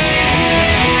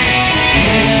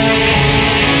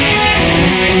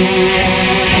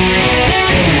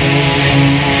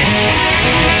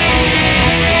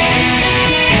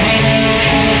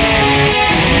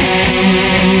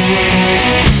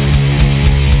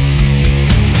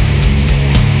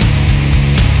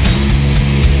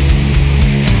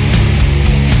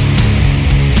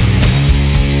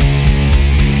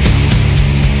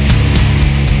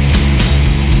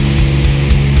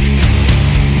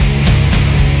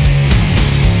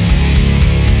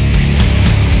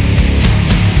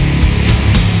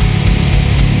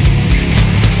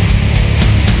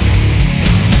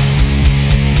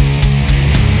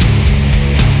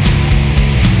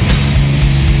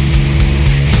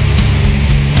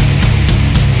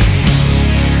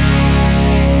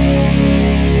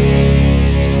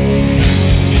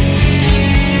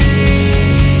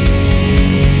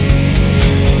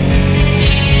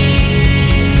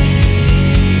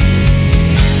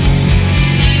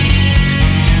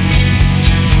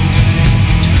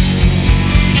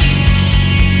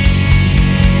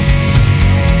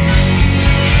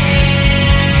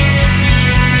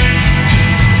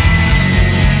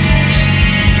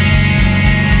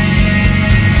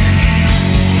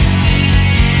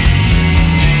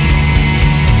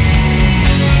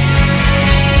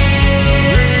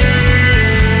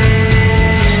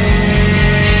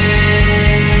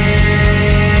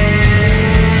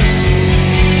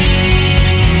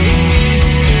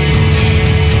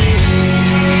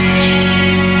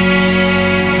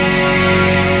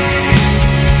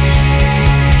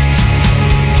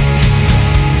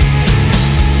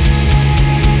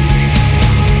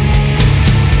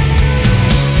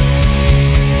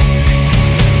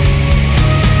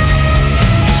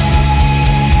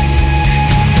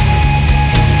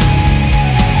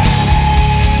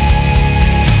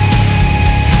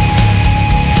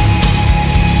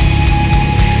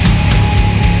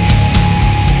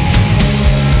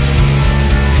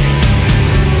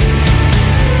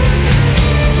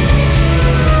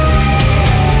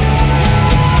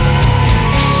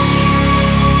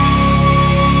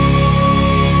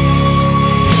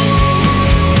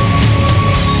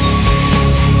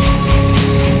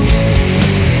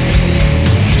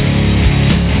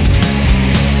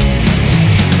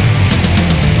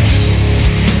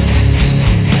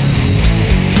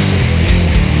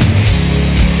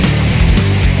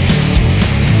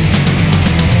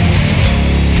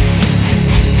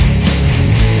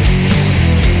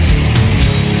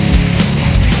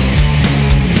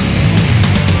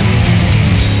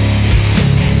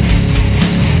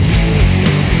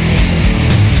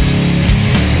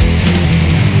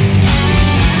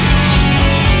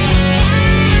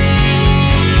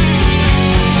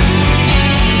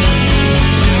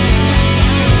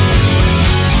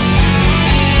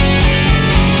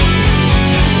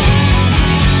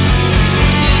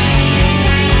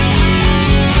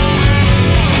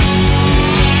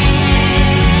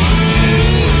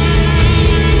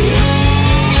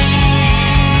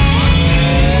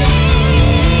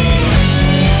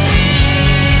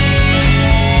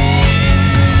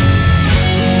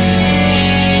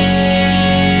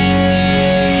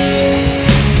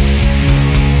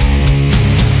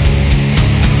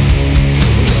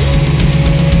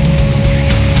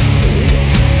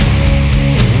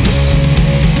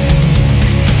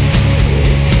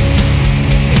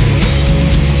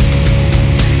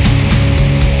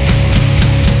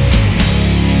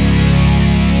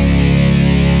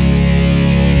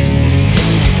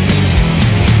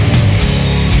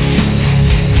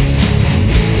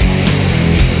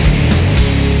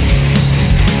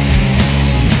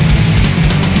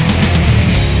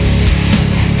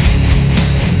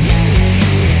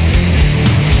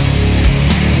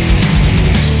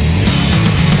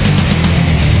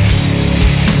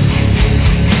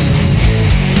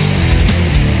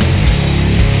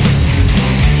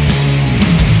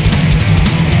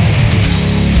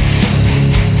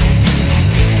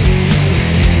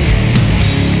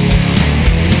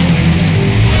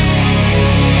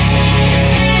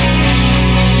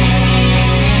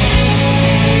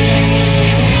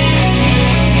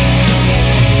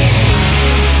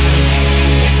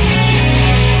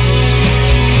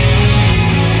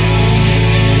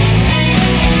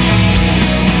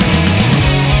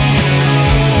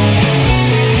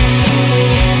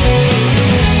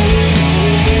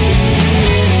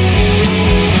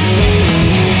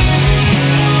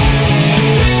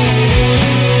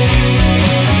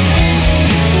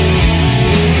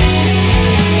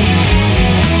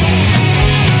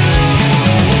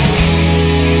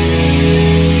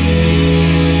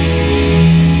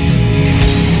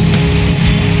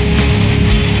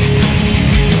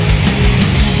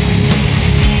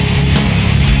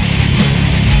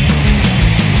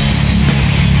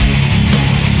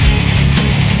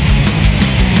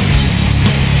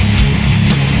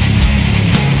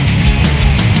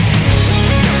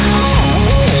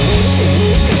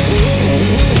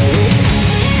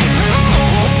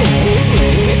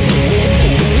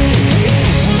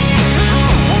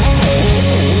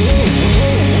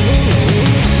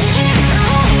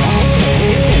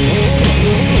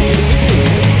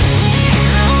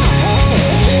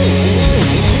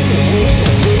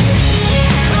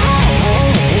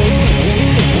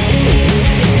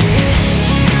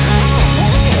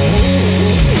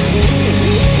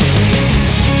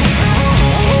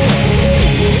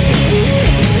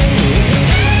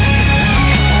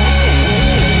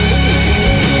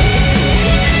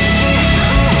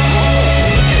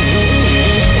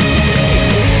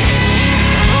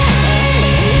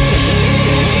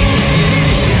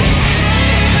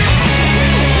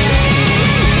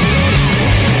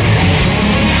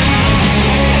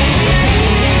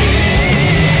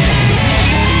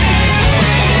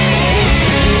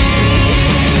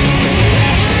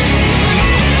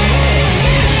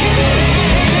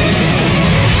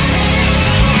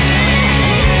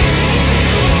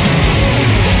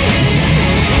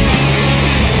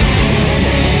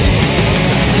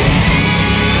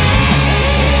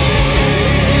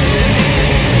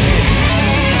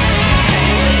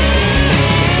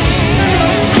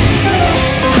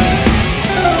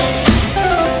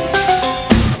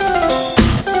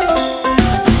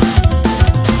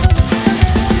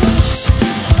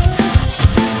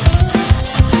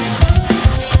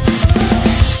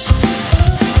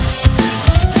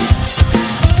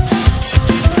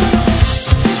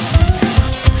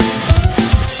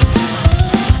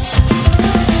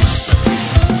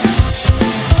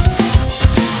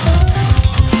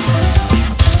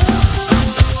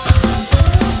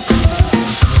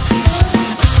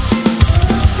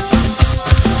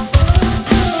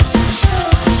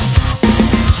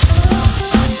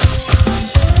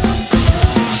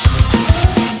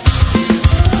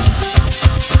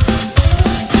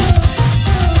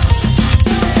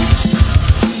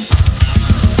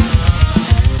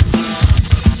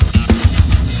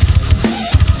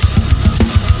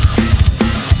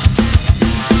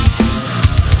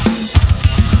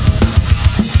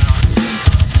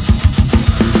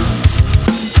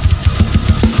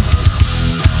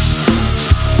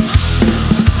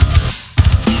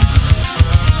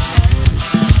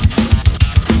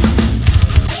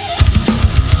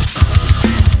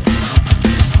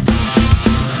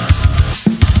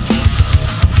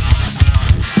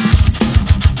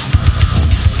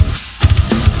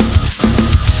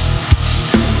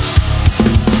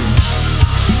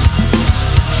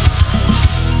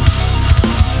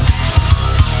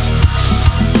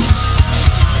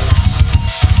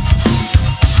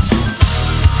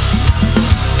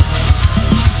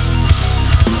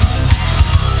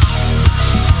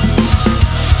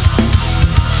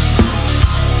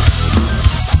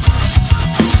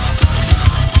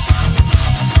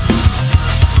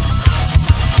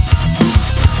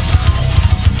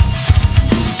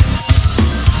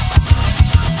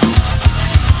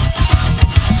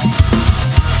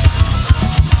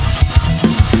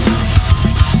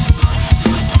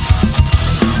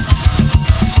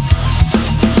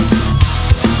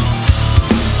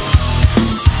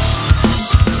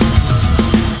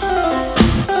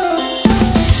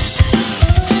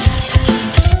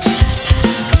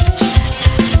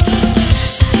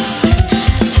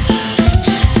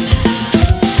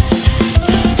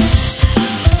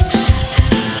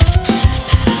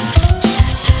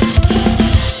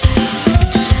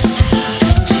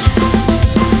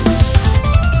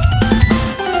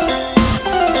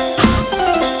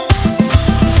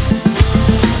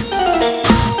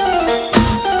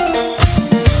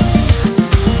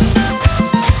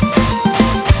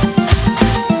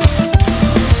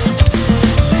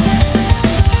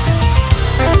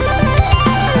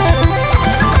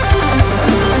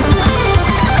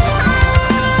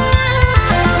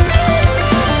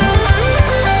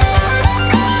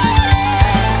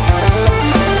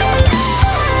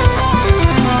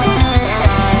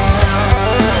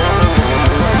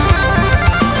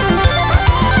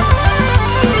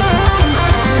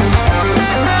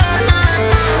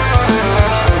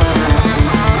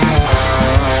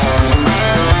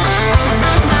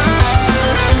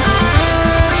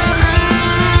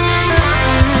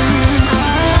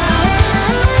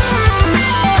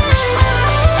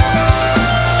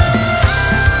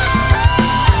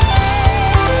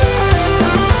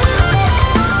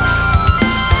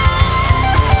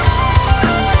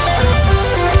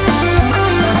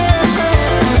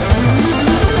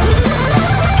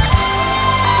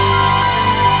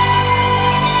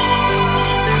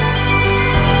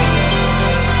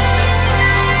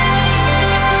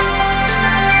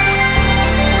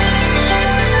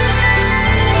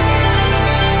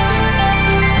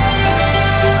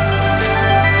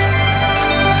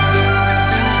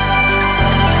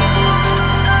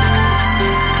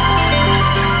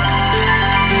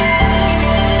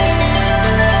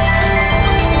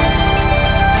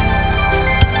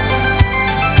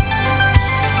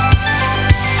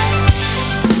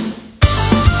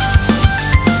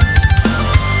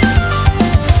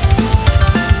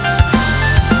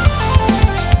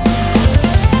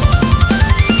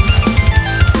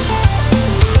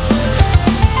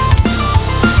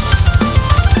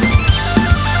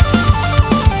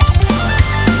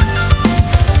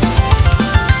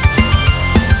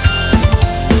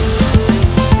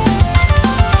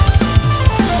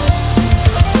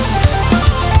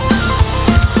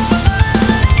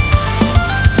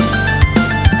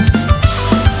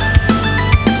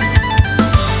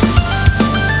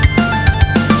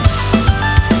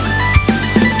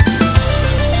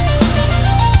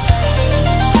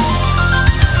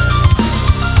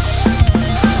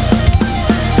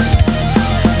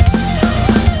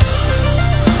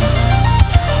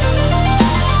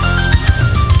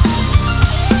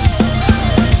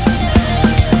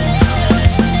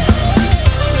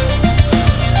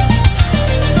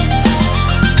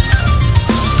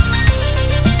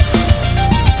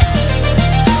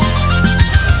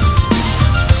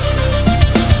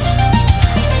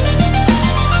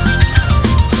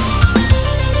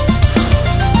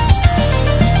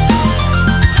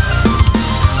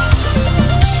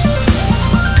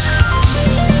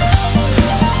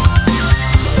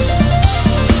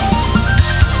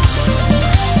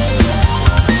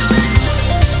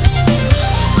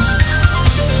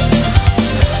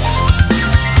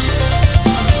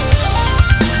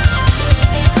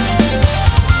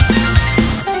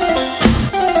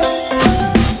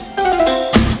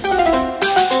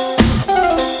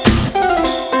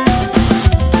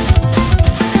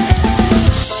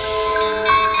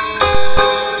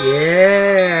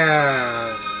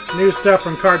 stuff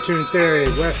from Cartoon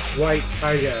Theory, West White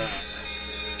Tiger.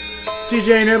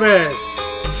 DJ Anubis,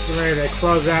 getting ready to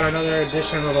close out another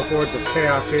edition of the Hordes of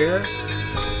Chaos here.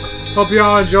 Hope you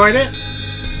all enjoyed it.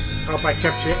 Hope I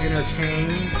kept you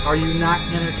entertained. Are you not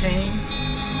entertained?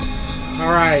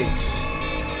 Alright.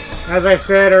 As I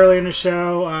said early in the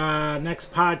show,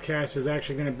 next podcast is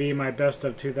actually going to be my best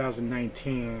of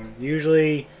 2019.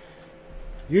 Usually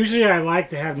I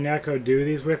like to have Neko do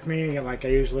these with me. Like I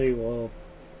usually will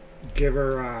give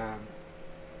her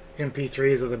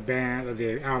MP3s of the band, of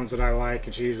the albums that I like,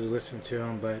 and she usually listens to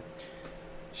them. But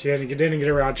she didn't get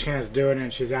a real chance doing it,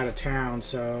 and she's out of town,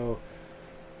 so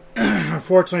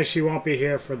unfortunately she won't be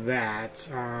here for that.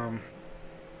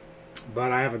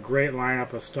 But I have a great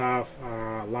lineup of stuff,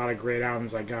 a lot of great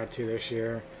albums I got to this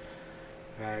year.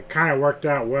 It kind of worked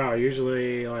out well.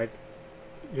 Usually, like,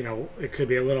 you know, it could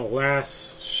be a little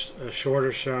less, a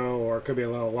shorter show, or it could be a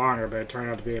little longer, but it turned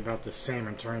out to be about the same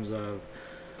in terms of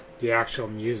the actual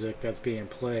music that's being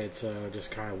played, so it just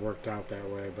kind of worked out that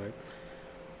way. But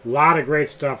a lot of great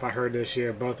stuff I heard this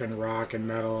year, both in rock and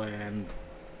metal, and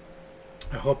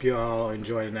I hope you all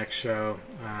enjoy the next show.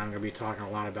 I'm going to be talking a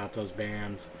lot about those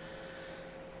bands.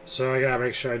 So I gotta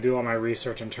make sure I do all my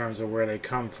research in terms of where they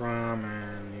come from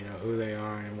and, you know, who they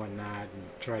are and whatnot, and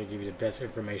try to give you the best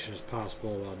information as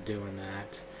possible while doing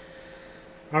that.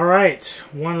 Alright,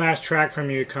 one last track from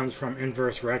you comes from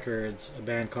Inverse Records, a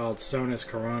band called Sonus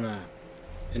Corona,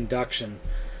 Induction.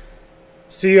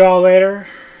 See you all later.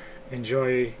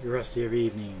 Enjoy the rest of your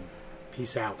evening.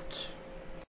 Peace out.